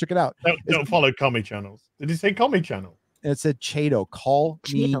not. I'll check it out. Don't follow commie channels. Did he say commie channel? It said Chato. Call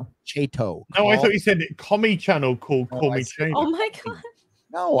Me Chato. No, I thought you said commie channel called Call Me Chato. Oh my god.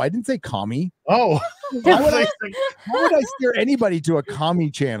 No, I didn't say commie. Oh. Why would I steer anybody to a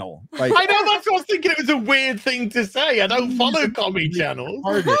commie channel? Like, I know, that's what I was thinking. It was a weird thing to say. I don't follow commie channels.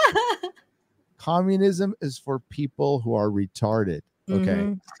 Communism is for people who are retarded.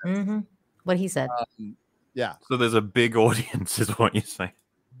 Okay. What he said. Yeah. So there's a big audience, is what you're saying.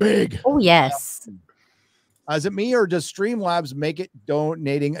 Big. Oh, yes. Is it me or does Streamlabs make it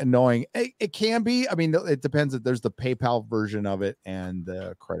donating annoying? It can be. I mean, it depends. If there's the PayPal version of it and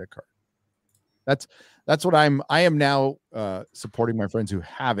the credit card. That's what I am now supporting my friends who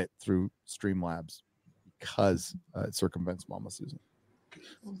have it through Streamlabs because it circumvents Mama Susan.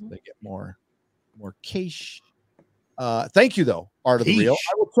 They get more cash. Thank you though, Art of the Real.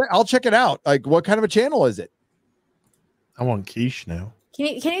 I'll check it out. Like, what kind of a channel is it? I want quiche now.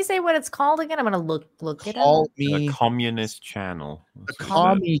 Can you say what it's called again? I'm gonna look it up. Call me A communist channel. the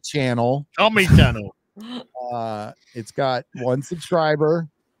Commie channel. Commie channel. It's got 1 subscriber,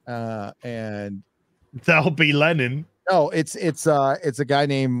 and that'll be Lenin. No, it's a guy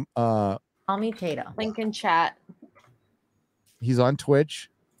named Call Me Chato. Link in chat. He's on Twitch.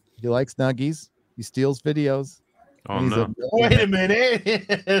 He likes nuggies. He steals videos. Oh He's no! Wait a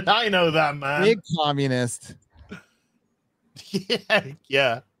minute. I know that man. Big communist.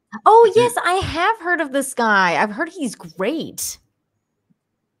 Yeah. Oh yes, I have heard of this guy. I've heard he's great.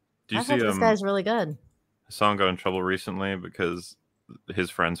 Do you I've see heard this guy's really good. Hassan got in trouble recently because his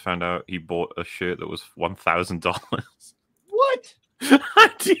friends found out he bought a shirt that was $1,000. What?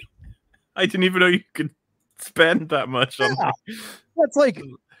 I didn't even know you could spend that much on it.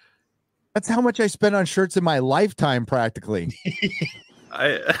 That's how much I spent on shirts in my lifetime, practically.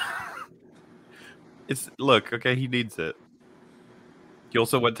 Look, okay, he needs it. He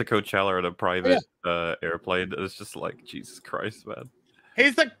also went to Coachella at a private airplane. It's just like, Jesus Christ, man.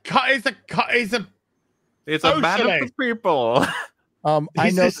 He's a man of the people.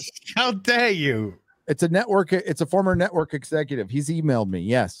 I know. How dare you? It's a network. It's a former network executive. He's emailed me.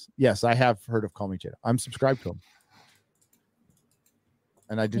 Yes, I have heard of Call Me Chato. I'm subscribed to him,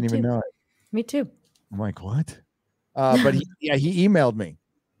 and I didn't even know it. Me too. I'm like, what? But he emailed me.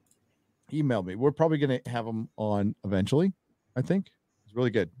 We're probably going to have him on eventually. I think it's really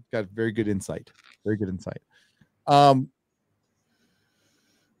good. Got very good insight.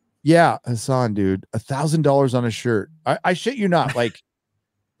 Yeah, Hassan, dude, $1,000 on a shirt. I shit you not. Like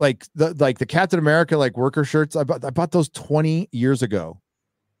the Captain America worker shirts. I bought those 20 years ago.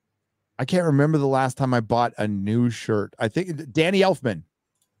 I can't remember the last time I bought a new shirt. I think Danny Elfman.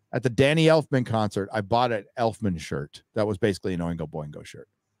 At the Danny Elfman concert, I bought an Elfman shirt. That was basically an Oingo Boingo shirt.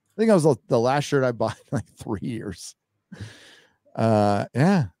 I think that was the last shirt I bought in 3 years. Yeah.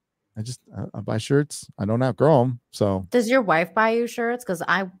 I buy shirts. I don't outgrow them. So does your wife buy you shirts? Because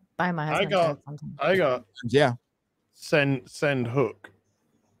I buy my husband shirts sometimes. I got send hook.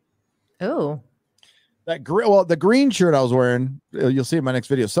 Oh. The green shirt I was wearing, you'll see in my next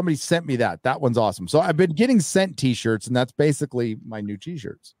video. Somebody sent me that. That one's awesome. So I've been getting sent t-shirts, and that's basically my new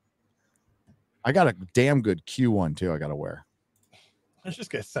t-shirts. I got a damn good Q one too. I got to wear. Let's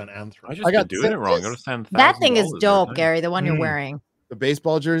just get sent Anthrax. I got doing it wrong. I got to send that thing is dope, Gary. The one you're wearing. The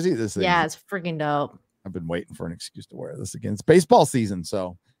baseball jersey. This thing. Yeah, it's freaking dope. I've been waiting for an excuse to wear this again. It's baseball season,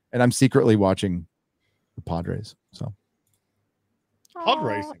 and I'm secretly watching the Padres. So Pod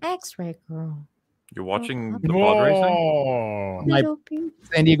racing. X-ray girl. You're watching the pod racing? Oh. My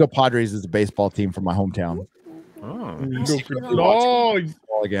San Diego Padres is a baseball team from my hometown. Oh,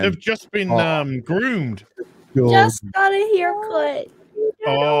 Again. they've just been groomed. Just got a haircut.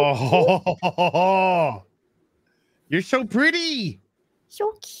 Oh, you're so pretty.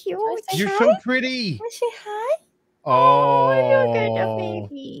 So cute. You're so pretty. Wanna say hi? Oh, you're good,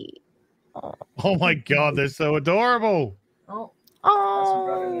 baby. Oh my God, they're so adorable. Oh.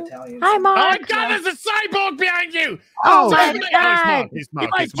 Oh, hi, Oh Mark. my God, there's a cyborg behind you. Oh, my Terminator. God. He's Mark. He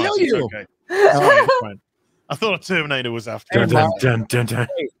might He's Mark. kill It's you. okay. It's fine. I thought a Terminator was after. Hey, him. Mark. Dun, dun, dun.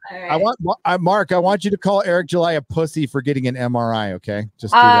 I want Mark. I want you to call Eric July a pussy for getting an MRI. Okay,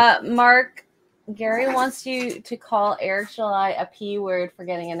 just do that. Mark, Gary wants you to call Eric July a P word for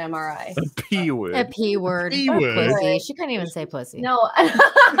getting an MRI. A P word. A P word. P What a word. pussy. She couldn't even say pussy. No,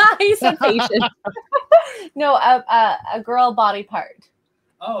 he's so patient. No, a girl body part.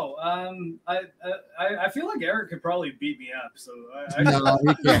 Oh, I feel like Eric could probably beat me up. So No,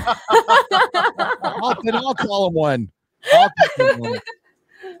 he can't. I'll call him one.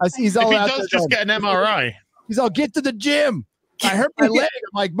 I see he's all If he out does there just going, get an MRI. He's all, get to the gym. I hurt my leg.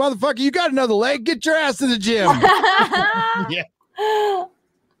 I'm like, motherfucker, you got another leg? Get your ass to the gym. Yeah. All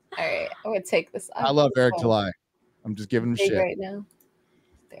right, I would take this. I love Eric July. I'm just giving him Big shit. right now.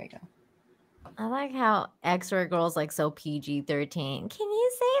 There you go. I like how X-ray girl's like so PG-13. Can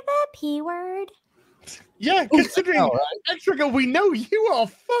you say the P word? Yeah, considering All right. Extra Girl, we know you are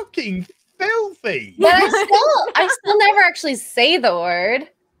fucking filthy. But I still never actually say the word.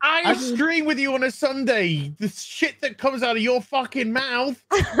 I stream with you on a Sunday. The shit that comes out of your fucking mouth.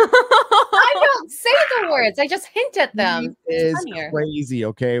 I don't say the words. I just hint at them. He It's is funnier. crazy.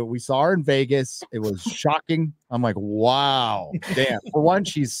 Okay, we saw her in Vegas. It was shocking. I'm like, wow, damn. For one,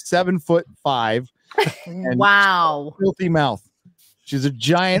 she's 7'5" and Wow. filthy mouth. She's a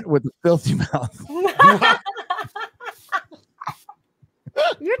giant with a filthy mouth.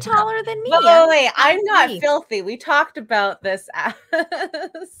 You're taller than me. Wait, I'm not me. filthy. We talked about this.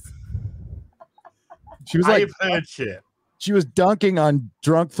 She was like, I've heard shit. she was dunking on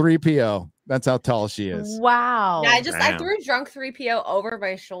drunk 3PO. That's how tall she is. Wow. I Damn. threw drunk 3PO over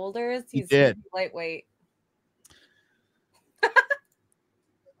my shoulders. You He's did. lightweight.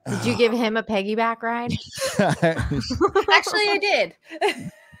 Did you give him a piggyback ride? Actually, I did.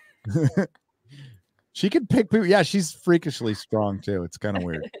 She could pick people. Yeah, she's freakishly strong too. It's kind of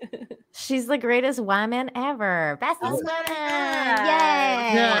weird. She's the greatest woman ever. Bestest woman. God.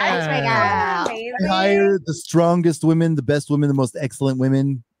 Yay. Yeah. X-ray girl. I hire the strongest women, the best women, the most excellent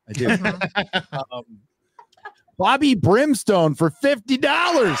women. I do. Bobby Brimstone for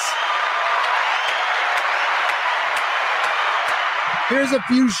 $50. Here's a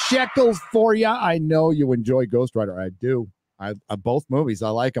few shekels for you. I know you enjoy Ghost Rider. I do. I both movies. I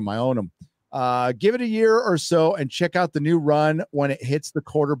like them. I own them. Give it a year or so and check out the new run when it hits the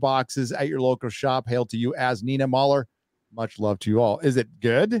quarter boxes at your local shop. Hail to you as Nina MauLer. Much love to you all. Is it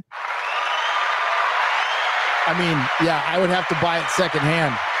good? I mean, yeah, I would have to buy it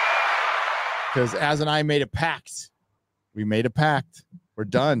secondhand because Az and I made a pact. We made a pact. We're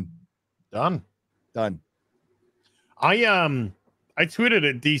done. Done. I tweeted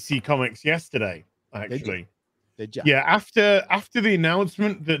at DC Comics yesterday, actually. Did you? Yeah, after the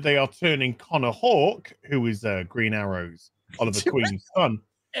announcement that they are turning Connor Hawke, who is Green Arrow's Oliver Queen's son,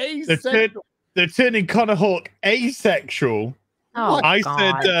 they're turning Connor Hawke asexual. Oh, I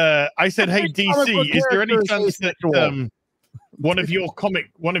God. said, hey DC, is there any chance that one of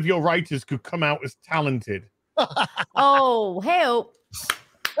your writers could come out as talented? Oh, help.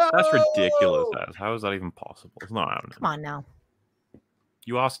 That's ridiculous. How is that even possible? It's not happening. Come on now.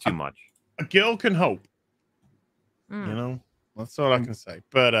 You ask too much. A girl can hope. Mm. You know, that's all I can say.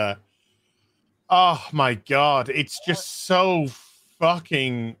 But oh my God, it's just so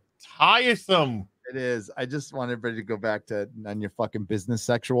fucking tiresome. It is. I just want everybody to go back to none your fucking business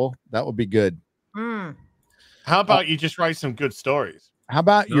sexual. That would be good. Mm. How about you just write some good stories? How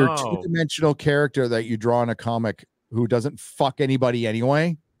about your No. two-dimensional character that you draw in a comic who doesn't fuck anybody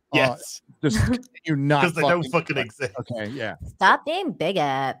anyway? Yes, Just continue not because they don't fucking exist. Okay, yeah. Stop being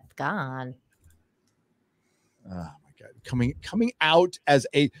bigot. God. Oh my God. Coming out as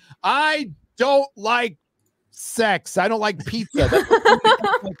a I don't like sex. I don't like pizza.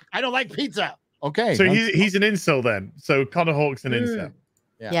 I don't like pizza. Okay. So he's an incel then. So Connor Hawke's an incel.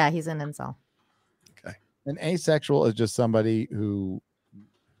 Yeah, he's an incel. An asexual is just somebody who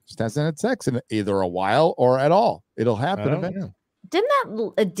just hasn't had sex in either a while or at all. It'll happen eventually.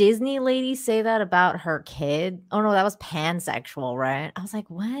 Didn't a Disney lady say that about her kid? Oh no, that was pansexual, right? I was like,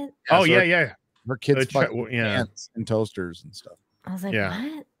 what? Oh yeah. Her kids Yeah. fuck pants and toasters and stuff. I was like,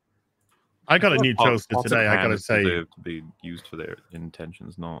 Yeah. what? I got a new Pots toaster of today. I pan gotta is say, deserve to be used for their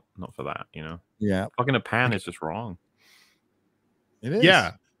intentions, not for that. You know, Yeah, fucking a pan is just wrong. it is.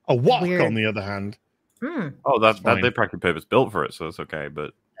 yeah. A wok, Weird. on the other hand, Mm, Oh, That's that fine. they practically purpose built for it, so it's okay.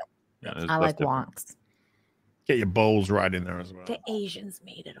 But yeah, I like different. woks. get your bowls right in there as well. The Asians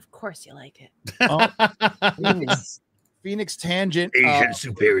made it. Of course you like it. Phoenix Tangent Asian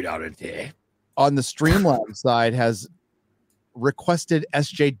superiority. on the Streamline side has requested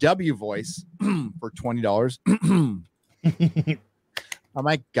SJW voice for $20. Oh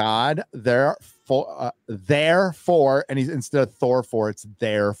my God! Therefore, and he's instead of Thor for, it's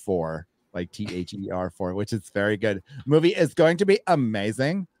therefore, like THER4, which is very good. Movie is going to be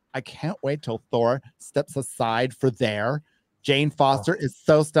amazing. I can't wait till Thor steps aside for there. Jane Foster is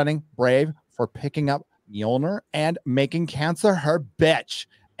so stunning, brave for picking up MauLer and making cancer her bitch.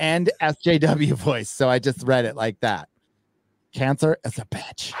 And SJW voice. So I just read it like that. Cancer is a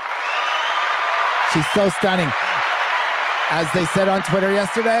bitch. She's so stunning. As they said on Twitter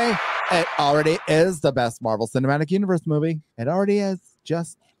yesterday, it already is the best Marvel Cinematic Universe movie. It already is,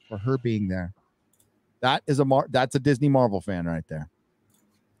 just for her being there. That is that's a Disney Marvel fan right there.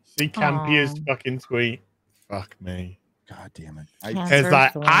 See Campier's fucking tweet. Fuck me. God damn it. It's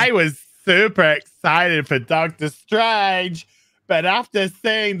like, I was super excited for Doctor Strange, but after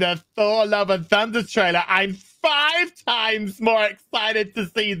seeing the Thor Love and Thunder trailer, I'm 5 times more excited to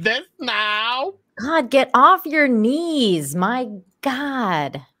see this now. God, get off your knees. My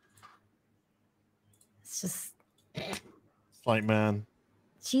God. It's just. It's like, man.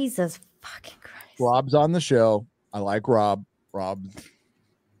 Jesus fucking Christ. Rob's on the show. I like Rob. Rob,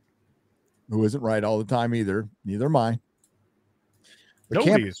 who isn't right all the time either. Neither am I. But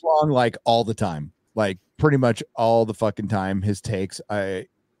can't be wrong like all the time. Like pretty much all the fucking time. His takes,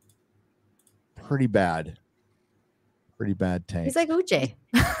 pretty bad. Pretty bad takes. He's like Uche.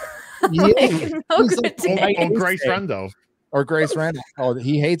 Yeah. Or Grace Randolph. Or Grace Randolph. Oh,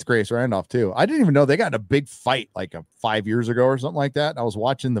 he hates Grace Randolph too. I didn't even know they got in a big fight like 5 years ago or something like that. And I was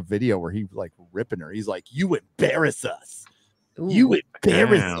watching the video where he like ripping her. He's like, "You embarrass us. Ooh. You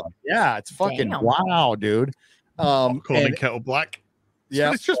embarrass us." Yeah, it's fucking Damn. Wow, dude. Calling Kettle Black.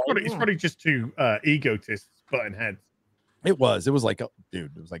 Yeah, it's probably just two egotists butting heads. It was like,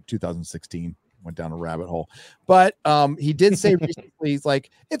 dude, it was like 2016. Went down a rabbit hole. But he did say recently, he's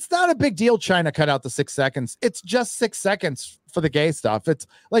like, it's not a big deal China cut out the 6 seconds. It's just 6 seconds for the gay stuff. It's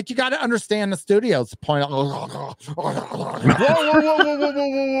like, you got to understand the studio's point. Whoa.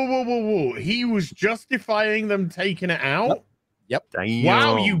 He was justifying them taking it out? Yep. Damn.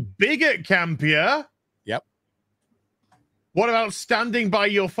 Wow, you bigot, Campier. Yep. What about standing by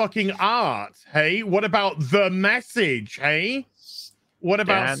your fucking art? Hey, what about the message? Hey, what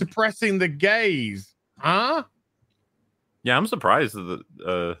about suppressing the gays? Huh? Yeah, I'm surprised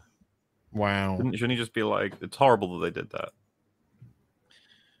that. Wow. Shouldn't he just be like, it's horrible that they did that?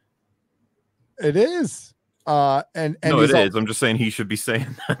 It is. And no, it is. I'm just saying he should be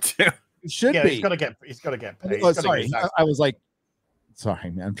saying that too. It should be. He's got to get paid. Oh, sorry, I was like,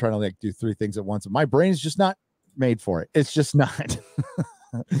 sorry, man. I'm trying to like do 3 things at once. My brain's just not made for it. It's just not.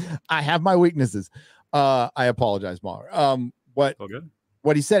 I have my weaknesses. I apologize, MauLer.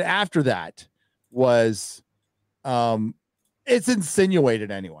 What he said after that was, it's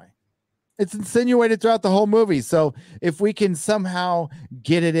insinuated anyway. It's insinuated throughout the whole movie. So if we can somehow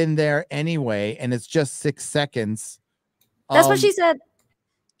get it in there anyway, and it's just 6 seconds. That's what she said.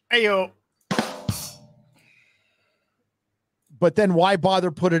 Hey, yo. But then why bother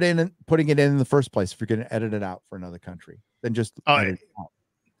putting it in the first place if you're going to edit it out for another country? Then just edit it out.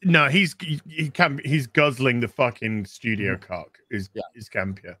 No, he's guzzling the fucking studio cock. Is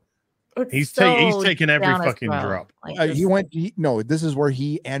Campier. He's taking every fucking drop. This is where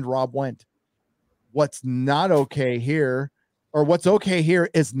he and Rob went. What's not okay here, or what's okay here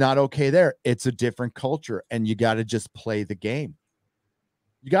is not okay there. It's a different culture, and you got to just play the game.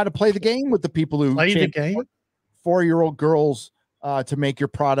 You got to play the game with the people who play the game. 4-year-old girls to make your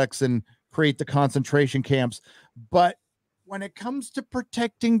products and create the concentration camps. But when it comes to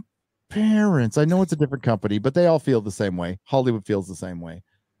protecting parents, I know it's a different company, but they all feel the same way. Hollywood feels the same way.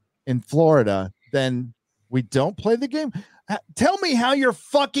 In Florida, then we don't play the game. Tell me how your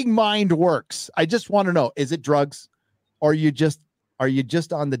fucking mind works. I just want to know, is it drugs? Or are you just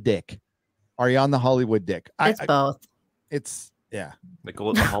on the dick? Are you on the Hollywood dick? It's both. It's, yeah. They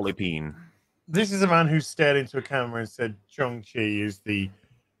call it the Holly Peen. This is a man who stared into a camera and said Shang-Chi is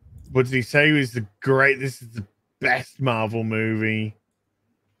what did he say? He was this is the best Marvel movie.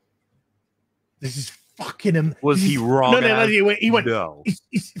 This is fucking Was he wrong? No, he went no.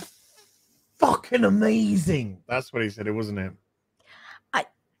 It's fucking amazing. That's what he said. It wasn't him.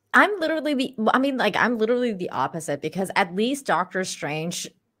 I'm literally the opposite, because at least Doctor Strange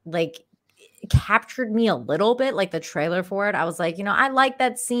like captured me a little bit, like the trailer for it. I was like, I like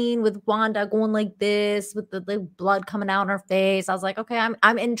that scene with Wanda going like this with the blood coming out in her face. I was like, okay,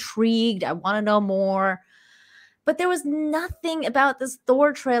 I'm intrigued. I want to know more. But there was nothing about this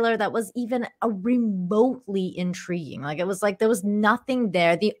Thor trailer that was even a remotely intriguing. Like, it was like there was nothing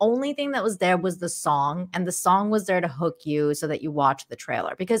there. The only thing that was there was the song, and the song was there to hook you so that you watch the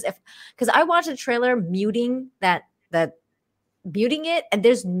trailer. Because I watched the trailer muting muting it, and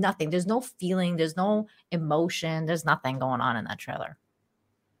there's nothing. There's no feeling. There's no emotion. There's nothing going on in that trailer.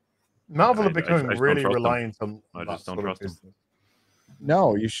 Marvel are I becoming just don't really trust them. reliant on. I just don't sort of trust them. business.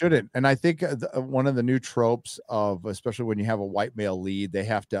 No, you shouldn't. And I think one of the new tropes of, especially when you have a white male lead, they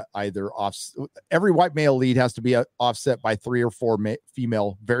have to either every white male lead has to be offset by 3 or 4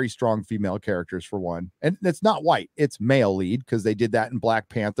 female, very strong female characters for one. And it's not white, it's male lead, because they did that in Black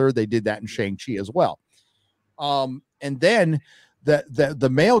Panther. They did that in Shang-Chi as well. And then the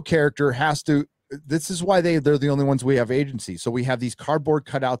male character has to, this is why they're the only ones we have agency. So we have these cardboard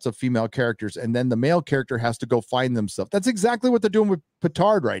cutouts of female characters, and then the male character has to go find themselves. That's exactly what they're doing with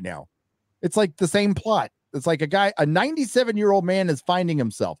Petard right now. It's like the same plot. It's like a 97-year-old man is finding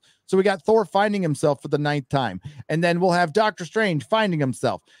himself. So we got Thor finding himself for the 9th time. And then we'll have Doctor Strange finding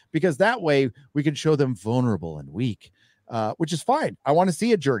himself, because that way we can show them vulnerable and weak. Which is fine. I want to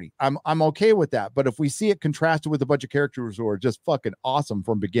see a journey. I'm okay with that. But if we see it contrasted with a bunch of characters who are just fucking awesome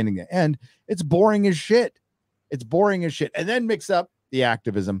from beginning to end, it's boring as shit. It's boring as shit. And then mix up the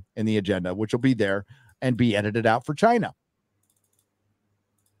activism and the agenda, which will be there and be edited out for China.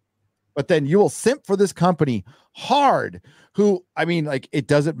 But then you will simp for this company hard, who, I mean, like, it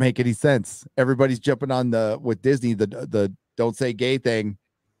doesn't make any sense. Everybody's jumping on with Disney, the don't say gay thing.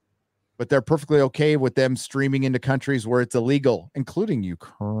 But they're perfectly okay with them streaming into countries where it's illegal, including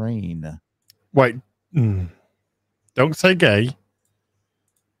Ukraine. Wait, don't say gay.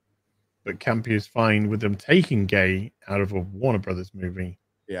 But Campy is fine with them taking gay out of a Warner Brothers movie.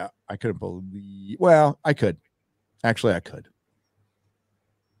 Yeah, I couldn't believe. Well, I could. Actually, I could.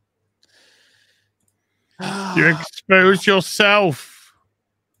 You expose yourself.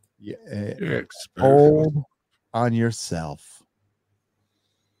 Yeah, You expose hold on yourself.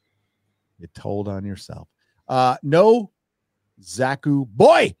 You told on yourself. No Zaku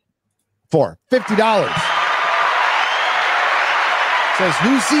boy for $50. Says,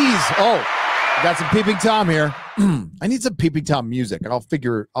 who sees? Oh, got some Peeping Tom here. I need some Peeping Tom music, and I'll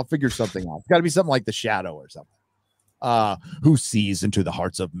figure something out. It's got to be something like The Shadow or something. Who sees into the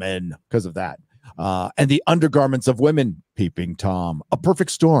hearts of men? Because of that. And the undergarments of women. Peeping Tom. A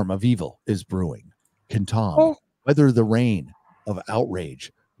perfect storm of evil is brewing. Can Tom weather the rain of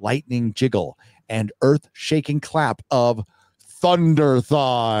outrage, lightning jiggle, and earth-shaking clap of thunder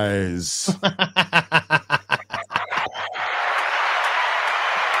thighs?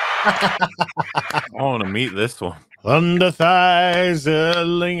 I want to meet this one. Thunder thighs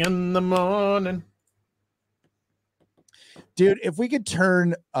early in the morning. Dude, if we could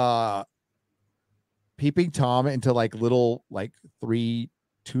turn Peeping Tom into like little 2-3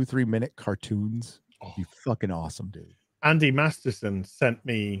 minute cartoons, it'd be fucking awesome, dude. Andy Masterson sent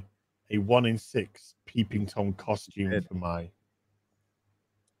me a 1 in 6 Peeping Tom costume for my.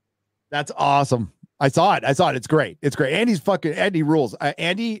 That's awesome. I saw it. It's great. It's great. Andy rules.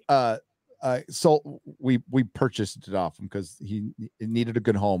 Andy, so we purchased it off him because he needed a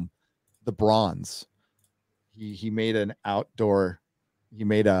good home. The bronze. He made an outdoor. He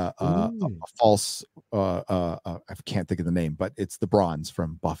made a false. I can't think of the name, but it's the bronze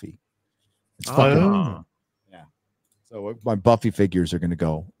from Buffy. It's fucking. So my Buffy figures are going to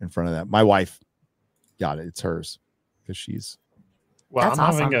go in front of that. My wife got it. It's hers because she's. Well, That's I'm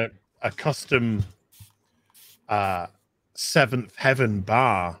awesome. having a custom 7th Heaven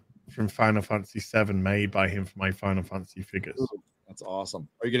bar from Final Fantasy VII made by him for my Final Fantasy figures. Ooh, that's awesome.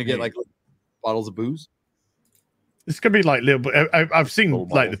 Are you going to get like bottles of booze? It's going to be like little. I've seen Little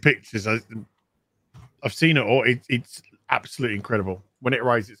like the bottles. pictures. I've seen it all. It's absolutely incredible. When it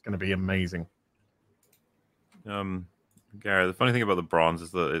arrives, it's going to be amazing. Gary, the funny thing about the bronze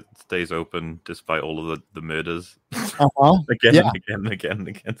is that it stays open despite all of the murders. Again, Yeah. and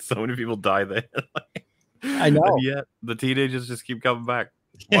again. So many people die there. I know. And yet the teenagers just keep coming back.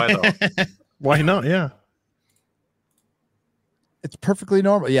 Why not? Why not? Yeah. It's perfectly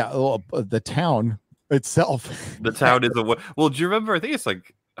normal. Yeah. Well, the town itself. The town is a well. Do you remember? I think it's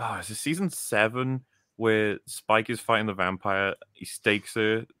like is it season 7 where Spike is fighting the vampire. He stakes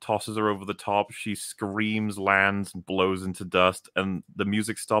her, tosses her over the top. She screams, lands, and blows into dust, and the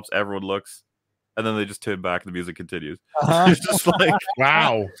music stops. Everyone looks. and then they just turn back and the music continues. Uh-huh. It's just like,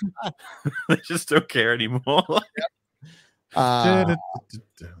 Wow. they just don't care anymore.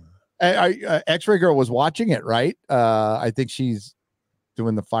 X-Ray Girl was watching it, right? I think she's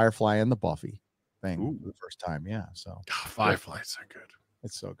doing the Firefly and the Buffy thing for the first time. Yeah, so Firefly's so good.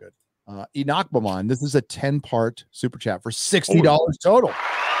 it's so good. Enoch Bamon, this is a 10-part super chat for $60 total.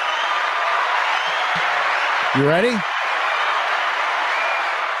 You ready?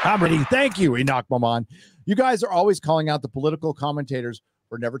 I'm ready. Thank you, Enoch Bamon. You guys are always calling out the political commentators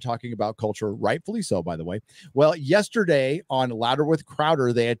for never talking about culture, rightfully so, by the way. Well, yesterday on Louder with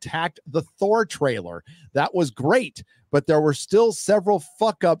Crowder, they attacked the Thor trailer. That was great, but there were still several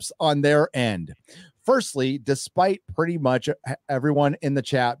fuck-ups on their end. Firstly, despite pretty much everyone in the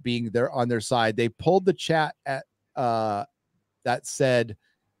chat being there on their side, they pulled the chat at that said,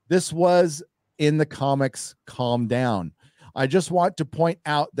 "This was in the comics, calm down." I just want to point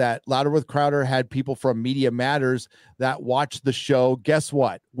out that Louder with Crowder had people from Media Matters that watched the show. Guess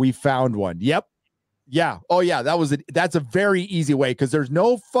what? We found one. Yep. Yeah. Oh yeah. That's a very easy way, because there's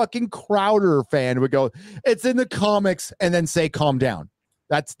no fucking Crowder fan who would go, "It's in the comics," and then say calm down.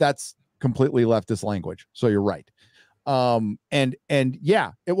 That's completely leftist language. So you're right. And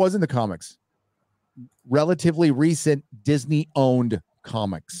yeah, it was in the comics. Relatively recent Disney-owned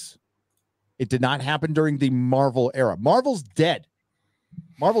comics. It did not happen during the Marvel era. Marvel's dead.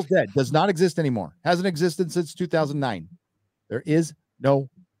 Marvel's dead. Does not exist anymore. Hasn't existed since 2009. There is no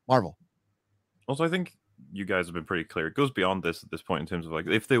Marvel. Also, I think you guys have been pretty clear. It goes beyond this at this point in terms of like,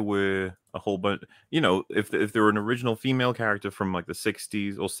 if there were a whole bunch, if there were an original female character from like the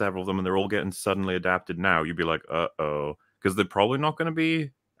 60s or several of them, and they're all getting suddenly adapted now, you'd be like, uh-oh, because they're probably not going to be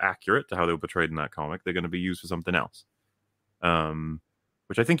accurate to how they were portrayed in that comic. They're going to be used for something else.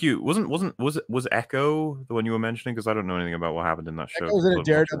 Which I think was Echo the one you were mentioning? Because I don't know anything about what happened in that show. Echo's in a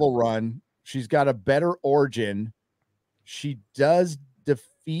Daredevil run. She's got a better origin. She does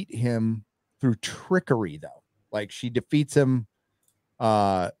defeat him through trickery, though. Like, she defeats him,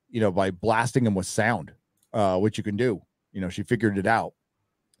 by blasting him with sound, which you can do. She figured it out.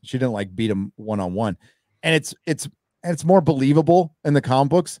 She didn't like beat him one-on-one, and it's more believable in the comic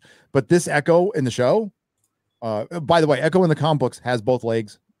books. But this Echo in the show. By the way, Echo in the comic books has both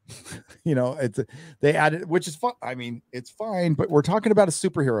legs. They added, which is fun. I mean, it's fine, but we're talking about a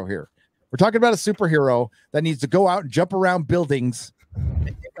superhero here. We're talking about a superhero that needs to go out and jump around buildings and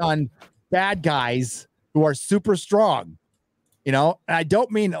take on bad guys who are super strong. And I don't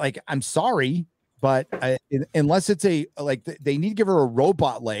mean like, I'm sorry, but unless it's they need to give her a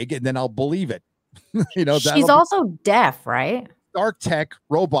robot leg, and then I'll believe it. She's also deaf, right? Dark tech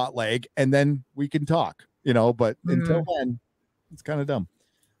robot leg, and then we can talk. But until then, it's kind of dumb.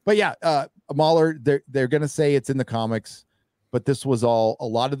 But yeah, MauLer, they're gonna say it's in the comics, but this was a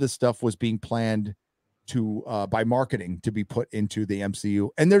lot of this stuff was being planned to by marketing to be put into the MCU,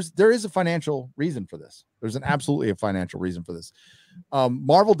 and there is a financial reason for this. There's absolutely a financial reason for this.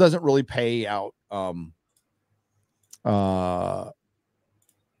 Marvel doesn't really pay out. I'm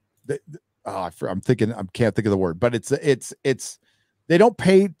thinking, I can't think of the word, but it's. They don't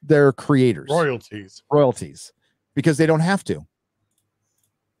pay their creators royalties because they don't have to.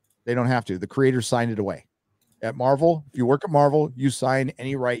 They don't have to. The creators signed it away. At Marvel, if you work at Marvel, you sign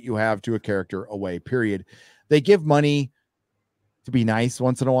any right you have to a character away, period. They give money to be nice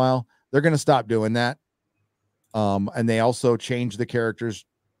once in a while. They're going to stop doing that. And they also change the characters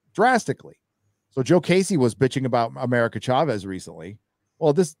drastically. So Joe Casey was bitching about America Chavez recently.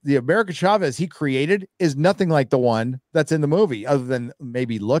 Well, the America Chavez he created is nothing like the one that's in the movie, other than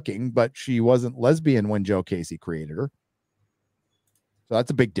maybe looking, but she wasn't lesbian when Joe Casey created her. So that's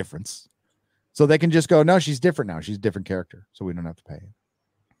a big difference. So they can just go, no, she's different now. She's a different character. So we don't have to pay it.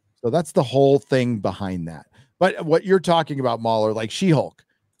 So that's the whole thing behind that. But what you're talking about, MauLer, like She-Hulk,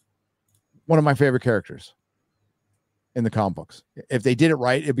 one of my favorite characters in the comic books. If they did it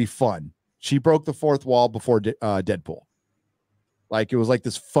right, it'd be fun. She broke the fourth wall before Deadpool. Like, it was like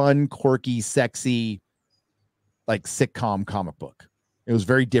this fun, quirky, sexy, like sitcom comic book. It was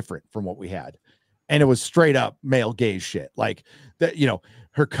very different from what we had. And it was straight up male gaze shit. Like that,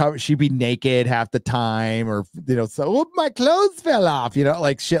 her cover, she'd be naked half the time, or, so my clothes fell off,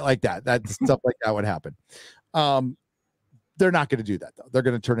 like shit like that. That stuff like that would happen. They're not going to do that, though. They're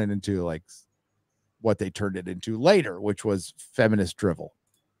going to turn it into like what they turned it into later, which was feminist drivel.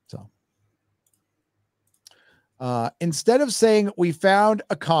 So. Instead of saying we found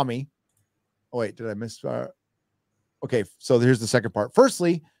a commie. Oh, wait, did I miss? Okay, so here's the second part.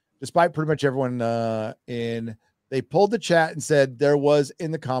 Firstly, despite pretty much everyone they pulled the chat and said there was in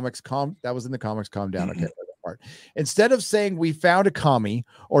the comics. That was in the comics. Calm down. Okay, part. Instead of saying we found a commie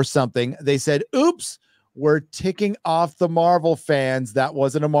or something, they said, oops, we're ticking off the Marvel fans. That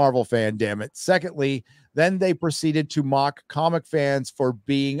wasn't a Marvel fan, damn it. Secondly, then they proceeded to mock comic fans for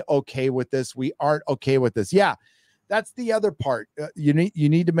being okay with this. We aren't okay with this. Yeah, that's the other part. You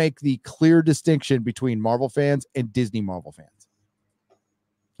need to make the clear distinction between Marvel fans and Disney Marvel fans.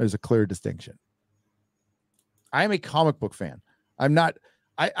 There's a clear distinction. I am a comic book fan. I'm not.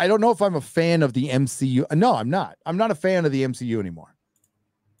 I don't know if I'm a fan of the MCU. No, I'm not. I'm not a fan of the MCU anymore.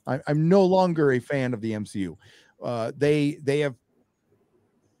 I'm no longer a fan of the MCU. They have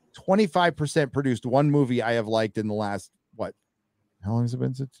 25% produced one movie I have liked in the last, what? How long has it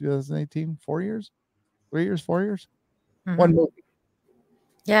been since 2018? 4 years? 3 years? 4 years? Mhm. One movie.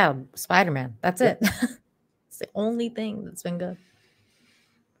 Yeah, Spider-Man. That's it. It's the only thing that's been good.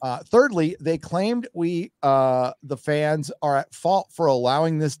 Thirdly, they claimed the fans are at fault for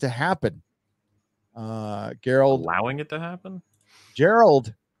allowing this to happen. Allowing it to happen?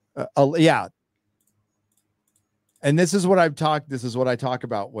 Gerald, yeah. And this is what I talk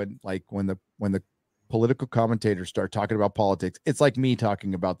about when the political commentators start talking about politics. It's like me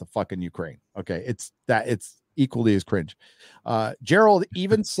talking about the fucking Ukraine. Okay. It's equally as cringe. Gerald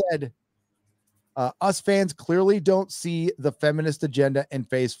even said, us fans clearly don't see the feminist agenda in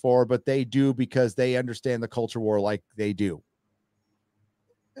phase 4, but they do because they understand the culture war like they do.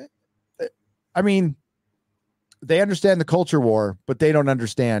 I mean, they understand the culture war, but they don't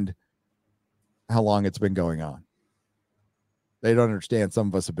understand how long it's been going on. They don't understand. Some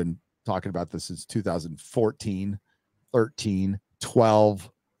of us have been talking about this since 2014, 13,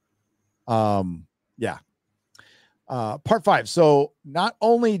 12. Yeah. Part 5. So not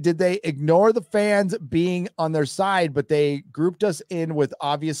only did they ignore the fans being on their side, but they grouped us in with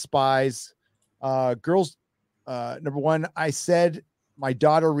obvious spies. Girls, number one, I said my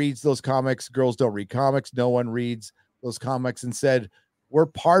daughter reads those comics. Girls don't read comics. No one reads those comics, and said we're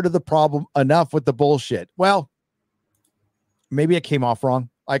part of the problem. Enough with the bullshit. Well, maybe it came off wrong.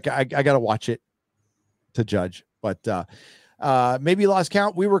 I got to watch it to judge, but maybe lost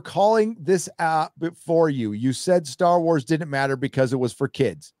count. We were calling this out before you. You said Star Wars didn't matter because it was for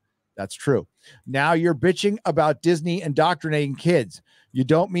kids. That's true. Now you're bitching about Disney indoctrinating kids. You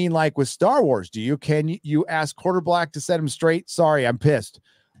don't mean like with Star Wars, do you? Can you ask Quarter Black to set him straight? Sorry, I'm pissed.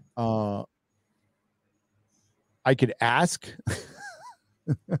 I could ask.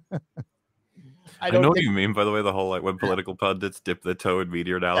 I know what you mean, by the way, the whole, like, when political pundits dip their toe in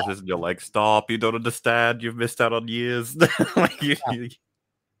media analysis, and you're like, stop, you don't understand, you've missed out on years. Like,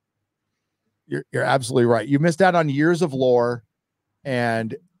 You're absolutely right. You missed out on years of lore,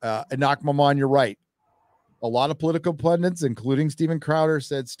 and Enoch Maman, you're right. A lot of political pundits, including Steven Crowder,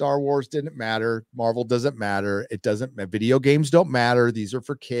 said Star Wars didn't matter. Marvel doesn't matter. It doesn't. Video games don't matter. These are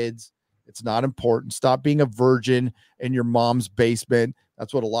for kids. It's not important. Stop being a virgin in your mom's basement.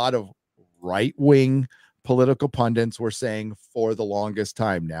 That's what a lot of right-wing political pundits were saying for the longest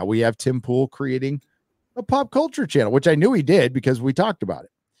time. Now we have Tim Pool creating a pop culture channel, which I knew he did because we talked about it.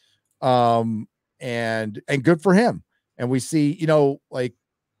 And good for him. And we see, like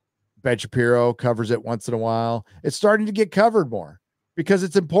Ben Shapiro covers it once in a while. It's starting to get covered more because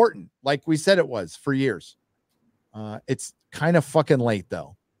it's important. Like we said, it was for years. It's kind of fucking late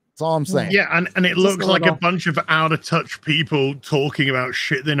though. That's all I'm saying. Yeah, and it looks like a bunch of out of touch people talking about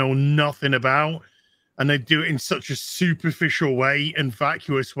shit they know nothing about, and they do it in such a superficial way and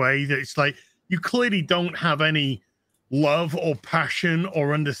vacuous way that it's like you clearly don't have any love or passion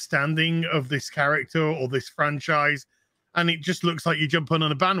or understanding of this character or this franchise, and it just looks like you're jumping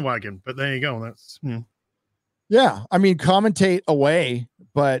on a bandwagon. But there you go. That's yeah. I mean, commentate away,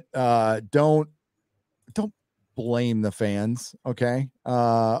 but don't blame the fans. Okay.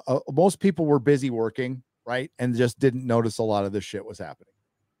 Most people were busy working, right, and just didn't notice a lot of this shit was happening.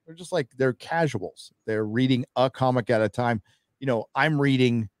 They're just like, they're casuals. They're reading a comic at a time. I'm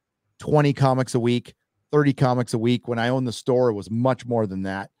reading 20 comics a week, 30 comics a week. When I owned the store, it was much more than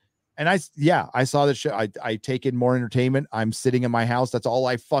that. And I saw this shit. I take in more entertainment. I'm sitting in my house. That's all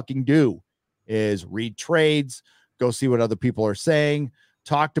I fucking do is read trades, go see what other people are saying,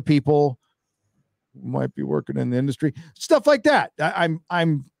 talk to people who might be working in the industry, stuff like that.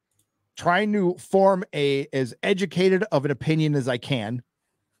 I'm trying to form as educated of an opinion as I can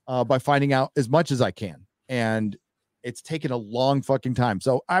by finding out as much as I can. And it's taken a long fucking time.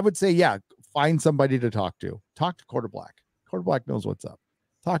 So I would say, yeah, find somebody to talk to. Talk to Quarter Black. Quarter Black knows what's up.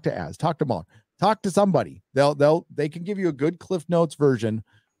 Talk to Az. Talk to MauLer. Talk to somebody. They can give you a good Cliff Notes version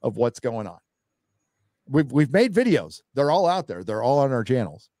of what's going on. We've made videos. They're all out there. They're all on our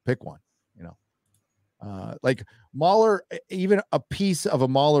channels. Pick one. Like MauLer, even a piece of a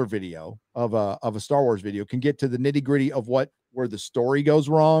MauLer video of a Star Wars video can get to the nitty gritty of where the story goes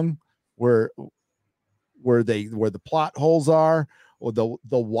wrong, where the plot holes are, or the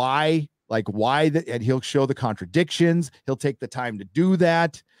why, like why that, and he'll show the contradictions. He'll take the time to do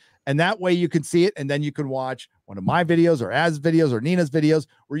that. And that way you can see it. And then you can watch one of my videos or Az videos or Nina's videos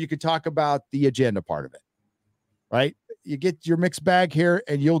where you could talk about the agenda part of it, right? You get your mixed bag here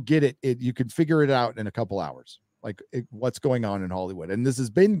and you'll get it. You can figure it out in a couple hours, like what's going on in Hollywood. And this has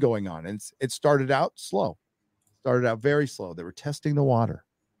been going on. And it started out slow, started out very slow. They were testing the water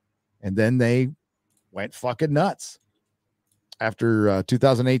and then they went fucking nuts. After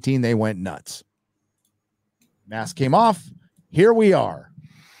 2018, they went nuts. Mask came off. Here we are.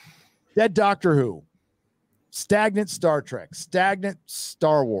 Dead Doctor Who, stagnant Star Trek, stagnant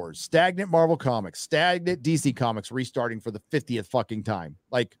Star Wars, stagnant Marvel Comics, stagnant DC Comics restarting for the 50th fucking time.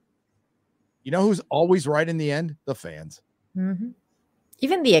 Like, you know who's always right in the end? The fans. Mm-hmm.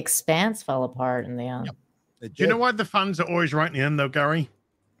 Even The Expanse fell apart in the end. Yep. Do you know why the fans are always right in the end, though, Gary?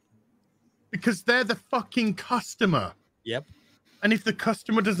 Because they're the fucking customer. Yep. And if the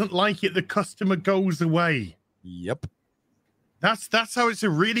customer doesn't like it, the customer goes away. Yep. That's how it's a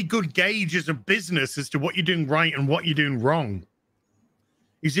really good gauge as a business as to what you're doing right and what you're doing wrong.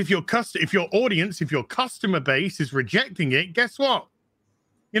 Is if your audience, if your customer base is rejecting it, guess what?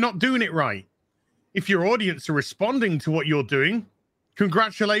 You're not doing it right. If your audience are responding to what you're doing,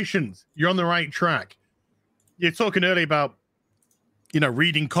 congratulations, you're on the right track. You're talking earlier about,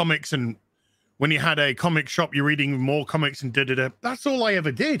 reading comics, and when you had a comic shop, you're reading more comics and da-da-da. That's all I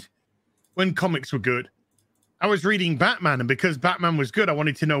ever did when comics were good. I was reading Batman, and because Batman was good, I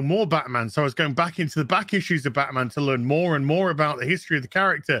wanted to know more Batman. So I was going back into the back issues of Batman to learn more and more about the history of the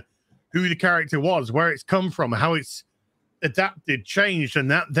character, who the character was, where it's come from, how it's adapted, changed,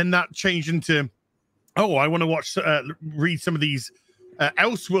 and then that changed into, I want to read some of these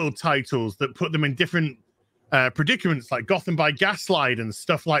Elseworld titles that put them in different predicaments, like Gotham by Gaslight and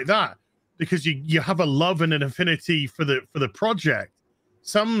stuff like that, because you have a love and an affinity for the project.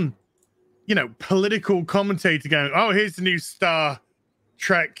 Some political commentator going, oh, here's the new Star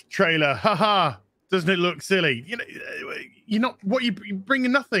Trek trailer. Haha, doesn't it look silly? You're not what you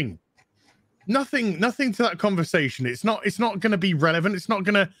bringing nothing to that conversation. It's not going to be relevant. It's not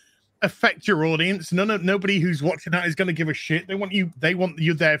going to affect your audience. Nobody who's watching that is going to give a shit. They want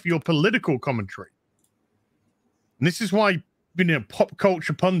you there for your political commentary. And this is why pop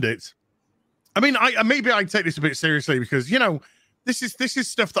culture pundits. I mean, maybe I take this a bit seriously because this is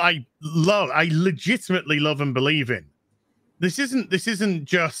stuff that I love. I legitimately love and believe in. This isn't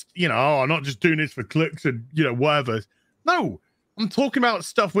just, I'm not just doing this for clicks and, whatever. No, I'm talking about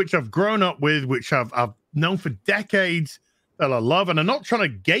stuff which I've grown up with, which I've known for decades, that I love. And I'm not trying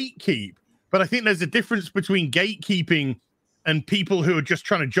to gatekeep, but I think there's a difference between gatekeeping and people who are just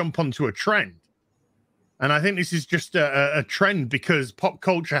trying to jump onto a trend. And I think this is just a trend because pop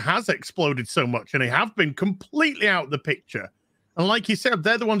culture has exploded so much and they have been completely out of the picture. And like you said,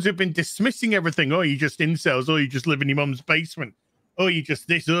 they're the ones who've been dismissing everything. Oh, you just incels. Oh, you just live in your mum's basement. Oh, you just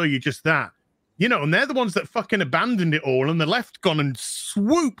this. Oh, you just that. And they're the ones that fucking abandoned it all, and the left gone and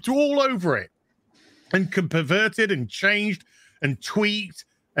swooped all over it and perverted and changed and tweaked.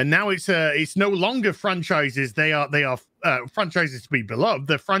 And now it's no longer franchises. They are franchises to be beloved.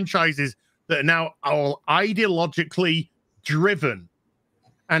 They're franchises that are now all ideologically driven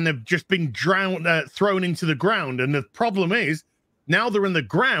and have just been thrown into the ground. And the problem is, now they're in the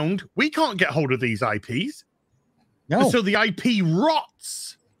ground, we can't get hold of these IPs. No. And so the IP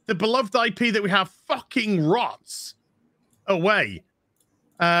rots. The beloved IP that we have fucking rots away.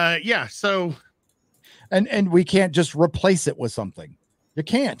 So. And we can't just replace it with something. You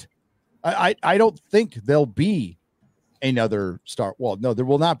can't. I don't think there'll be another there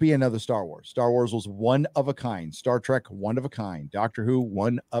will not be another Star Wars. Star Wars was one of a kind. Star Trek, one of a kind. Doctor Who,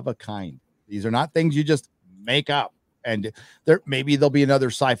 one of a kind. These are not things you just make up. And maybe there'll be another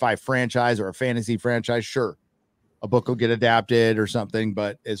sci-fi franchise or a fantasy franchise. Sure. A book will get adapted or something.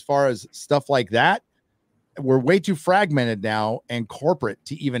 But as far as stuff like that, we're way too fragmented now and corporate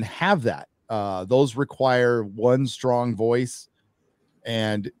to even have that. Those require one strong voice,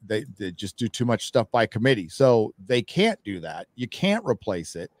 and they just do too much stuff by committee. So they can't do that. You can't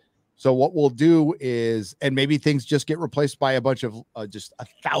replace it. So what we'll do is, and maybe things just get replaced by a bunch of just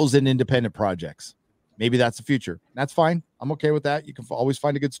 1,000 independent projects. Maybe that's the future. That's fine. I'm okay with that. You can always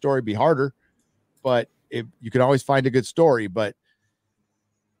find a good story. Be harder, but you can always find a good story, but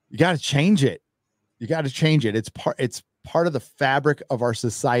you got to change it. You got to change it. It's part of the fabric of our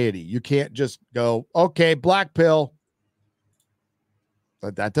society. You can't just go, okay, black pill.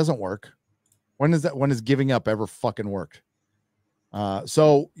 But that doesn't work. When has giving up ever fucking worked?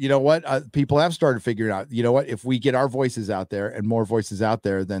 So you know what? People have started figuring out, you know what? If we get our voices out there and more voices out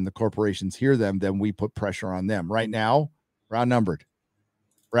there, then the corporations hear them, then we put pressure on them. Right now, we're outnumbered.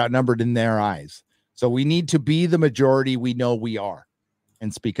 We're outnumbered in their eyes. So we need to be the majority we know we are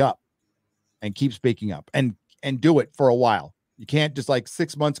and speak up and keep speaking up and do it for a while. You can't just like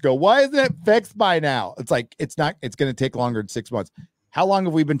 6 months go, why isn't it fixed by now? It's like, it's going to take longer than 6 months. How long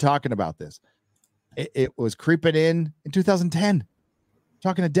have we been talking about this? It was creeping in 2010,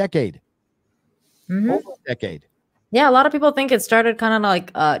 talking a decade, over a decade. Yeah. A lot of people think it started kind of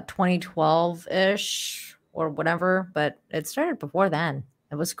like 2012 ish or whatever, but it started before then.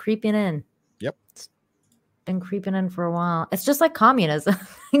 It was creeping in. Yep. It's been creeping in for a while. It's just like communism.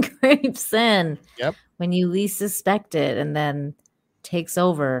 It creeps in. Yep. When you least suspect it and then takes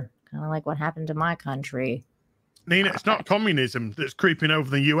over, kind of like what happened to my country. Nina, it's not communism that's creeping over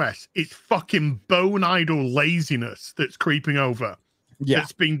the US. It's fucking bone idle laziness that's creeping over. Yeah.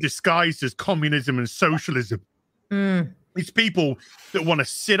 That's being disguised as communism and socialism. It's people that want to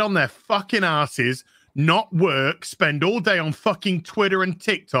sit on their fucking asses, not work, spend all day on fucking Twitter and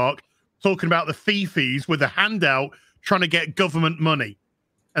TikTok talking about the fifis with a handout trying to get government money.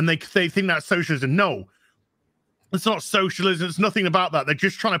 And they think that's socialism. No, it's not socialism. It's nothing about that. They're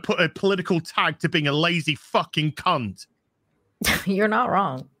just trying to put a political tag to being a lazy fucking cunt. You're not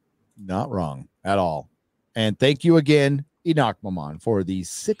wrong. Not wrong at all. And thank you again, Enoch Maman, for the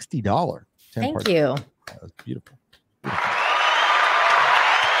 $60. Thank you. That was beautiful.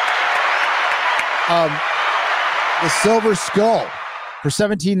 The Silver Skull for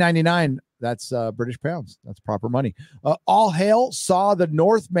 $17.99. That's British pounds. That's proper money. All Hail saw The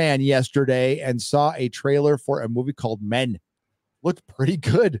Northman yesterday and saw a trailer for a movie called Men. Looked pretty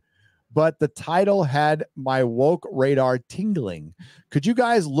good, but the title had my woke radar tingling. Could you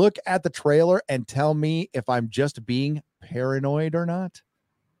guys look at the trailer and tell me if I'm just being paranoid or not?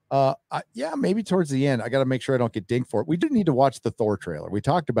 Yeah, maybe towards the end. I got to make sure I don't get dinged for it. We do need to watch the Thor trailer. We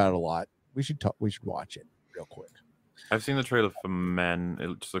talked about it a lot. We should watch it real quick. I've seen the trailer for Men.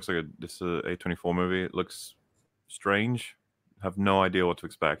 It just looks like this is a A24 movie. It looks strange. Have no idea what to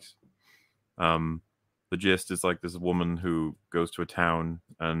expect. The gist is like this woman who goes to a town,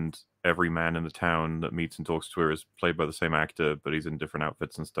 and every man in the town that meets and talks to her is played by the same actor, but he's in different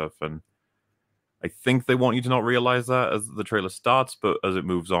outfits and stuff. And I think they want you to not realize that as the trailer starts, but as it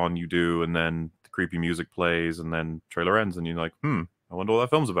moves on, you do. And then the creepy music plays, and then trailer ends, and you're like, I wonder what that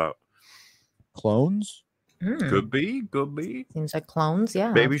film's about. Clones? Could be. Seems like clones,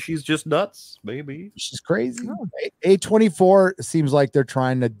 yeah. Maybe she's just nuts. Maybe she's crazy. Oh. A24 seems like they're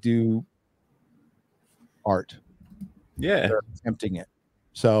trying to do art. Yeah, they're attempting it,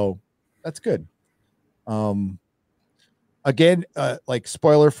 so that's good. Again, like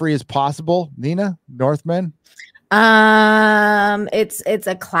spoiler free as possible. Nina, Northman. It's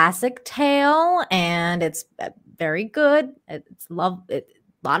a classic tale, and it's very good. It's a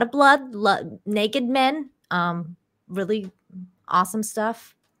lot of blood, naked men. Really awesome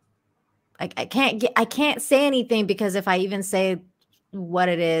stuff. I can't say anything because if I even say what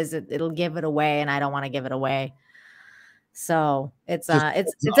it is, it'll give it away, and I don't want to give it away. So it's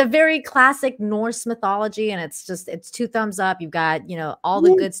a very classic Norse mythology, and it's 2 thumbs up. You've got, all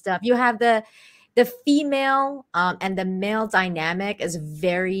the good stuff. You have the female and the male dynamic is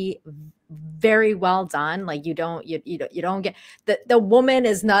very, very well done. Like you don't get the woman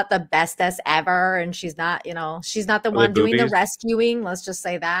is not the bestest ever, and she's not the one doing the rescuing. Let's just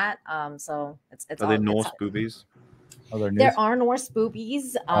say that. So it's are they Norse boobies? There are Norse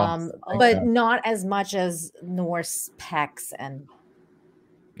boobies, but not as much as Norse pecs and.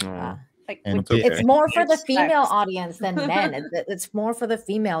 It's more for the female audience than men. It's more for the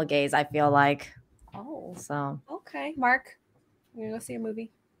female gaze, I feel like. Oh, so okay, Mark, you gonna go see a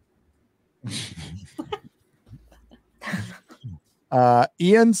movie?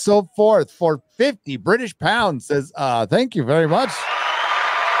 Ian So Forth for 50 British pounds says, thank you very much.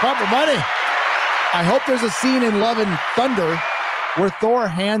 Proper money. I hope there's a scene in Love and Thunder where Thor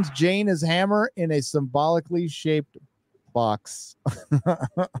hands Jane his hammer in a symbolically shaped box.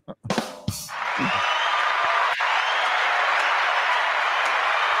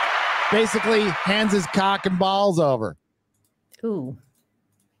 Basically hands his cock and balls over. Ooh.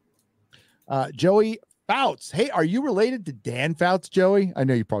 Joey Fouts. Hey, are you related to Dan Fouts, Joey? I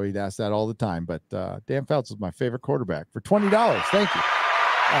know you probably ask that all the time, but Dan Fouts is my favorite quarterback for $20. Thank you.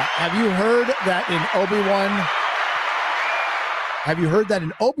 Have you heard that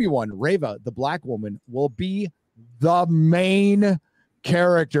in Obi-Wan, Reva, the black woman, will be the main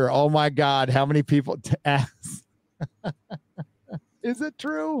character? Oh my God. How many people to ask? Is it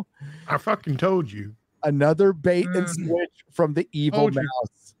true? I fucking told you. Another bait and switch from the evil Told you.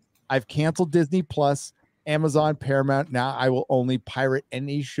 mouse. I've canceled Disney Plus, Amazon, Paramount. Now I will only pirate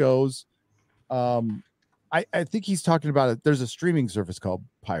any shows. I think he's talking about it. There's a streaming service called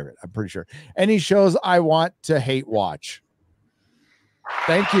Pirate. I'm pretty sure. Any shows I want to hate watch.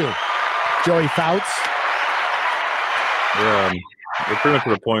 Thank you, Joey Fouts. Yeah, we're pretty much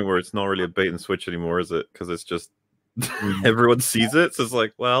to the point where it's not really a bait and switch anymore, is it? Because it's just everyone sees it, so it's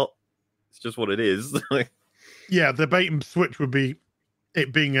like, well, it's just what it is. Like, yeah, the bait and switch would be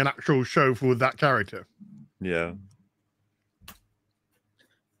it being an actual show for that character. yeah.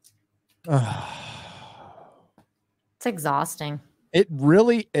 It's exhausting. It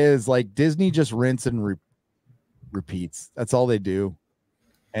really is. Like Disney just rinse and repeats. That's all they do.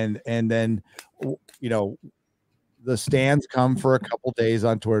 And then, you know, the stands come for a couple days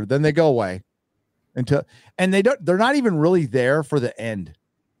on Twitter, then they go away and they're not even really there for the end.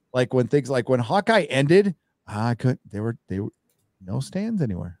 Like when things like when Hawkeye ended, they were no stands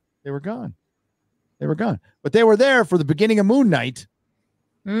anywhere. They were gone. But they were there for the beginning of Moon Knight.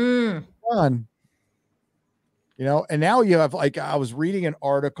 Gone. You know, and now you have, like, I was reading an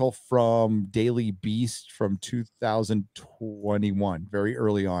article from Daily Beast from 2021, very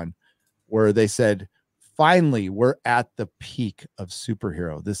early on, where they said, finally, we're at the peak of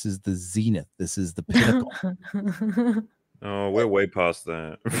superhero. This is the zenith. This is the pinnacle. Oh, we're way past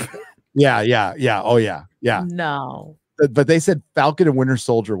that. Yeah. Oh, yeah. No. But they said Falcon and Winter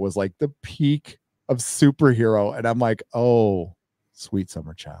Soldier was like the peak of superhero. And I'm like, oh, sweet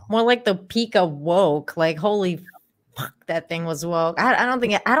summer child. More like the peak of woke. Like, holy fuck, that thing was woke. I don't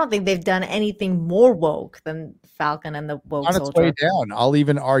think they've done anything more woke than Falcon and the woke on its soldier. way down. I'll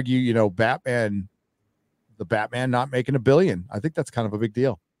even argue, you know, the Batman not making $1 billion. I think that's kind of a big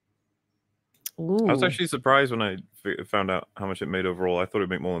deal. Ooh. I was actually surprised when I found out how much it made overall. I thought it'd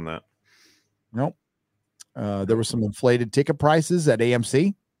make more than that. Nope. There were some inflated ticket prices at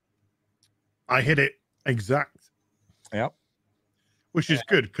AMC. I hit it exact. Yep. Which is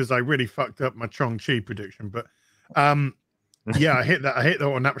good because I really fucked up my Chong-Chi prediction. But yeah, I hit that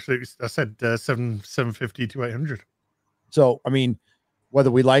one absolutely. I said 750 to 800. So I mean,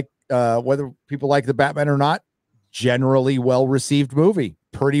 whether people like the Batman or not, generally well-received movie.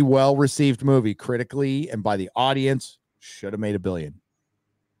 Pretty well-received movie critically and by the audience. Should have made $1 billion.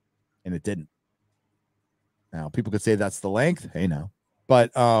 And it didn't. Now, people could say that's the length. Hey, now.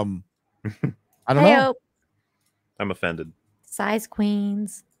 But I don't know. I'm offended. Size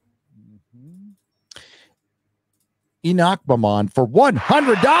queens. Enoch Bamon for $100.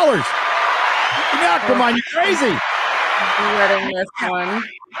 Enoch Bamon, you crazy. Letting this one.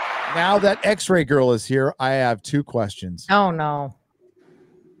 Now that X-Ray Girl is here, I have 2 questions. Oh, no.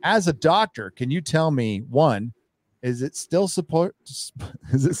 As a doctor, can you tell me, one, is it still supposed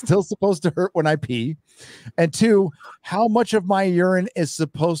to hurt when I pee? And 2, how much of my urine is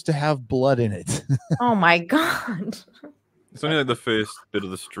supposed to have blood in it? Oh my God. It's only like the first bit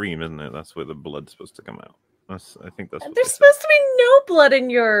of the stream, isn't it? That's where the blood's supposed to come out. I think that's what There's supposed to be no blood in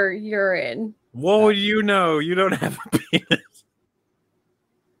your urine. Whoa, you know, you don't have a penis.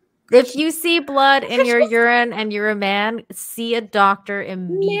 If you see blood in your urine and you're a man, see a doctor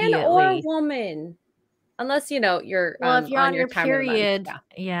immediately. Man or woman. Unless, you know, you're if you're on your time of the month. period.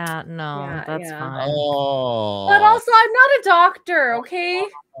 Yeah. Yeah, that's fine. Oh. But also, I'm not a doctor, okay?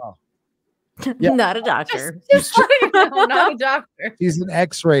 Yeah. Not a doctor. Just so you know, I'm not a doctor. She's an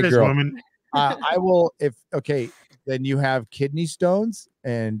X-ray This girl. woman. I will, then you have kidney stones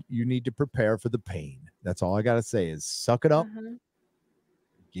and you need to prepare for the pain. That's all I got to say is suck it up.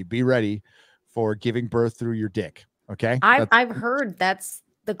 You be ready for giving birth through your dick. Okay. I've heard that's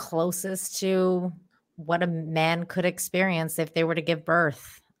the closest to what a man could experience if they were to give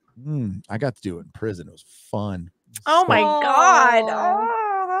birth. I got to do it in prison. It was fun. Oh my God.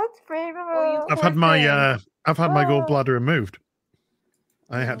 Oh, that's great. I've had my gallbladder removed.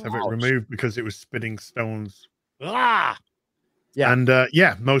 I had to have it removed because it was spitting stones. Ah! Yeah. And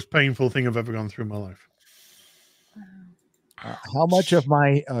most painful thing I've ever gone through in my life. How much of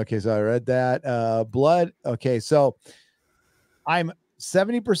my so I read that blood. Okay, so I'm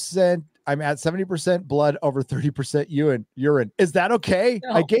 70%. I'm at 70% blood over 30% urine. Is that okay?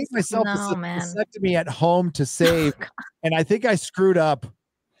 No. I gave myself a vasectomy at home to save, and I think I screwed up.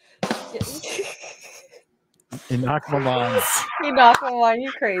 Enoch Milan. Enoch Milan,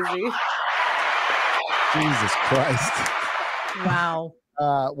 you crazy. Jesus Christ. Wow.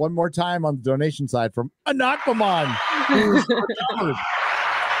 One more time on the donation side from Enoch Milan.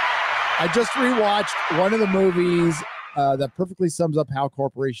 I just rewatched one of the movies that perfectly sums up how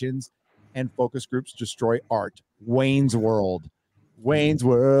corporations and focus groups destroy art. Wayne's World. Wayne's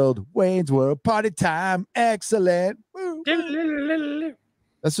World, party time, excellent. Woo, woo.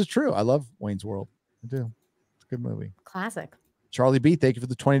 This is true. I love Wayne's World. I do. It's a good movie. Classic. Charlie B, thank you for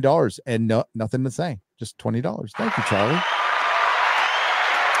the $20 and nothing to say. Just $20. Thank you, Charlie.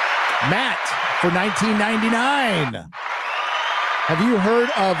 Matt for $19.99. Have you heard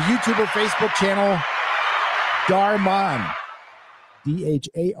of YouTuber Facebook channel Darman?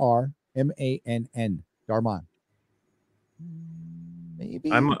 DHARMANN. Darman.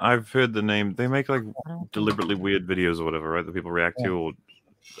 Maybe. I've heard the name. They make like deliberately weird videos or whatever, right? That people react to, or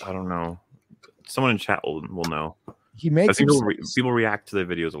I don't know. Someone in chat will know. He makes people react to their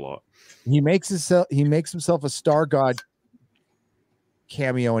videos a lot. He makes himself a Star God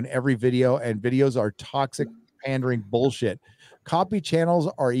cameo in every video, and videos are toxic, pandering bullshit. Copy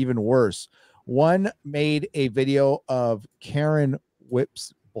channels are even worse. One made a video of Karen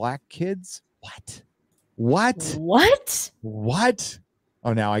whips black kids. What?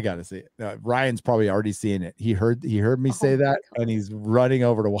 Oh, now I gotta see it. Ryan's probably already seeing it. He heard me say that, and he's running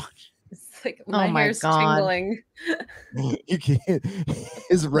over to watch. It's like my hair's tingling. You can't.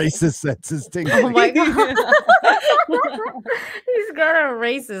 His racist sense is tingling. Oh my god. He's got a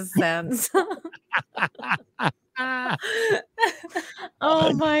racist sense.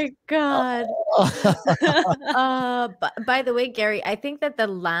 Oh my god. By the way, Gary, I think that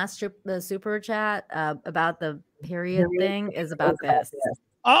the super chat about the period thing is about this.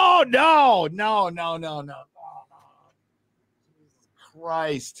 Oh no.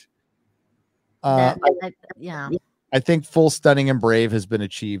 Christ. Yeah. I think full stunning and brave has been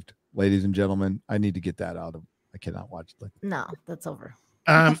achieved, ladies and gentlemen. I need to get that out of. I cannot watch it. No, that's over.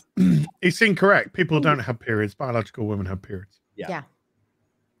 It's incorrect. People don't have periods. Biological women have periods. Yeah.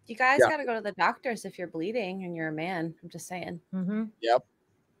 You guys got to go to the doctors if you're bleeding and you're a man. I'm just saying. Mm-hmm. Yep.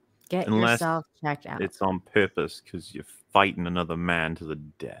 Get Unless yourself checked out. It's on purpose because you're fighting another man to the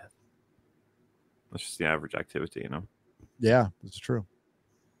death. That's just the average activity, you know? Yeah, that's true.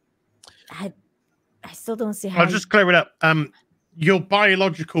 I still don't see how. I'll just clear it up. You're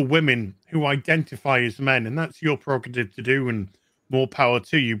biological women who identify as men, and that's your prerogative to do, and more power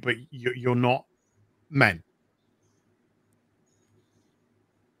to you, but you're not men.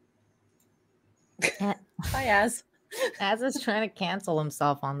 Hi, Az. Az is trying to cancel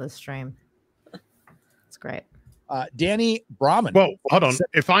himself on this stream. It's great. Danny Brahman. Well, hold on.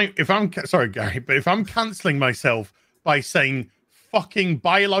 If I'm sorry, Gary, but if I'm canceling myself by saying fucking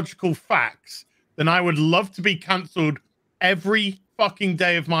biological facts, then I would love to be cancelled every fucking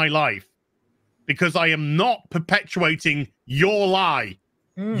day of my life because I am not perpetuating your lie.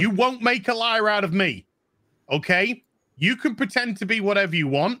 You won't make a liar out of me. Okay? You can pretend to be whatever you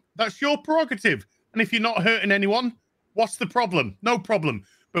want. That's your prerogative. And if you're not hurting anyone, what's the problem? No problem.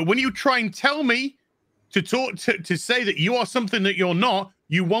 But when you try and tell me to talk to say that you are something that you're not,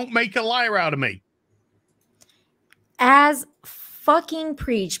 you won't make a liar out of me. As fucking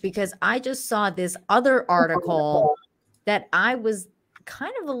preach, because I just saw this other article that I was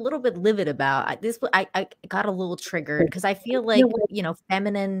kind of a little bit livid about. I got a little triggered because I feel like,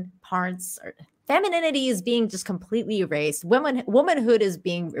 feminine parts or femininity is being just completely erased. Womanhood is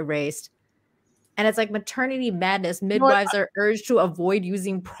being erased. And it's like maternity madness. Midwives are urged to avoid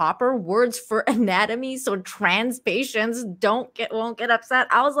using proper words for anatomy so trans patients won't get upset.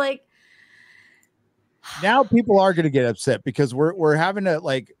 I was like, now people are going to get upset because we're having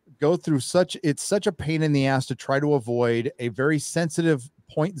to go through such a pain in the ass to try to avoid a very sensitive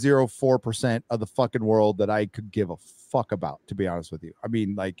 0.04% of the fucking world that I could give a fuck about, to be honest with you. I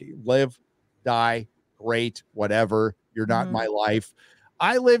mean, live, die, great, whatever. You're not in my life.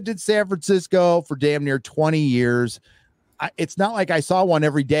 I lived in San Francisco for damn near 20 years. It's not like I saw one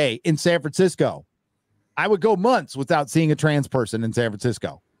every day in San Francisco. I would go months without seeing a trans person in San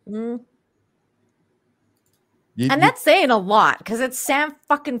Francisco. And that's saying a lot because it's San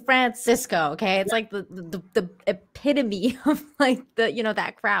fucking Francisco. Okay, it's like the epitome of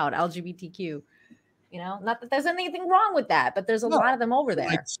that crowd, LGBTQ. Not that there's anything wrong with that, but there's a lot of them over there.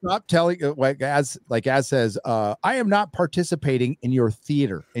 Stop telling, as says, I am not participating in your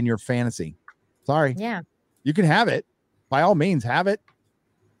theater, in your fantasy. Sorry. Yeah. You can have it. By all means, have it.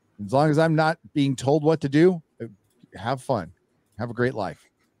 As long as I'm not being told what to do, have fun. Have a great life.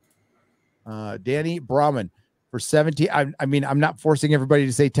 Danny Brahman for 17. I mean, I'm not forcing everybody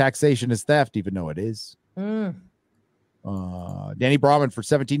to say taxation is theft, even though it is. Danny Brahman for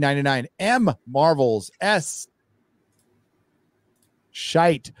 $17.99. M Marvels. S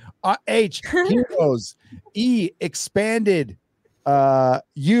Shite. H Heroes. E Expanded.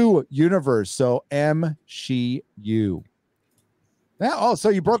 U Universe. So M she you. Yeah, so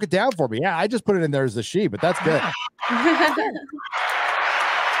you broke it down for me. Yeah, I just put it in there as a she, but that's good.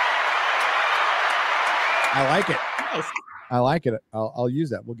 I like it. Nice. I like it. I'll use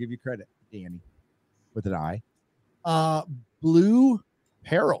that. We'll give you credit, Danny, with an I. Blue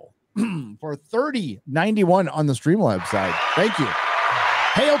Peril for $30.91 on the Streamlabs side. Thank you.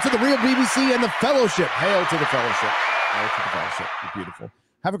 Hail to the real BBC and the Fellowship. Hail to the Fellowship. Hail to the Fellowship. You're beautiful.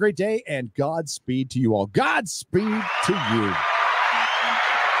 Have a great day and Godspeed to you all. Godspeed to you.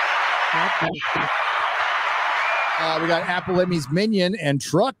 We got Apple Emmy's Minion and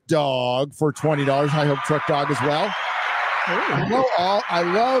Truck Dog for $20. I hope Truck Dog as well. Hello all. I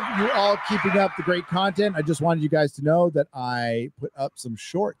love you all keeping up the great content. I just wanted you guys to know that I put up some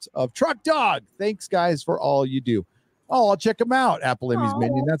shorts of Truck Dog. Thanks, guys, for all you do. Oh, I'll check them out. Apple Emmy's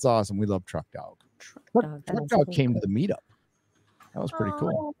Minion. That's awesome. We love Truck Dog. Truck Dog came to the meetup. That was pretty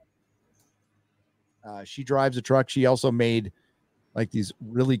cool. She drives a truck. She also made like these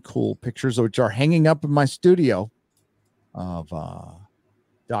really cool pictures, which are hanging up in my studio of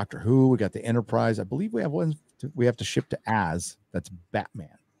Doctor Who. We got the Enterprise. I believe we have one we have to ship to Az. That's Batman.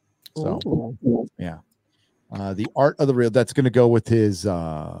 So yeah. The Art of the Real, that's going to go with his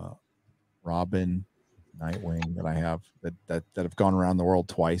Robin, Nightwing that I have that have gone around the world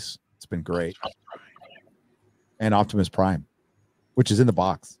twice. It's been great. And Optimus Prime, which is in the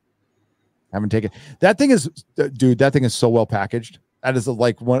box. Haven't taken that thing is, dude, that thing is so well packaged. That is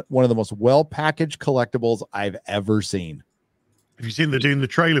like one of the most well packaged collectibles I've ever seen. Have you seen they're doing the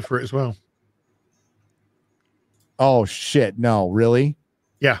trailer for it as well? Oh shit! No, really?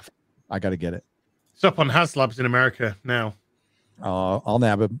 Yeah, I got to get it. It's up on HasLabs in America now. I'll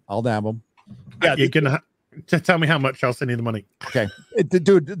nab him. Yeah, you're gonna to tell me how much. I'll send you the money. Okay,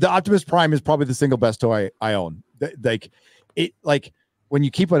 dude. The Optimus Prime is probably the single best toy I own. Like when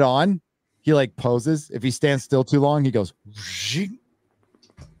you keep it on, he like poses. If he stands still too long, he goes.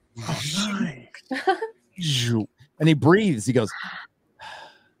 Oh, nice. And he breathes. He goes.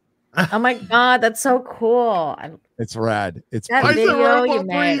 Oh my god, that's so cool! It's rad. It's that Why is the video robot you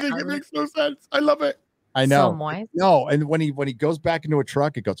made. breathing? It makes no sense. I love it. I know. So moist. No, and when he goes back into a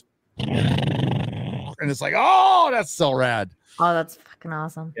truck, it goes, and it's like, oh, that's so rad. Oh, that's fucking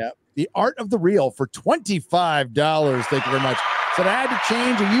awesome. Yeah. The Art of the Real for $25. Thank you very much. So I had to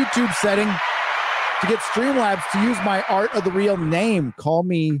change a YouTube setting to get Streamlabs to use my Art of the Real name. Call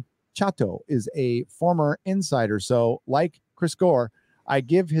me Chato is a former insider. So like Chris Gore, I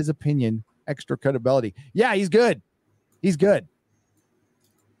give his opinion extra credibility. Yeah, he's good. He's good.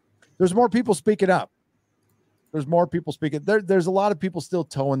 There's more people speaking up. There's more people speaking. There's a lot of people still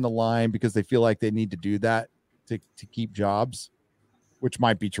towing the line because they feel like they need to do that to keep jobs, which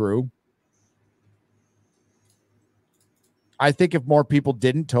might be true. I think if more people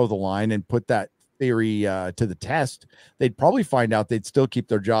didn't toe the line and put that theory to the test, they'd probably find out they'd still keep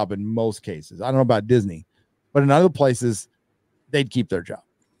their job in most cases. I don't know about Disney, but in other places, they'd keep their job.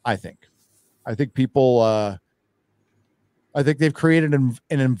 I think people, I think they've created an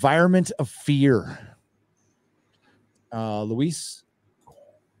environment of fear. Luis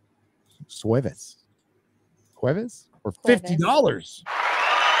Cuevas for $50.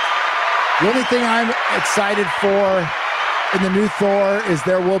 The only thing I'm excited for in the new Thor is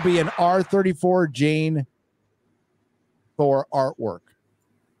there will be an R34 Jane Thor artwork.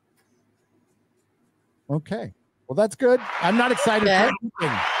 Okay. Well, that's good. I'm not excited for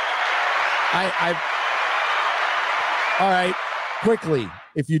anything. All right. Quickly,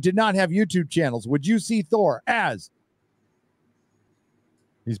 if you did not have YouTube channels, would you see Thor as?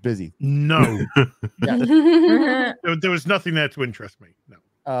 He's busy. No. There was nothing there to interest me. No.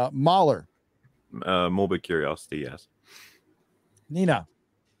 MauLer. Morbid curiosity, yes. Nina.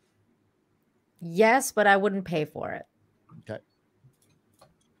 Yes, but I wouldn't pay for it. Okay.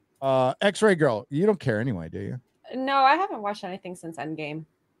 X-Ray Girl. You don't care anyway, do you? No, I haven't watched anything since Endgame.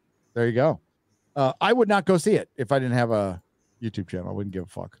 There you go. I would not go see it if I didn't have a YouTube channel. I wouldn't give a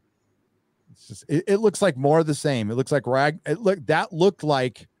fuck. It's just it looks like more of the same. It looks like that looked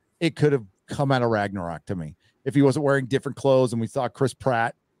like it could have come out of Ragnarok to me if he wasn't wearing different clothes and we saw Chris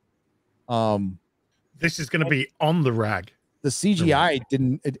Pratt. This is going to be on the rag. The CGI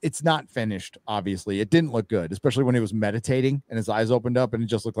it's not finished, obviously. It didn't look good, especially when he was meditating and his eyes opened up and it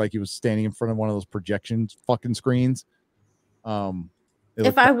just looked like he was standing in front of one of those projections fucking screens.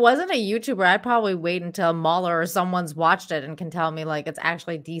 If I wasn't a YouTuber, I'd probably wait until MauLer or someone's watched it and can tell me like it's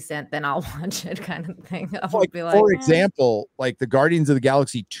actually decent, then I'll watch it kind of thing. I would be like, for example, like the Guardians of the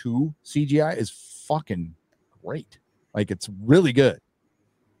Galaxy 2 CGI is fucking great. Like it's really good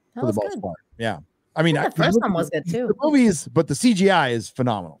for the most part. Yeah. I mean, the first one was good too. The movies, but the CGI is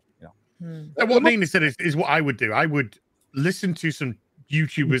phenomenal. You know, what Nina said is what I would do. I would listen to some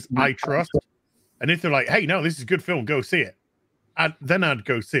YouTubers I trust, and if they're like, "Hey, no, this is a good film, go see it," then I'd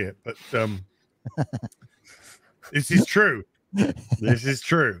go see it. But This is true. This is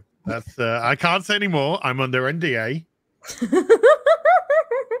true. That's I can't say anymore. I'm under NDA.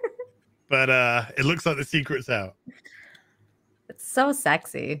 But it looks like the secret's out. It's so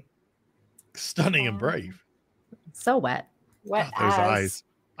sexy. Stunning and brave. So wet. Wet Those as. eyes.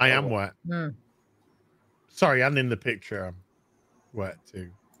 I am wet. Mm. Sorry, and in the picture, I'm wet too.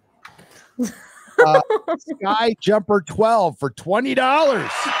 Sky Jumper 12 for $20.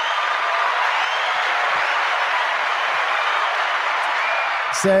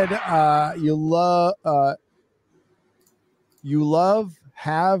 Said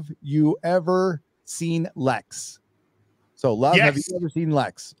have you ever seen Lex? So love, have you Yes. ever seen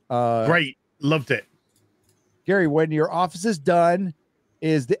Lex? Great. Loved it. Gary, when your office is done,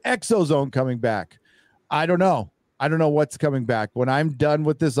 is the Exozone coming back? I don't know. I don't know what's coming back. When I'm done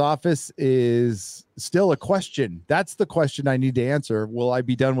with this office is still a question. That's the question I need to answer. Will I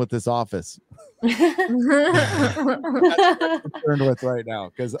be done with this office? That's what I'm concerned with right now,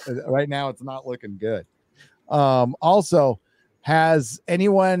 because right now it's not looking good. Also, has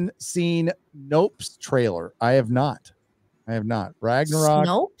anyone seen Nope's trailer? I have not. Ragnarok.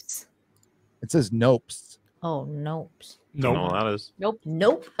 Snopes? It says Nope's. Oh, nope. Don't know what that is. Nope.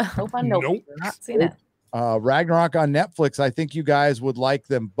 Nope. Nope on nope. Nope. Not seen it. Ragnarok on Netflix. I think you guys would like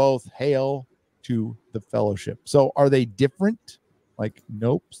them both. Hail to the Fellowship. So are they different? Like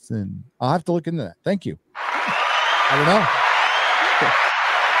Nopes? And I'll have to look into that. Thank you. I don't know.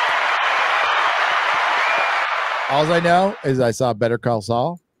 All I know is I saw Better Call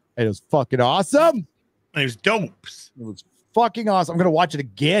Saul. And it was fucking awesome. It was dopes. It was fucking awesome. I'm gonna watch it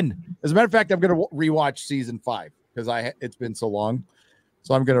again. As a matter of fact, I'm gonna rewatch season 5 because it's been so long.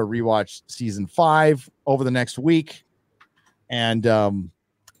 So I'm gonna rewatch season 5 over the next week. And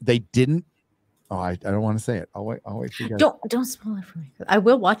they didn't. Oh, I don't want to say it. I'll wait for you guys. Don't spoil it for me. I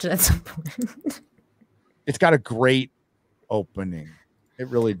will watch it at some point. It's got a great opening. It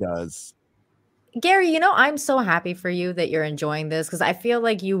really does. Gary, I'm so happy for you that you're enjoying this because I feel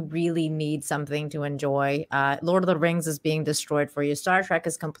like you really need something to enjoy. Lord of the Rings is being destroyed for you. Star Trek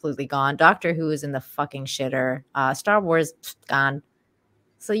is completely gone. Doctor Who is in the fucking shitter. Star Wars gone.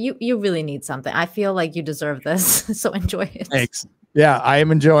 So you really need something. I feel like you deserve this. So enjoy it. Thanks. Yeah, I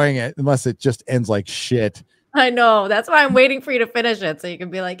am enjoying it, unless it just ends like shit. I know. That's why I'm waiting for you to finish it so you can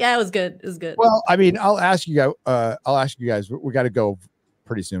be like, yeah, it was good. It was good. Well, I mean, I'll ask you guys. We got to go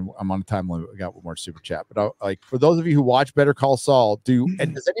pretty soon. I'm on a time limit. We got one more super chat, but for those of you who watch Better Call Saul,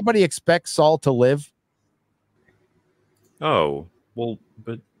 and does anybody expect Saul to live? Oh, well,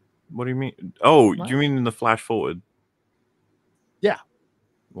 but what do you mean? Oh, What? you mean in the flash forward? Yeah.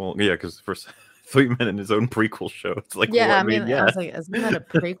 Well, yeah, because first 3 minutes in his own prequel show. It's like, yeah, well, I mean, yeah. I was like, isn't that a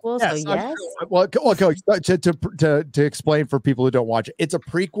prequel? So yes. Well, okay. To explain for people who don't watch it, it's a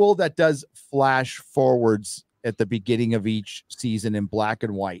prequel that does flash forwards at the beginning of each season in black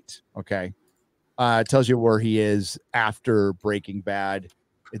and white. Okay. It tells you where he is after Breaking Bad.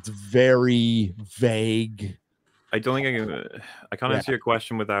 It's very vague. I don't think I can't answer your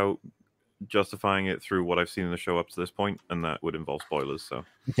question without justifying it through what I've seen in the show up to this point, and that would involve spoilers. So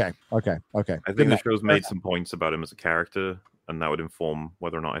Okay. I think the show's made some points about him as a character, and that would inform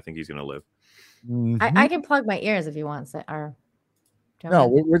whether or not I think he's going to live. I can plug my ears if you want. No,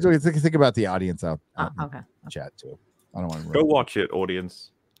 we're doing think about the audience out okay. chat too. I don't want to Go watch it, audience.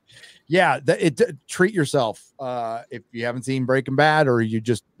 Yeah, treat yourself. If you haven't seen Breaking Bad or you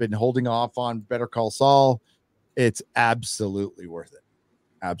just been holding off on Better Call Saul, it's absolutely worth it.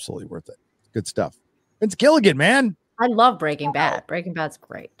 Absolutely worth it. Good stuff. Vince Gilligan, man. I love Breaking Bad. Breaking Bad's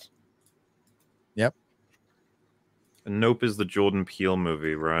great. Yep. And Nope is the Jordan Peele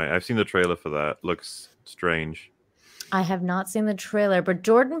movie, right? I've seen the trailer for that. Looks strange. I have not seen the trailer, but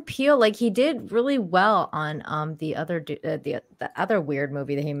Jordan Peele, he did really well on the other weird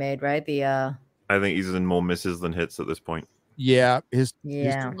movie that he made, right? I think he's in more misses than hits at this point. Yeah, his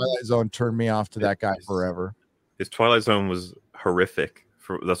Yeah. Twilight Zone turned me off to that guy forever. His Twilight Zone was horrific.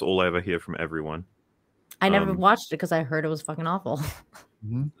 That's all I ever hear from everyone. I never watched it because I heard it was fucking awful.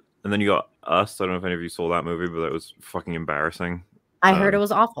 Mm-hmm. And then you got Us. I don't know if any of you saw that movie, but that was fucking embarrassing. I heard it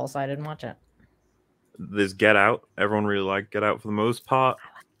was awful, so I didn't watch it. There's Get Out. Everyone really liked Get Out for the most part.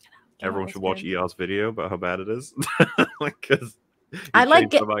 Everyone Out should was watch good. ER's video about how bad it is. Because I like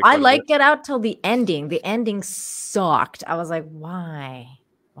Get Out till the ending. The ending sucked. I was like, why?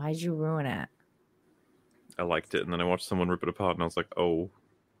 Why'd you ruin it? I liked it, and then I watched someone rip it apart, and I was like, oh.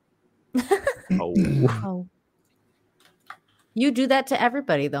 Oh. You do that to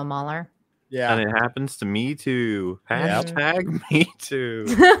everybody, though, MauLer. Yeah. And it happens to me too. Hashtag me too.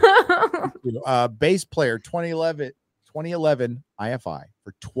 Bass player 2011 IFI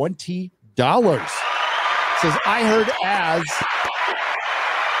for $20. says, I heard as.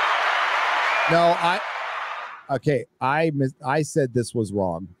 No, I said this was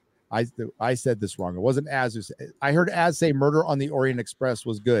wrong. I said this wrong. It wasn't as who said. I heard as say Murder on the Orient Express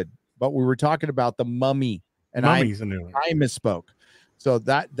was good, but we were talking about The Mummy, and I misspoke. So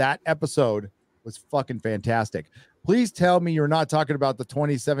that episode was fucking fantastic. Please tell me you're not talking about the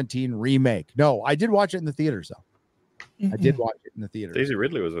 2017 remake. No, I did watch it in the theaters though. I did watch it in the theaters. Daisy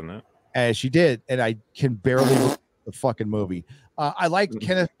Ridley was in that. And she did, and I can barely look at the fucking movie. I liked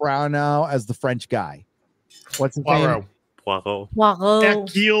Kenneth Branagh as the French guy. What's his name? Poirot.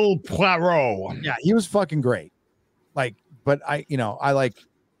 Hercule Poirot. Yeah, he was fucking great. Like, but I like.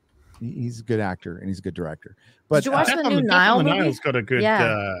 He's a good actor and he's a good director. But did you watch the new Nile movie? Nile's got a good.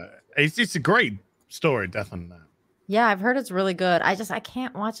 Yeah. It's a great story, Death on the Nile. Yeah, I've heard it's really good. I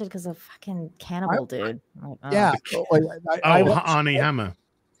can't watch it because of fucking cannibal dude. Yeah, Arnie Hammer.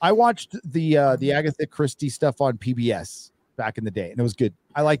 I watched the Agatha Christie stuff on PBS back in the day, and it was good.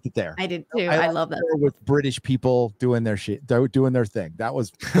 I liked it there. I did too. I love that with British people doing their shit, doing their thing. That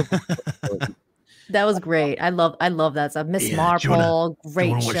was that was great. I love that stuff. Miss Marple,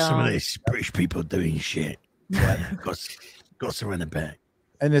 great show. Some of these British people doing shit. Got some in the back.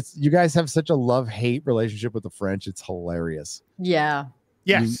 And you guys have such a love-hate relationship with the French. It's hilarious. Yeah.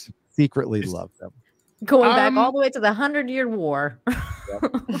 Yes. You secretly love them. Going back all the way to the 100-Year War.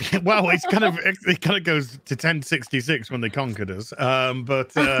 Well, it kind of goes to 1066 when they conquered us.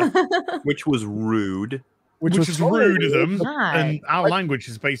 Which was rude. Which was rude of them. Right. And our language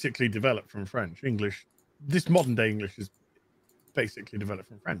is basically developed from French. English, this modern day English is basically developed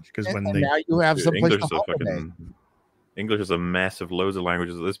from French because now you have some place to holiday. English is a mess of loads of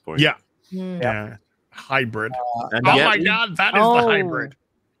languages at this point. Yeah. Hybrid. My God, that is the hybrid.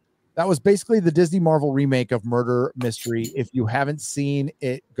 That was basically the Disney Marvel remake of Murder Mystery. If you haven't seen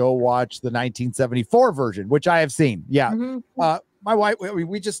it, go watch the 1974 version, which I have seen. Yeah. Mm-hmm. My wife, we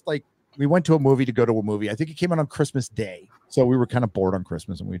went to a movie to go to a movie. I think it came out on Christmas Day. So we were kind of bored on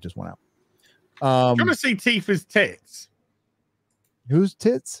Christmas and we just went out. Do you want to see Tifa's tits? Whose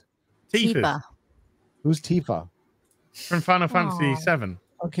tits? Tifa. Who's Tifa? From Final Fantasy VII.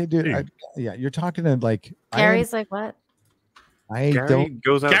 Okay, dude. You're talking to like Carrie's like what?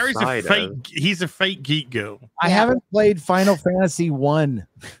 Goes outside. Gary's a fake. He's a fake geek girl. I haven't played Final Fantasy 1.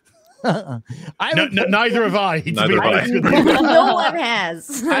 Neither have I. No one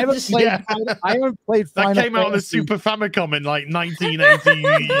has. I haven't played Final That came out on the Super Famicom in like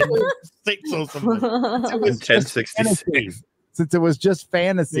 1986 or something. 1066. Since it was just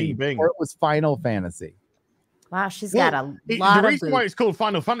fantasy, Bing. or it was Final Fantasy. Wow, she's got a lot of. The reason why it's called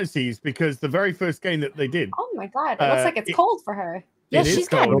Final Fantasy is because the very first game that they did. Oh my god! It looks like it's cold for her. Yeah, she's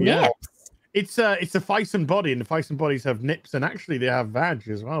got nips. It's a Phison body, and the Phison bodies have nips, and actually they have vag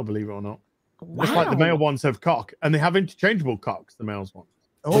as well. Believe it or not, just like the male ones have cock, and they have interchangeable cocks. The males want.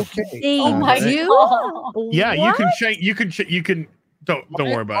 Okay. Oh my god. Yeah, you can change. You can. Don't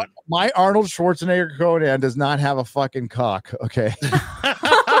worry about it. My Arnold Schwarzenegger Conan does not have a fucking cock. Okay.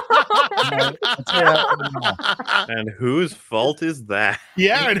 And whose fault is that?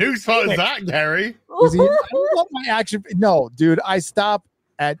 Yeah, and whose fault is that, Gary? My action. No, dude, I stop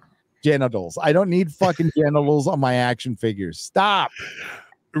at genitals. I don't need fucking genitals on my action figures. Stop.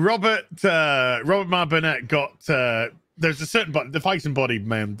 Robert Mar Burnett got there's a certain body. The Phison body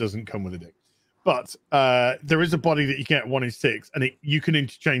man doesn't come with a dick, but there is a body that you get 1 in 6, and you can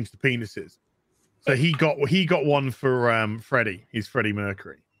interchange the penises. So he got one for Freddie. He's Freddie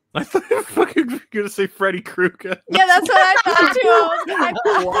Mercury. I thought you were fucking gonna say Freddy Krueger. Yeah, that's what I thought too.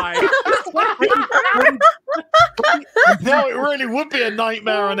 Why? No, it really would be a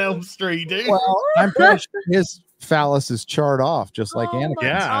Nightmare on Elm Street, dude. Well, I'm pretty sure his phallus is charred off, just like Anakin.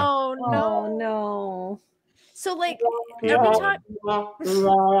 Yeah. Oh no. Oh no. So like, are we talking?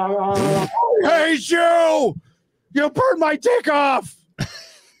 Hey, you burned my dick off.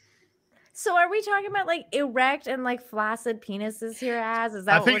 So are we talking about like erect and like flaccid penises here? Is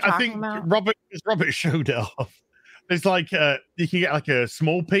that what we're talking about? Robert showed it off. There's like you can get like a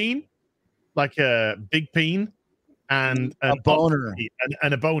small peen, like a big peen, and a boner peen,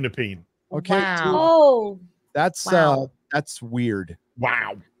 and a boner peen. Okay. Wow. That's weird.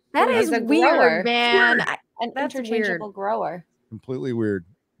 Wow. That is weird, man. An interchangeable grower. Completely weird.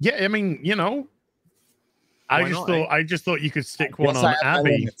 Yeah, I mean, I just thought you could stick one on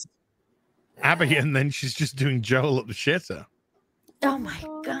Abby, and then she's just doing Joel at the shitter. Oh my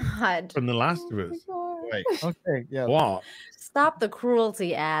god! From The Last of Us. Right. Okay. Yeah. What? Stop the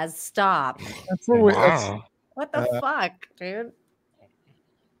cruelty, stop. That's what What the fuck, dude?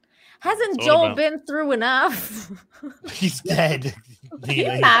 Hasn't Joel been through enough? He's dead. Can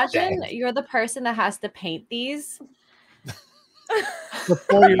you imagine you're the person that has to paint these? The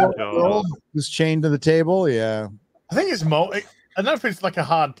 4-year-old girl who's chained to the table. Yeah. I think it's mold. I don't know if it's like a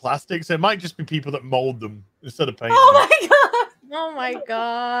hard plastic, so it might just be people that mold them instead of painting. Oh my god! Oh my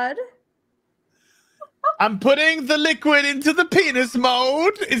god! I'm putting the liquid into the penis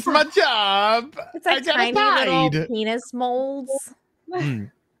mold. It's my job. It's like tiny little penis molds.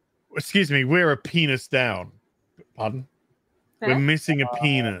 Excuse me, we're a penis down. Pardon? We're missing a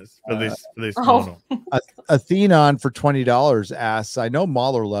penis for this model. Athenon for $20 asks, I know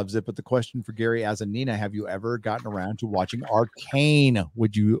MauLer loves it, but the question for Gary as a Nina, have you ever gotten around to watching Arcane?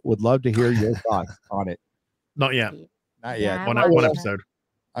 Would love to hear your thoughts on it. Not yet. Not yet. One episode.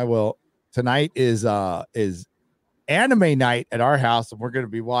 I will. Tonight is anime night at our house, and we're going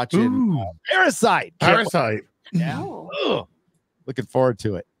to be watching Parasite. Yeah. Oh. Looking forward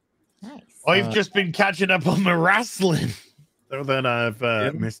to it. Nice. I've just been catching up on the wrestling that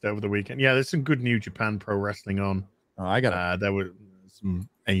I've missed over the weekend. Yeah, there's some good New Japan Pro Wrestling on. Oh, I got there was some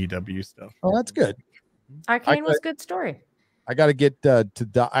AEW stuff. Oh, that's good. Arcane was a good story. I got to get I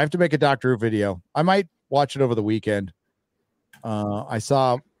have to make a Doctor Who video. I might watch it over the weekend. I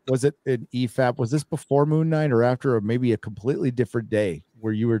saw, was it in EFAP? Was this before Moon Knight or after, or maybe a completely different day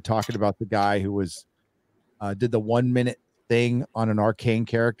where you were talking about the guy who was did the 1 minute thing on an Arcane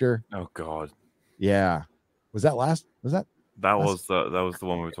character? Oh God. Yeah. Was that last? Was that? That was the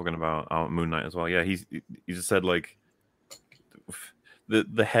one we were talking about, Moon Knight as well. Yeah, he just said like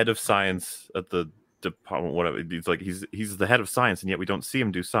the head of science at the department, whatever. He's like he's the head of science, and yet we don't see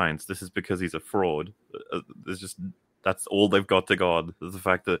him do science. This is because he's a fraud. That's all they've got to God. The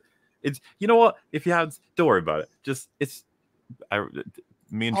fact that it's, you know what? If you have, don't worry about it.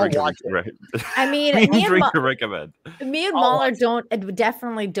 Me and Drinker recommend. Me and MauLer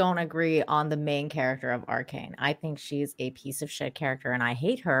definitely don't agree on the main character of Arcane. I think she's a piece of shit character, and I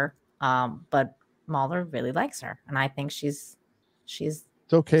hate her. But MauLer really likes her, and I think she's. It's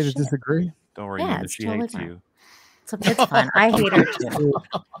okay to disagree. Don't worry, Nina, she totally hates you. It's fine. I hate her too.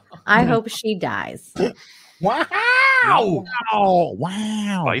 I hope she dies. Wow! Wow!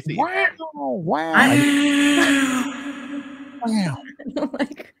 Wow! Spicy. Wow! Wow! Wow!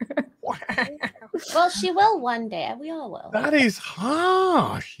 Well, she will one day. We all will. That is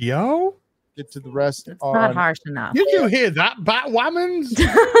harsh, yo. Get to the rest. It's not harsh enough. Did you hear that, Batwoman?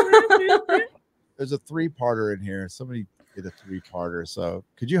 There's a 3-parter in here. Somebody did a 3-parter. So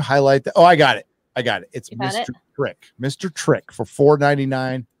could you highlight that? Oh, I got it. It's Mr. Trick. Mr. Trick for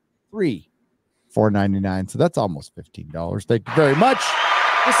 $4.99. $4.99. So that's almost $15. Thank you very much.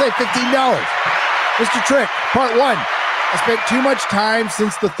 I say $15. Mr. Trick, part 1. I spent too much time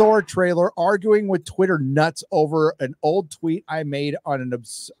since the Thor trailer arguing with Twitter nuts over an old tweet I made on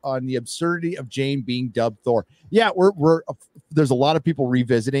the absurdity of Jane being dubbed Thor. Yeah, there's a lot of people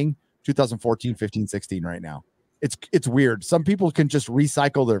revisiting 2014, 15, 16 right now. It's weird. Some people can just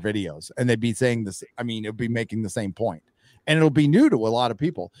recycle their videos and they'd be saying this. I mean, it'd be making the same point. And it'll be new to a lot of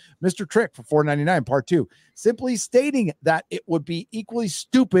people. Mr. Trick for $4.99, part 2, simply stating that it would be equally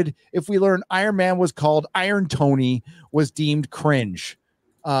stupid if we learned Iron Man was called Iron Tony was deemed cringe.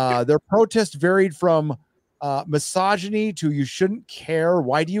 Their protest varied from misogyny to you shouldn't care.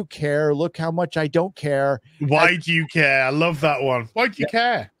 Why do you care? Look how much I don't care. Why do you care? I love that one. Why do you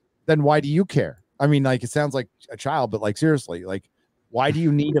care? Then why do you care? I mean, like, it sounds like a child, but like, seriously, like, why do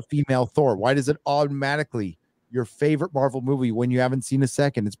you need a female Thor? Why does it automatically your favorite Marvel movie when you haven't seen a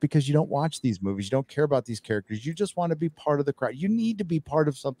second? It's because you don't watch these movies. You don't care about these characters. You just want to be part of the crowd. You need to be part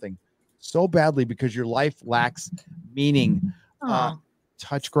of something so badly because your life lacks meaning.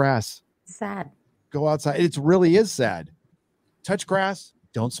 Touch grass. Sad. Go outside. It really is sad. Touch grass.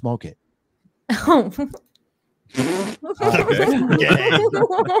 Don't smoke it.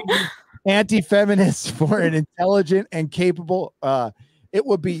 Anti-feminist for an intelligent and capable it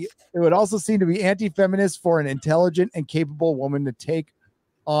would also seem to be anti-feminist for an intelligent and capable woman to take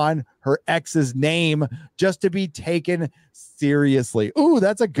on her ex's name just to be taken seriously. Ooh,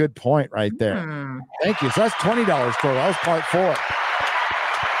 that's a good point right there. Thank you. So that's $20 for that was part 4.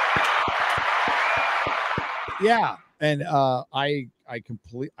 Yeah, and I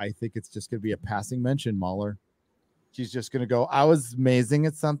think it's just gonna be a passing mention, MauLer. She's just going to go, I was amazing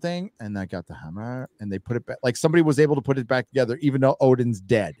at something, and I got the hammer, and they put it back. Like, somebody was able to put it back together, even though Odin's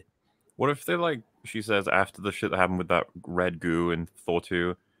dead. What if they, like, she says, after the shit that happened with that red goo in Thor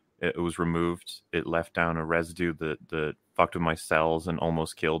 2, it was removed. It left down a residue that fucked with my cells and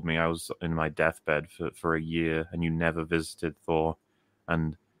almost killed me. I was in my deathbed for a year, and you never visited Thor.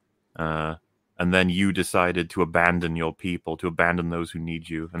 And And then you decided to abandon your people, to abandon those who need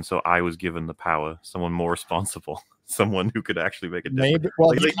you. And so I was given the power, someone more responsible, someone who could actually make a difference. Maybe. Well,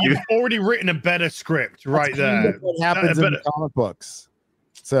 Like, You've already written a better script right there. What happens in the comic books?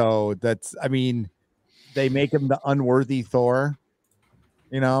 So that's, I mean, they make him the unworthy Thor,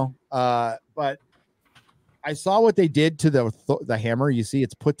 you know. But I saw what they did to the hammer. You see,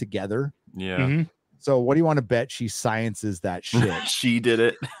 it's put together. Yeah. Mhm. So what do you want to bet she sciences that shit? She did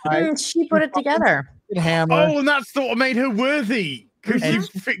it. She put it together. Hammer. Oh, and that's what made her worthy because she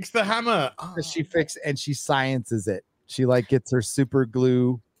fixed the hammer. She fixed and she sciences it. She like gets her super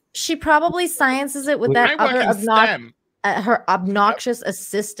glue. She probably sciences it with that other her obnoxious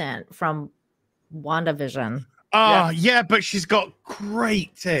assistant from WandaVision. Oh, yeah, but she's got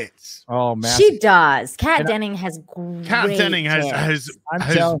great tits. Oh, man. She does. Kat Denning has great Kat Denning has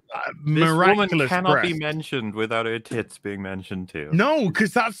miraculous This woman cannot breasts. be mentioned without her tits being mentioned too. No,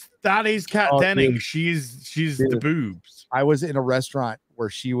 because that is Kat Denning. Dude. She's the boobs. I was in a restaurant where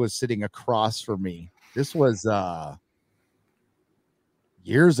she was sitting across from me. This was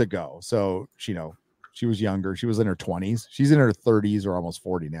years ago. So she was younger. She was in her 20s. She's in her 30s or almost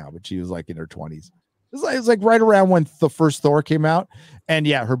 40 now, but she was like in her 20s. It's like right around when the first Thor came out. And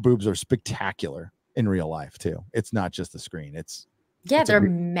yeah, her boobs are spectacular in real life too. It's not just the screen. They're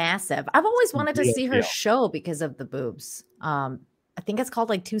massive. I've always wanted to real see her deal. show because of the boobs. I think it's called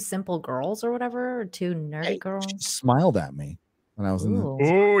like Two Simple Girls or whatever, or Two Nerdy Girls. She smiled at me when I was in Ooh.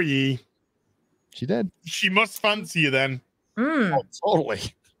 Oh, yeah. She did. She must fancy you then. Mm. Oh, totally.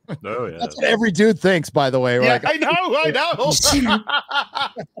 Oh yeah. That's what every dude thinks, by the way. Yeah, Like, I know.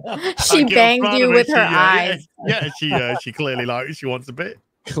 She banged you with her eyes. She clearly likes. She wants a bit.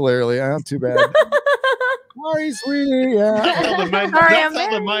 clearly, not too bad. Sorry, sweetie. That's how the Sorry, that's I'm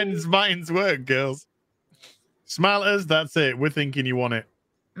how the married. minds work, girls. Smile at us. That's it. We're thinking you want it.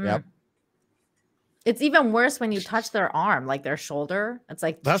 Yep. It's even worse when you touch their arm, like their shoulder. It's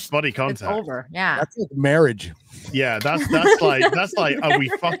like That's body it's contact. over. Yeah. That's like marriage. Yeah, that's like are we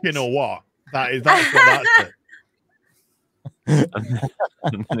fucking or what? That's what that's it.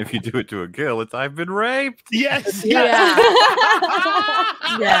 And then if you do it to a girl, it's I've been raped. Yes. Yeah.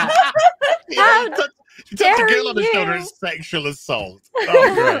 Yeah. How You touch a dare girl on the shoulder, you. it's sexual assault.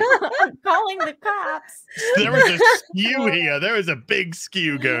 Oh, great. Calling the cops. There is a skew here. There is a big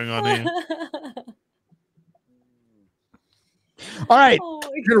skew going on here. All right, Oh my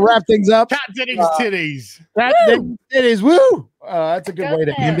we're gonna wrap things up. Cat Denning's titties. It is woo. That's a good Go way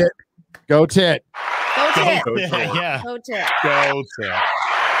to Tit. end it. Go Tit. Go Tit. Go Tit. Yeah. Go Tit. Go Tit.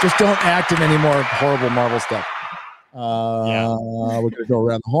 Just don't act in any more horrible Marvel stuff. We're gonna go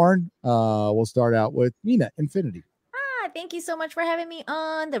around the horn. We'll start out with Nina Infinity. Thank you so much for having me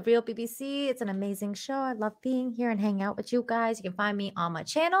on The Real BBC. It's an amazing show. I love being here and hanging out with you guys. You can find me on my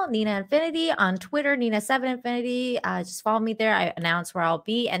channel, Nina Infinity, on Twitter, Nina7Infinity. Just follow me there. I announce where I'll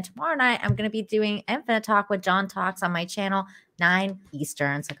be. And tomorrow night, I'm going to be doing Infinite Talk with John Talks on my channel, 9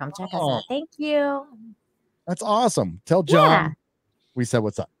 Eastern. So come check us out. Thank you. That's awesome. Tell John Yeah. we said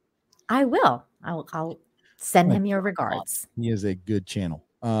what's up. I will. I'll send him your regards. He is a good channel.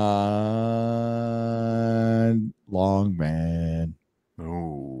 Long man.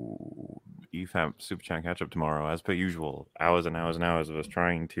 Oh, EFAP Super Chat catch up tomorrow, as per usual. Hours and hours and hours of us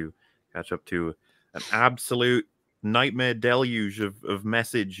trying to catch up to an absolute nightmare deluge of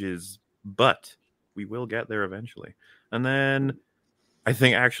messages, but we will get there eventually. And then I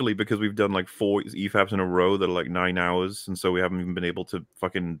think actually because we've done like 4 EFAPs in a row that are like 9 hours, and so we haven't even been able to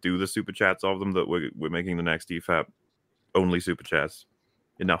fucking do the super chats of them, that we're making the next EFAP only super chats.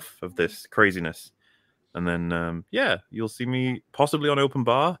 Enough of this craziness. And then yeah, you'll see me possibly on open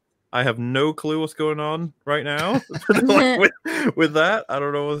bar. I have no clue what's going on right now with that. I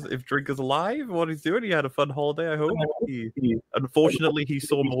don't know if Drink is alive, what he's doing. He had a fun holiday, I hope. Unfortunately, he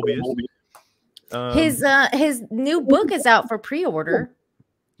saw Morbius. His new book is out for pre-order.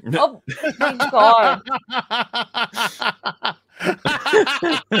 Oh my god.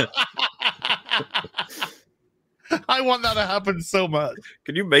 I want that to happen so much.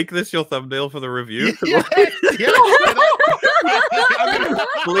 Can you make this your thumbnail for the review? Yeah.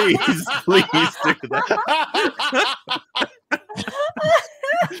 Please do that.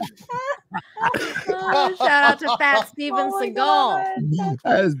 Oh, shout out to Fat Steven Oh my Seagal. God.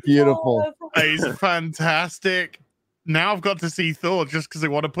 That is beautiful. He's fantastic. Now I've got to see Thor just because I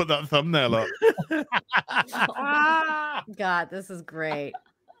want to put that thumbnail up. God, this is great.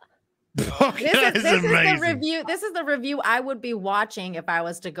 Fuck, that is This is the amazing. review. This is the review I would be watching if I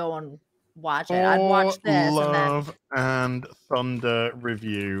was to go and watch it. I'd watch this and then Love and Thunder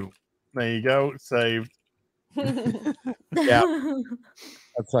review. There you go. Saved. Yeah.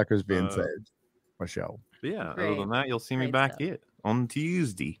 That sucker's being saved. a show. But yeah, Great. other than that, you'll see me Great back stuff. here on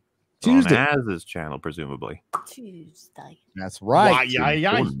Tuesday. Tuesday. On Az's channel, presumably. Tuesday. That's right.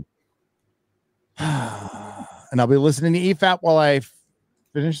 And I'll be listening to EFAP while I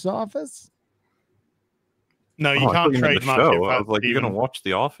finish The Office. No, you I can't thought you meant the trademark show. it. I was like, you're going to watch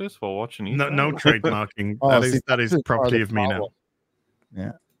The Office while watching EFAP? No trademarking. Oh, that see, is that's part property the of me now.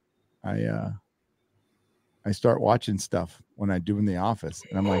 problem. Yeah. I start watching stuff when I'm doing The Office,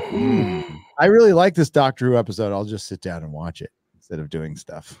 and I'm like, I really like this Doctor Who episode. I'll just sit down and watch it instead of doing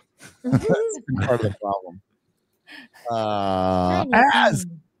stuff. That's been part of the problem.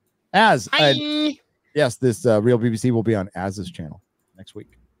 Yes, this Real BBC will be on Az's channel next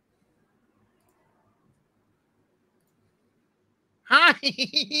week. Hi.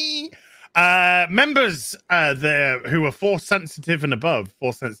 Members there who are Force sensitive and above,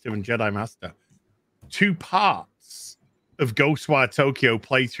 Force sensitive and Jedi Master. 2 parts of Ghostwire Tokyo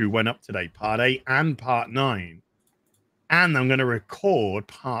playthrough went up today, part 8 and part 9. And I'm going to record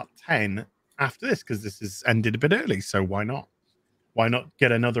part 10 after this because this has ended a bit early. So why not? Why not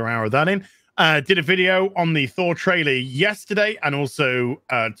get another hour of that in? Did a video on the Thor trailer yesterday and also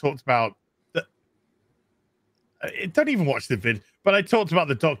talked about don't even watch the vid, but I talked about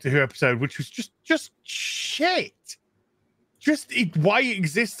the Doctor Who episode, which was just shit. Why it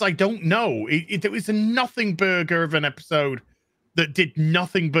exists, I don't know. It was a nothing burger of an episode that did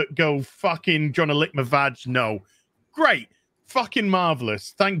nothing but go fucking Johnny lick my vag. No, great, fucking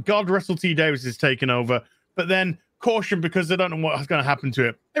marvelous. Thank God Russell T Davies has taken over. But then caution, because I don't know what's going to happen to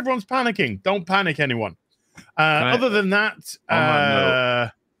it. Everyone's panicking. Don't panic, anyone. Other than that,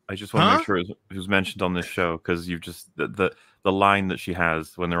 I just want to make sure it was mentioned on this show because you've just the line that she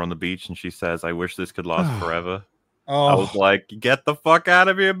has when they're on the beach and she says, "I wish this could last forever." I was like, "Get the fuck out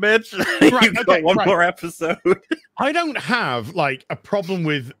of here, bitch!" You've got one more episode. I don't have like a problem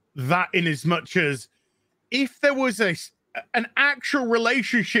with that in as much as if there was an actual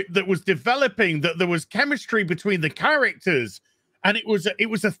relationship that was developing, that there was chemistry between the characters, and it was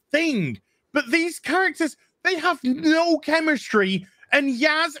a thing. But these characters, they have no chemistry. And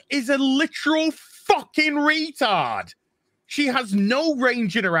Yaz is a literal fucking retard. She has no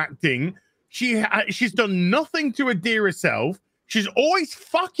range in her acting. She's done nothing to endear herself. She's always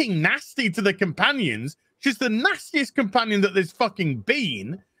fucking nasty to the companions. She's the nastiest companion that there's fucking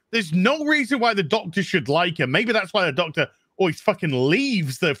been. There's no reason why the Doctor should like her. Maybe that's why the Doctor always fucking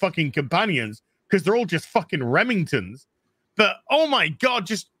leaves the fucking companions, because they're all just fucking Remingtons. But oh my God,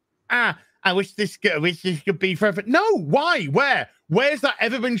 I wish this could be forever. No, why? Where's that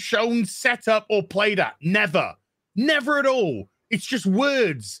ever been shown, set up, or played at? Never at all. It's just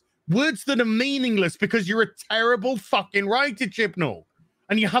words that are meaningless because you're a terrible fucking writer, Chibnall,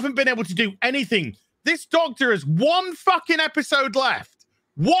 and you haven't been able to do anything. This Doctor has 1 fucking episode left,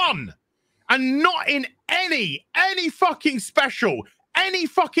 1, and not in any fucking special, any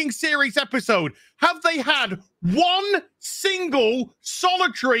fucking series episode have they had 1 single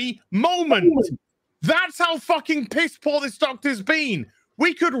solitary moment. That's how fucking piss poor this Doctor's been.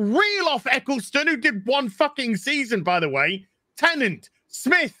 We could reel off Eccleston, who did 1 fucking season, by the way, Tennant,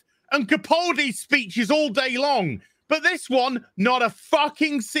 Smith, and Capaldi's speeches all day long. But this one, not a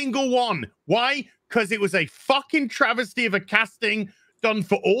fucking single one. Why? Because it was a fucking travesty of a casting done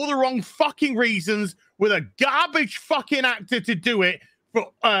for all the wrong fucking reasons with a garbage fucking actor to do it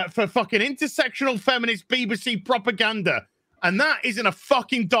for fucking intersectional feminist BBC propaganda. And that isn't a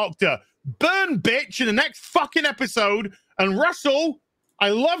fucking Doctor. Burn, bitch, in the next fucking episode. And Russell, I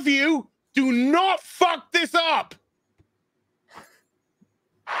love you. Do not fuck this up.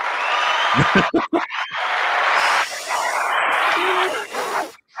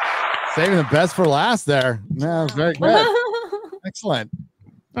 Saving the best for last there. No, very good. Excellent.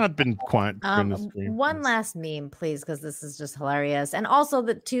 I've been quiet during the stream. One last meme, please, because this is just hilarious. And also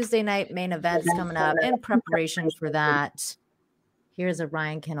the Tuesday night main event's coming up. In preparation for that, here's a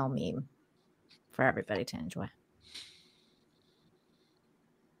Ryan Kennel meme for everybody to enjoy.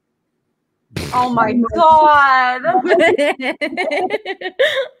 Oh my God.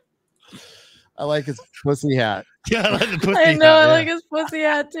 I like his pussy hat. Yeah, I like the pussy I know, hat, I like his pussy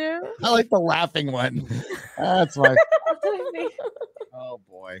hat too. I like the laughing one. That's my. Oh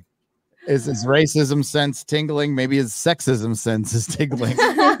boy. Is his racism sense tingling? Maybe his sexism sense is tingling.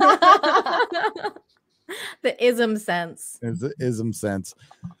 The ism sense. The ism sense.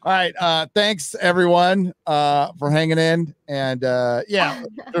 All right. Thanks everyone for hanging in. And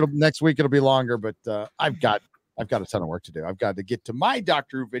next week it'll be longer, but I've got a ton of work to do. I've got to get to my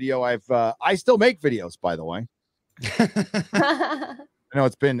Doctor Who video. I still make videos, by the way. I know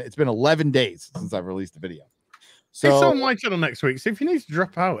it's been 11 days since I've released a video. So it's on my channel next week. So if you need to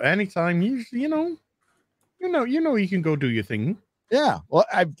drop out anytime, you can go do your thing. yeah, well,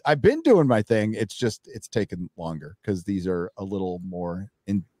 I've been doing my thing. It's just it's taken longer because these are a little more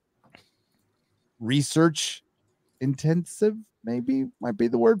in research intensive. Maybe might be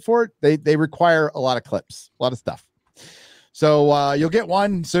the word for it. They require a lot of clips, a lot of stuff. So you'll get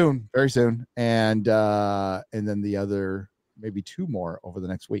one soon, very soon, and then the other maybe 2 more over the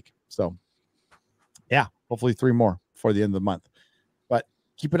next week. So yeah, hopefully 3 more before the end of the month. But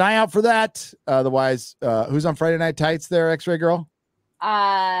keep an eye out for that. Otherwise, who's on Friday Night Tights there, X-Ray Girl?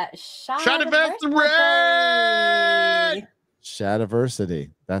 Shadiversary. Shadiversity.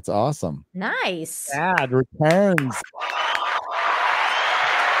 That's awesome. Nice. Shad returns.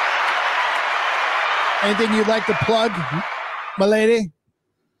 Anything you'd like to plug, my lady?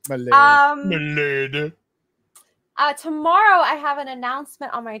 My lady. Tomorrow I have an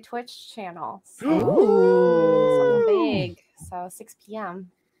announcement on my Twitch channel. So something big. So 6 p.m.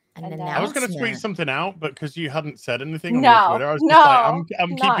 I was going to tweet something out, but because you hadn't said anything on No, your Twitter, I was just like,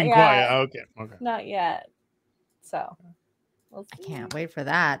 I'm keeping quiet. Okay. Not yet. So I can't wait for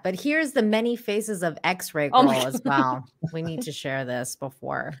that. But here's the many faces of X-Ray Oh Girl my as well. We need to share this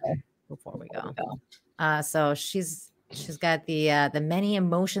before we go. So she's got the many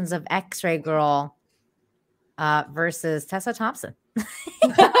emotions of X-Ray Girl versus Tessa Thompson.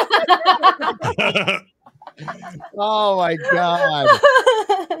 Oh my god,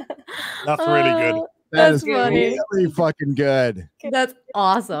 that's really good. That's funny. Really fucking good. That's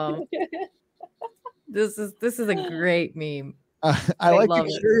awesome. This is a great meme. I like love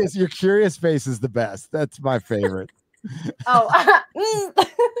your it. curious. Your curious face is the best. That's my favorite.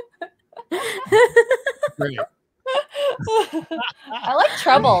 Great. I like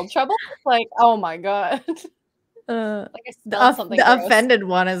Trouble. Trouble is like, oh my god. Like I smelled something The gross. offended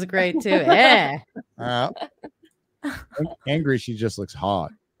one is great too. Yeah. Angry, she just looks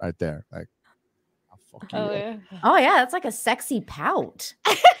hot right there. Like, I'll fuck you up. Yeah. Oh yeah, that's like a sexy pout.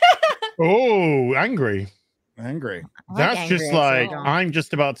 Oh, angry. Angry. I like That's angry just X-Ray like, Girl. I'm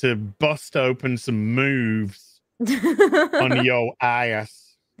just about to bust open some moves on your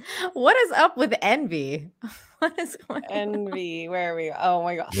ass. What is up with envy? What is going on? Envy. Where are we? Oh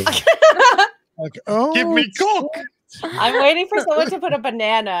my god. Like, oh, Give me cock. I'm waiting for someone to put a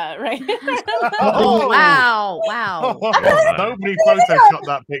banana right. Oh wow. Wow. Nobody photoshopped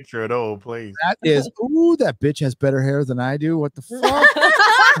that picture at all, please. that is. Ooh, that bitch has better hair than I do. What the fuck?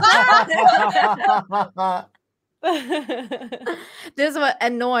 This is what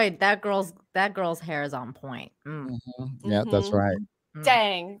annoyed that girl's hair is on point. Yeah, that's right.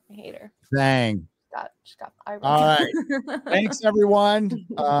 Dang, I hate her. Dang. She got eyebrows. All right. Thanks, everyone.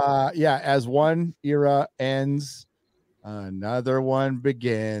 Yeah, as one era ends, another one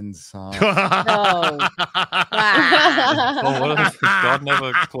begins. No. Oh, what if God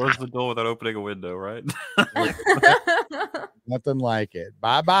never closed the door without opening a window, right? Nothing like it.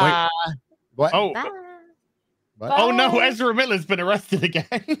 Bye bye. What? Oh, What? oh no, Ezra Miller's been arrested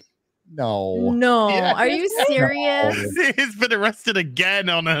again. No. No, Yeah. are you serious? He's been arrested again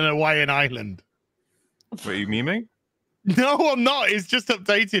on an Hawaiian island. Were you memeing? No, I'm not. It's just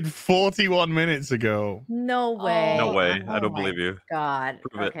updated 41 minutes ago. No way. No way. Oh I don't my believe you. God.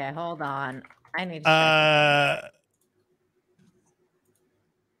 Prove it. Okay, hold on. I need to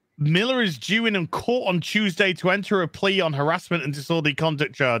Miller is due in court on Tuesday to enter a plea on harassment and disorderly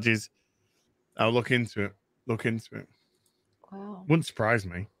conduct charges. I'll look into it. Wow. Wouldn't surprise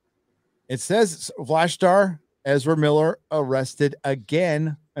me. It says Flash Star Ezra Miller arrested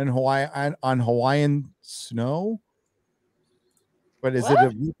again in Hawaii on Hawaiian snow. But is it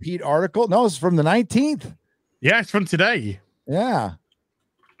a repeat article? No, it's from the 19th. Yeah, it's from today. Yeah.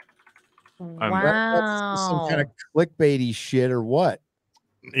 That's some kind of clickbaity shit or what?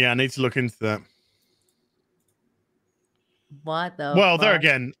 Yeah, I need to look into that. What the Well, there fuck?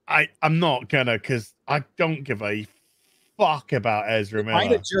 again, I'm not gonna, because I don't give a fuck about Ezra Might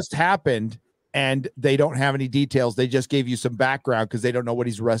Miller. have just happened and they don't have any details. They just gave you some background because they don't know what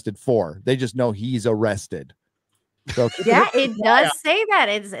he's arrested for. They just know he's arrested. So Yeah, it does say that.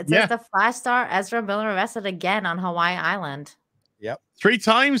 It says Yeah. the Flash star Ezra Miller arrested again on Hawaii Island. Yep. 3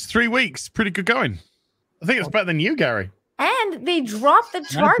 times, 3 weeks. Pretty good going. I think it's better than you, Gary. And they dropped the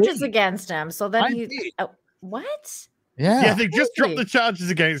charges against him. So then he what? Yeah, they just dropped the charges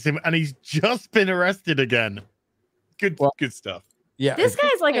against him and he's just been arrested again. Good stuff. Yeah. This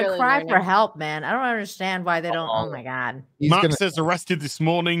guy's like a Clearly cry learning. for help, man. I don't understand why they don't. Oh my god. Mark says arrested this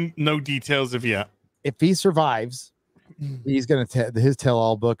morning. No details of yet. If he survives, he's gonna his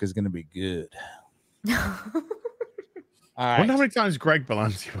tell-all book is gonna be good. All I wonder how many times Greg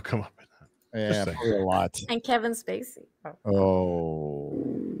Berlanti will come up with that. Yeah, probably a lot. And Kevin Spacey. Oh.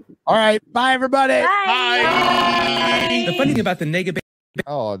 All right. Bye, everybody. Bye. The funny thing about the negative.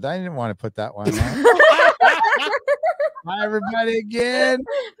 Oh, I didn't want to put that one on. Bye, everybody, again.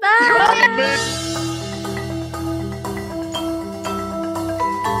 Bye.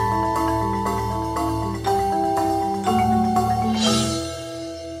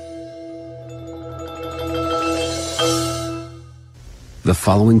 The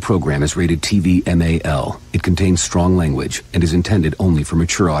following program is rated TV MAL. It contains strong language and is intended only for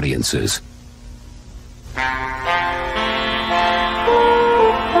mature audiences.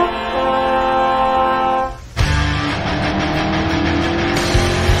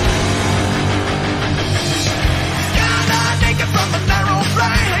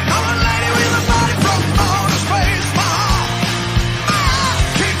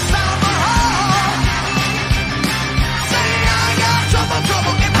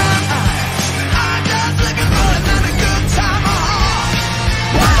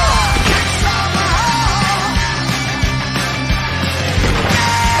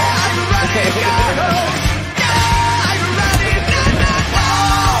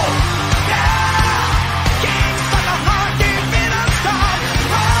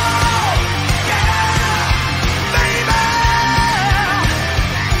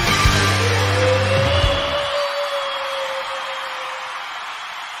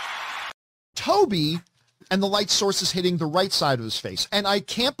 Toby, and the light source is hitting the right side of his face. And I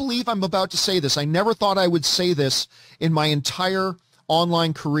can't believe I'm about to say this. I never thought I would say this in my entire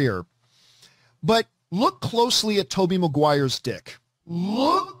online career. But look closely at Tobey Maguire's dick.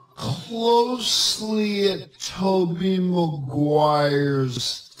 Look closely at Tobey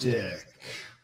Maguire's dick.